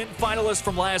first, 10 finalists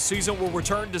from last season will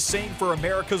return to sing for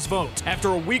America's vote. After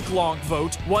a week-long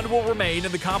vote, one will remain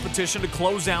in the competition to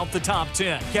close out the top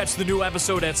 10. Catch the new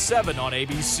episode at 7 on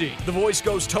ABC. The Voice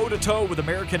goes toe-to-toe with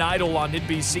American Idol on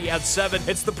NBC at 7.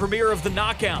 It's the premiere of The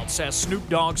Knockouts as Snoop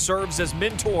Dogg serves as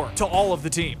mentor to all of the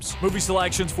teams. Movie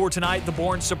selections for tonight, The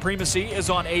Bourne Supremacy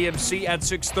is on AMC at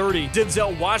 6:30.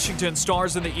 Denzel Washington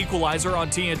stars in The Equalizer on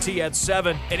TNT at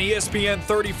 7. And ESPN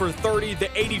 30 for 30, the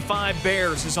 85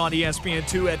 Bears is on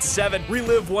ESPN2 at 7.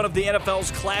 Relive one of the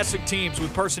NFL's classic teams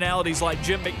with personalities like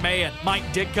Jim McMahon, Mike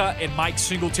Ditka, and Mike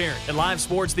Singletary. In live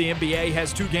sports, the NBA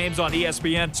has 2 games on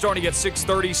ESPN. Starting at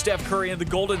 6:30, Steph Curry and the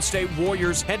Golden State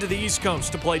Warriors head to the East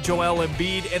Coast to play Joel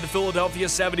Embiid and the Philadelphia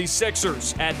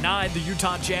 76ers. At 9, the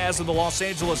Utah Jazz and the Los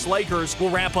Angeles Lakers will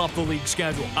wrap up the league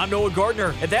schedule. I'm Noah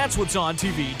Gardner, and that's what's on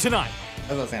TV tonight.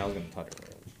 I was going to talk about it.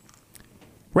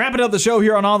 Wrapping up the show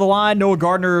here on the Line, Noah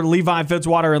Gardner, Levi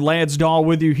Fitzwater, and Lance Dawe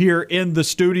with you here in the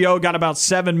studio. Got about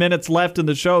 7 minutes left in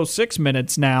the show, 6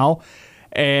 minutes now.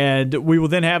 And we will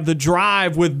then have The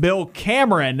Drive with Bill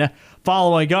Cameron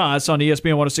following us on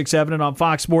ESPN 106.7 and on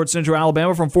Fox Sports Central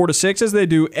Alabama from 4 to 6, as they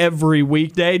do every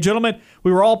weekday. Gentlemen,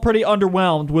 we were all pretty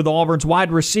underwhelmed with Auburn's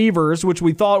wide receivers, which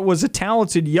we thought was a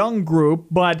talented young group,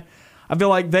 but I feel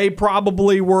like they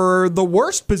probably were the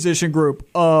worst position group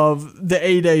of the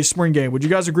A-Day spring game. Would you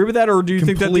guys agree with that, or do you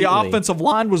think that the offensive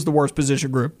line was the worst position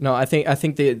group? No, I think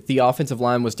the offensive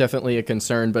line was definitely a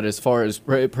concern, but as far as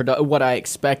what I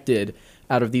expected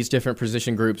out of these different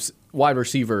position groups, wide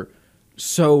receiver,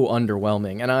 so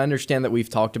underwhelming. And I understand that we've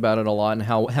talked about it a lot and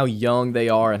how young they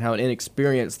are and how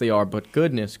inexperienced they are, but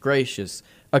goodness gracious,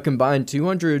 a combined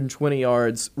 220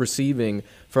 yards receiving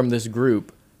from this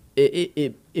group,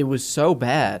 it it was so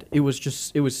bad. It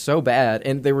was so bad.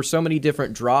 And there were so many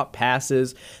different drop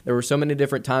passes. There were so many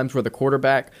different times where the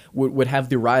quarterback would have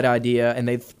the right idea and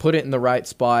they'd put it in the right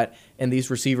spot, and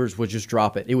these receivers would just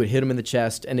drop it. It would hit them in the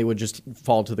chest and it would just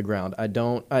fall to the ground. I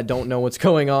don't know what's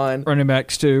going on. Running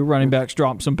backs too. Running backs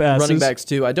drop some passes. Running backs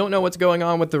too. I don't know what's going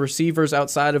on with the receivers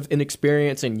outside of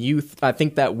inexperience and youth. I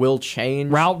think that will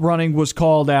change. Route running was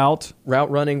called out. Route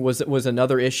running was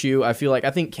another issue. I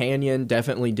think Canyon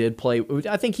definitely did play.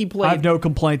 I think he played. I have no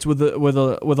complaints with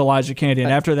Elijah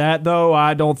Canyon. After that, though,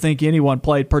 I don't think anyone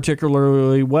played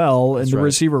particularly well in the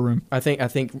receiver room. I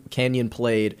think Canyon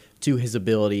played to his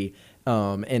ability.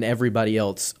 And everybody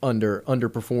else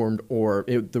underperformed, or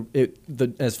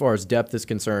as far as depth is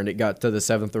concerned, it got to the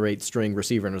 7th or 8th string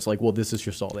receiver, and it was like, well, this is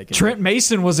just all they can Trent do.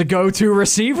 Mason was a go-to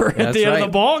receiver at the end of the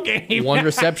ball game. One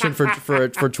reception for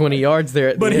 20 yards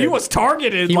there. But he was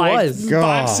targeted like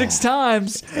 5-6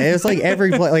 times. It was like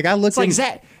every play. Like I looked like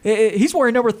Zach. He's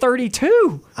wearing number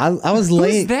 32. I was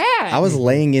laying. Who's that? I was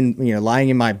lying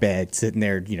in my bed, sitting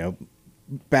there,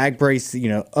 back brace,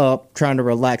 up, trying to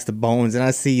relax the bones, and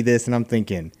I see this, and I'm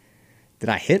thinking, did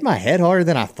I hit my head harder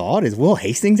than I thought? Is Will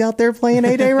Hastings out there playing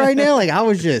A-Day right now? Like I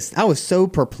was so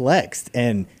perplexed,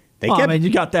 and you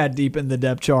got that deep in the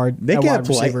depth chart. They kept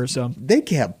receiver, so they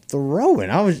kept throwing.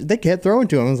 They kept throwing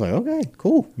to him. I was like, okay,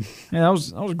 cool. Yeah, that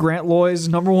was Grant Loy's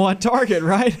number one target,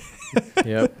 right?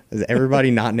 Yep.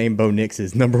 Everybody not named Bo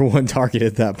Nix's number one target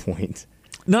at that point.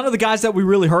 None of the guys that we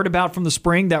really heard about from the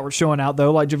spring that were showing out,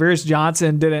 though, like Javarius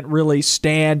Johnson didn't really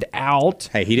stand out.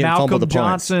 Hey, he didn't fumble the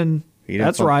punts.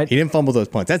 That's right. He didn't fumble those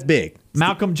punts. That's big.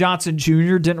 Malcolm Johnson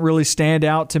Jr. didn't really stand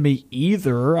out to me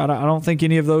either. I don't think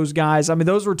any of those guys. I mean,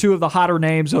 those were two of the hotter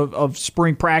names of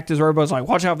spring practice where everybody's like,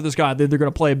 watch out for this guy. They're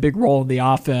going to play a big role in the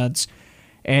offense.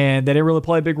 And they didn't really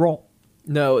play a big role.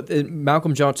 No,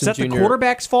 Malcolm Johnson Jr. Is that the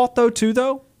quarterback's fault,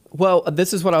 though? Well,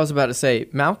 this is what I was about to say.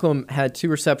 Malcolm had 2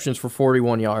 receptions for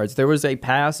 41 yards. There was a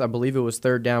pass, I believe it was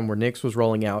 3rd down, where Nix was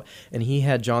rolling out, and he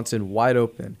had Johnson wide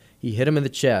open. He hit him in the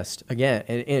chest again,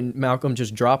 and Malcolm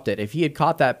just dropped it. If he had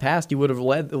caught that pass, he would have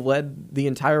led the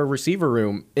entire receiver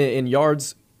room in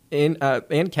yards and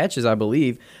catches, I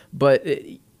believe. But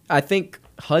I think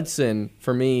Hudson,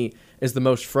 for me, is the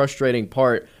most frustrating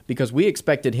part because I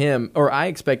expected him,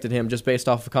 just based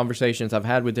off of conversations I've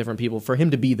had with different people, for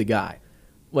him to be the guy.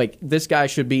 Like, this guy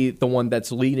should be the one that's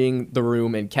leading the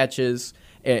room in catches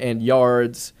and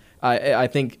yards. I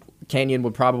think Canyon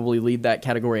would probably lead that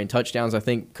category in touchdowns. I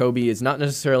think Kobe is not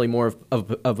necessarily more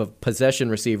of a possession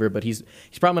receiver, but he's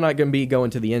probably not going to be going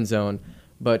to the end zone.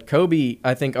 But Kobe,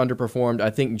 I think, underperformed. I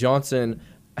think Johnson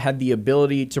had the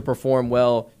ability to perform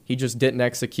well. He just didn't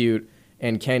execute.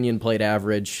 And Canyon played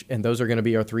average, and those are going to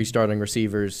be our 3 starting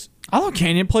receivers. I thought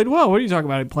Canyon played well. What are you talking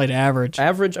about? He played average.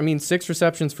 Average, 6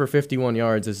 receptions for 51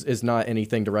 yards is not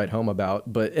anything to write home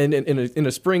about. But in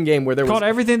a spring game where there was... Caught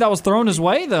everything that was thrown his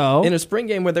way, though. In a spring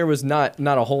game where there was not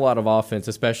a whole lot of offense,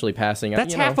 especially passing.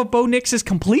 That's half of Bo Nix's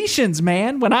completions,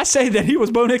 man. When I say that he was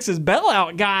Bo Nix's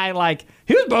bailout guy, like,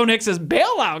 he was Bo Nix's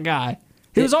bailout guy.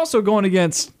 He was also going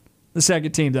against... the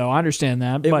second team, though. I understand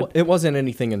that. But it wasn't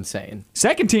anything insane.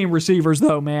 Second team receivers,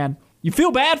 though, man. You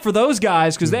feel bad for those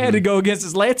guys because they had to go against,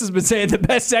 as Lance has been saying, the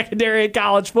best secondary in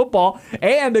college football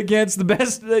and against the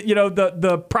best,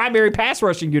 the primary pass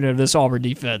rushing unit of this Auburn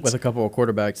defense. With a couple of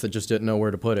quarterbacks that just didn't know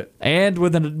where to put it. And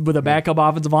with a backup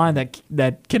offensive line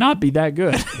that cannot be that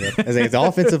good. Yep. The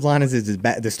offensive line is as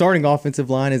bad. The starting offensive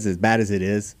line is as bad as it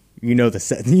is.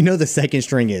 The second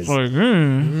string is.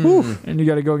 And you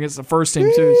got to go against the first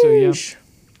team, too. So, yeah,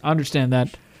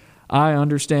 I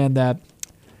understand that.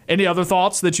 Any other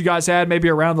thoughts that you guys had maybe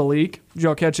around the league? Did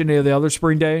y'all catch any of the other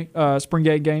spring game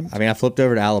games? I flipped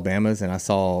over to Alabama's, and I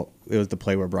saw it was the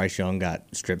play where Bryce Young got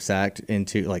sacked in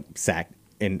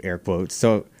air quotes.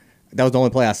 So that was the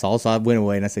only play I saw. So I went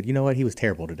away, and I said, you know what? He was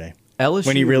terrible today. LSU.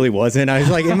 When he really wasn't. I was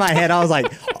like, in my head, I was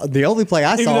like, the only play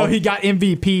I saw. Even though he got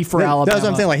MVP for Alabama. That's what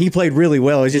I'm saying. Like, he played really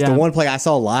well. It was just the one play I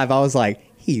saw live. I was like,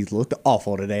 he looked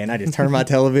awful today. And I just turned my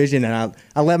television and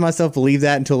I let myself believe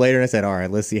that until later. And I said, all right,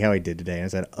 let's see how he did today. And I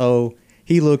said, oh,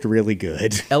 he looked really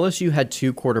good. LSU had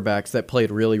 2 quarterbacks that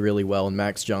played really, really well in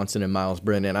Max Johnson and Miles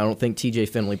Brennan. I don't think TJ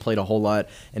Finley played a whole lot,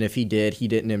 and if he did, he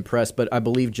didn't impress. But I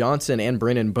believe Johnson and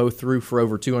Brennan both threw for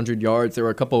over 200 yards. There were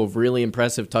a couple of really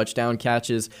impressive touchdown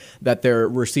catches that their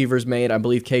receivers made. I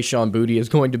believe Kayshon Boutte is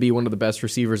going to be one of the best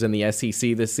receivers in the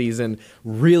SEC this season.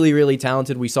 Really, really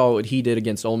talented. We saw what he did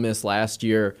against Ole Miss last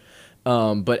year.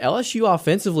 But LSU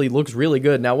offensively looks really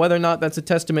good. Now, whether or not that's a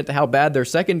testament to how bad their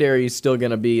secondary is still going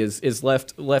to be is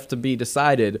left to be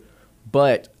decided.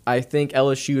 But I think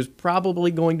LSU is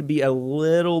probably going to be a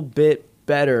little bit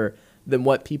better than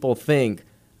what people think.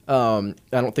 I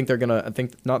don't think they're gonna. I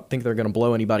think they're gonna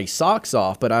blow anybody's socks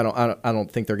off, but I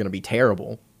don't think they're gonna be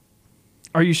terrible.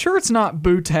 Are you sure it's not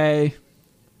Butte? It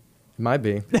might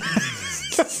be.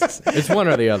 It's one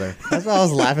or the other. That's why I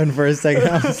was laughing for a second.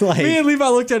 I was like, Me and Levi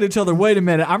looked at each other. Wait a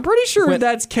minute. I'm pretty sure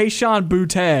that's Keyshawn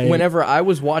Butte. Whenever I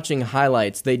was watching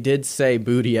highlights, they did say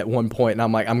booty at one point, and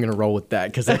I'm like, I'm gonna roll with that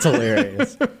because that's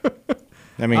hilarious.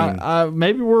 I mean,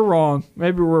 maybe we're wrong.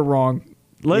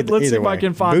 Let's see if I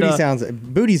can find.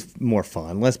 Booty's more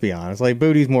fun. Let's be honest. Like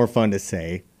booty's more fun to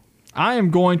say. I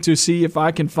am going to see if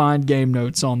I can find game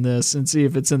notes on this and see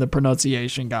if it's in the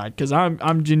pronunciation guide because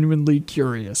I'm genuinely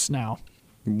curious now.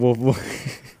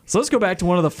 So let's go back to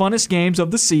one of the funnest games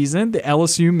of the season, the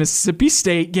LSU Mississippi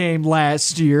State game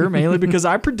last year, mainly because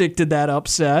I predicted that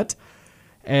upset.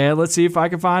 And let's see if I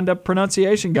can find a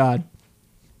pronunciation guide.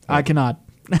 I cannot.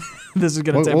 This is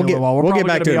going to take me a little while. We're probably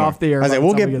going to be off the air.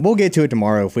 We'll get to it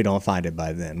tomorrow if we don't find it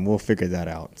by then. We'll figure that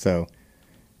out. So,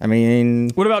 I mean,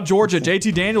 what about Georgia?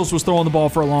 JT Daniels was throwing the ball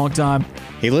for a long time.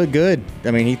 He looked good.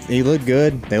 I mean, he looked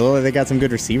good. They got some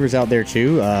good receivers out there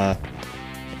too.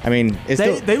 I mean,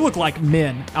 they look like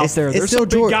men out there. There's some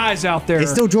big guys out there.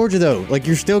 It's still Georgia though. Like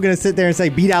you're still gonna sit there and say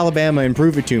beat Alabama and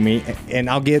prove it to me, and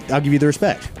I'll give you the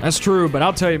respect. That's true, but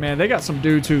I'll tell you, man, they got some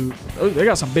dudes they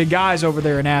got some big guys over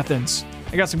there in Athens.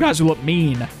 They got some guys who look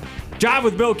mean. Jive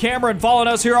with Bill Cameron following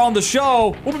us here on the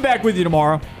show. We'll be back with you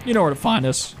tomorrow. You know where to find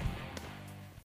us.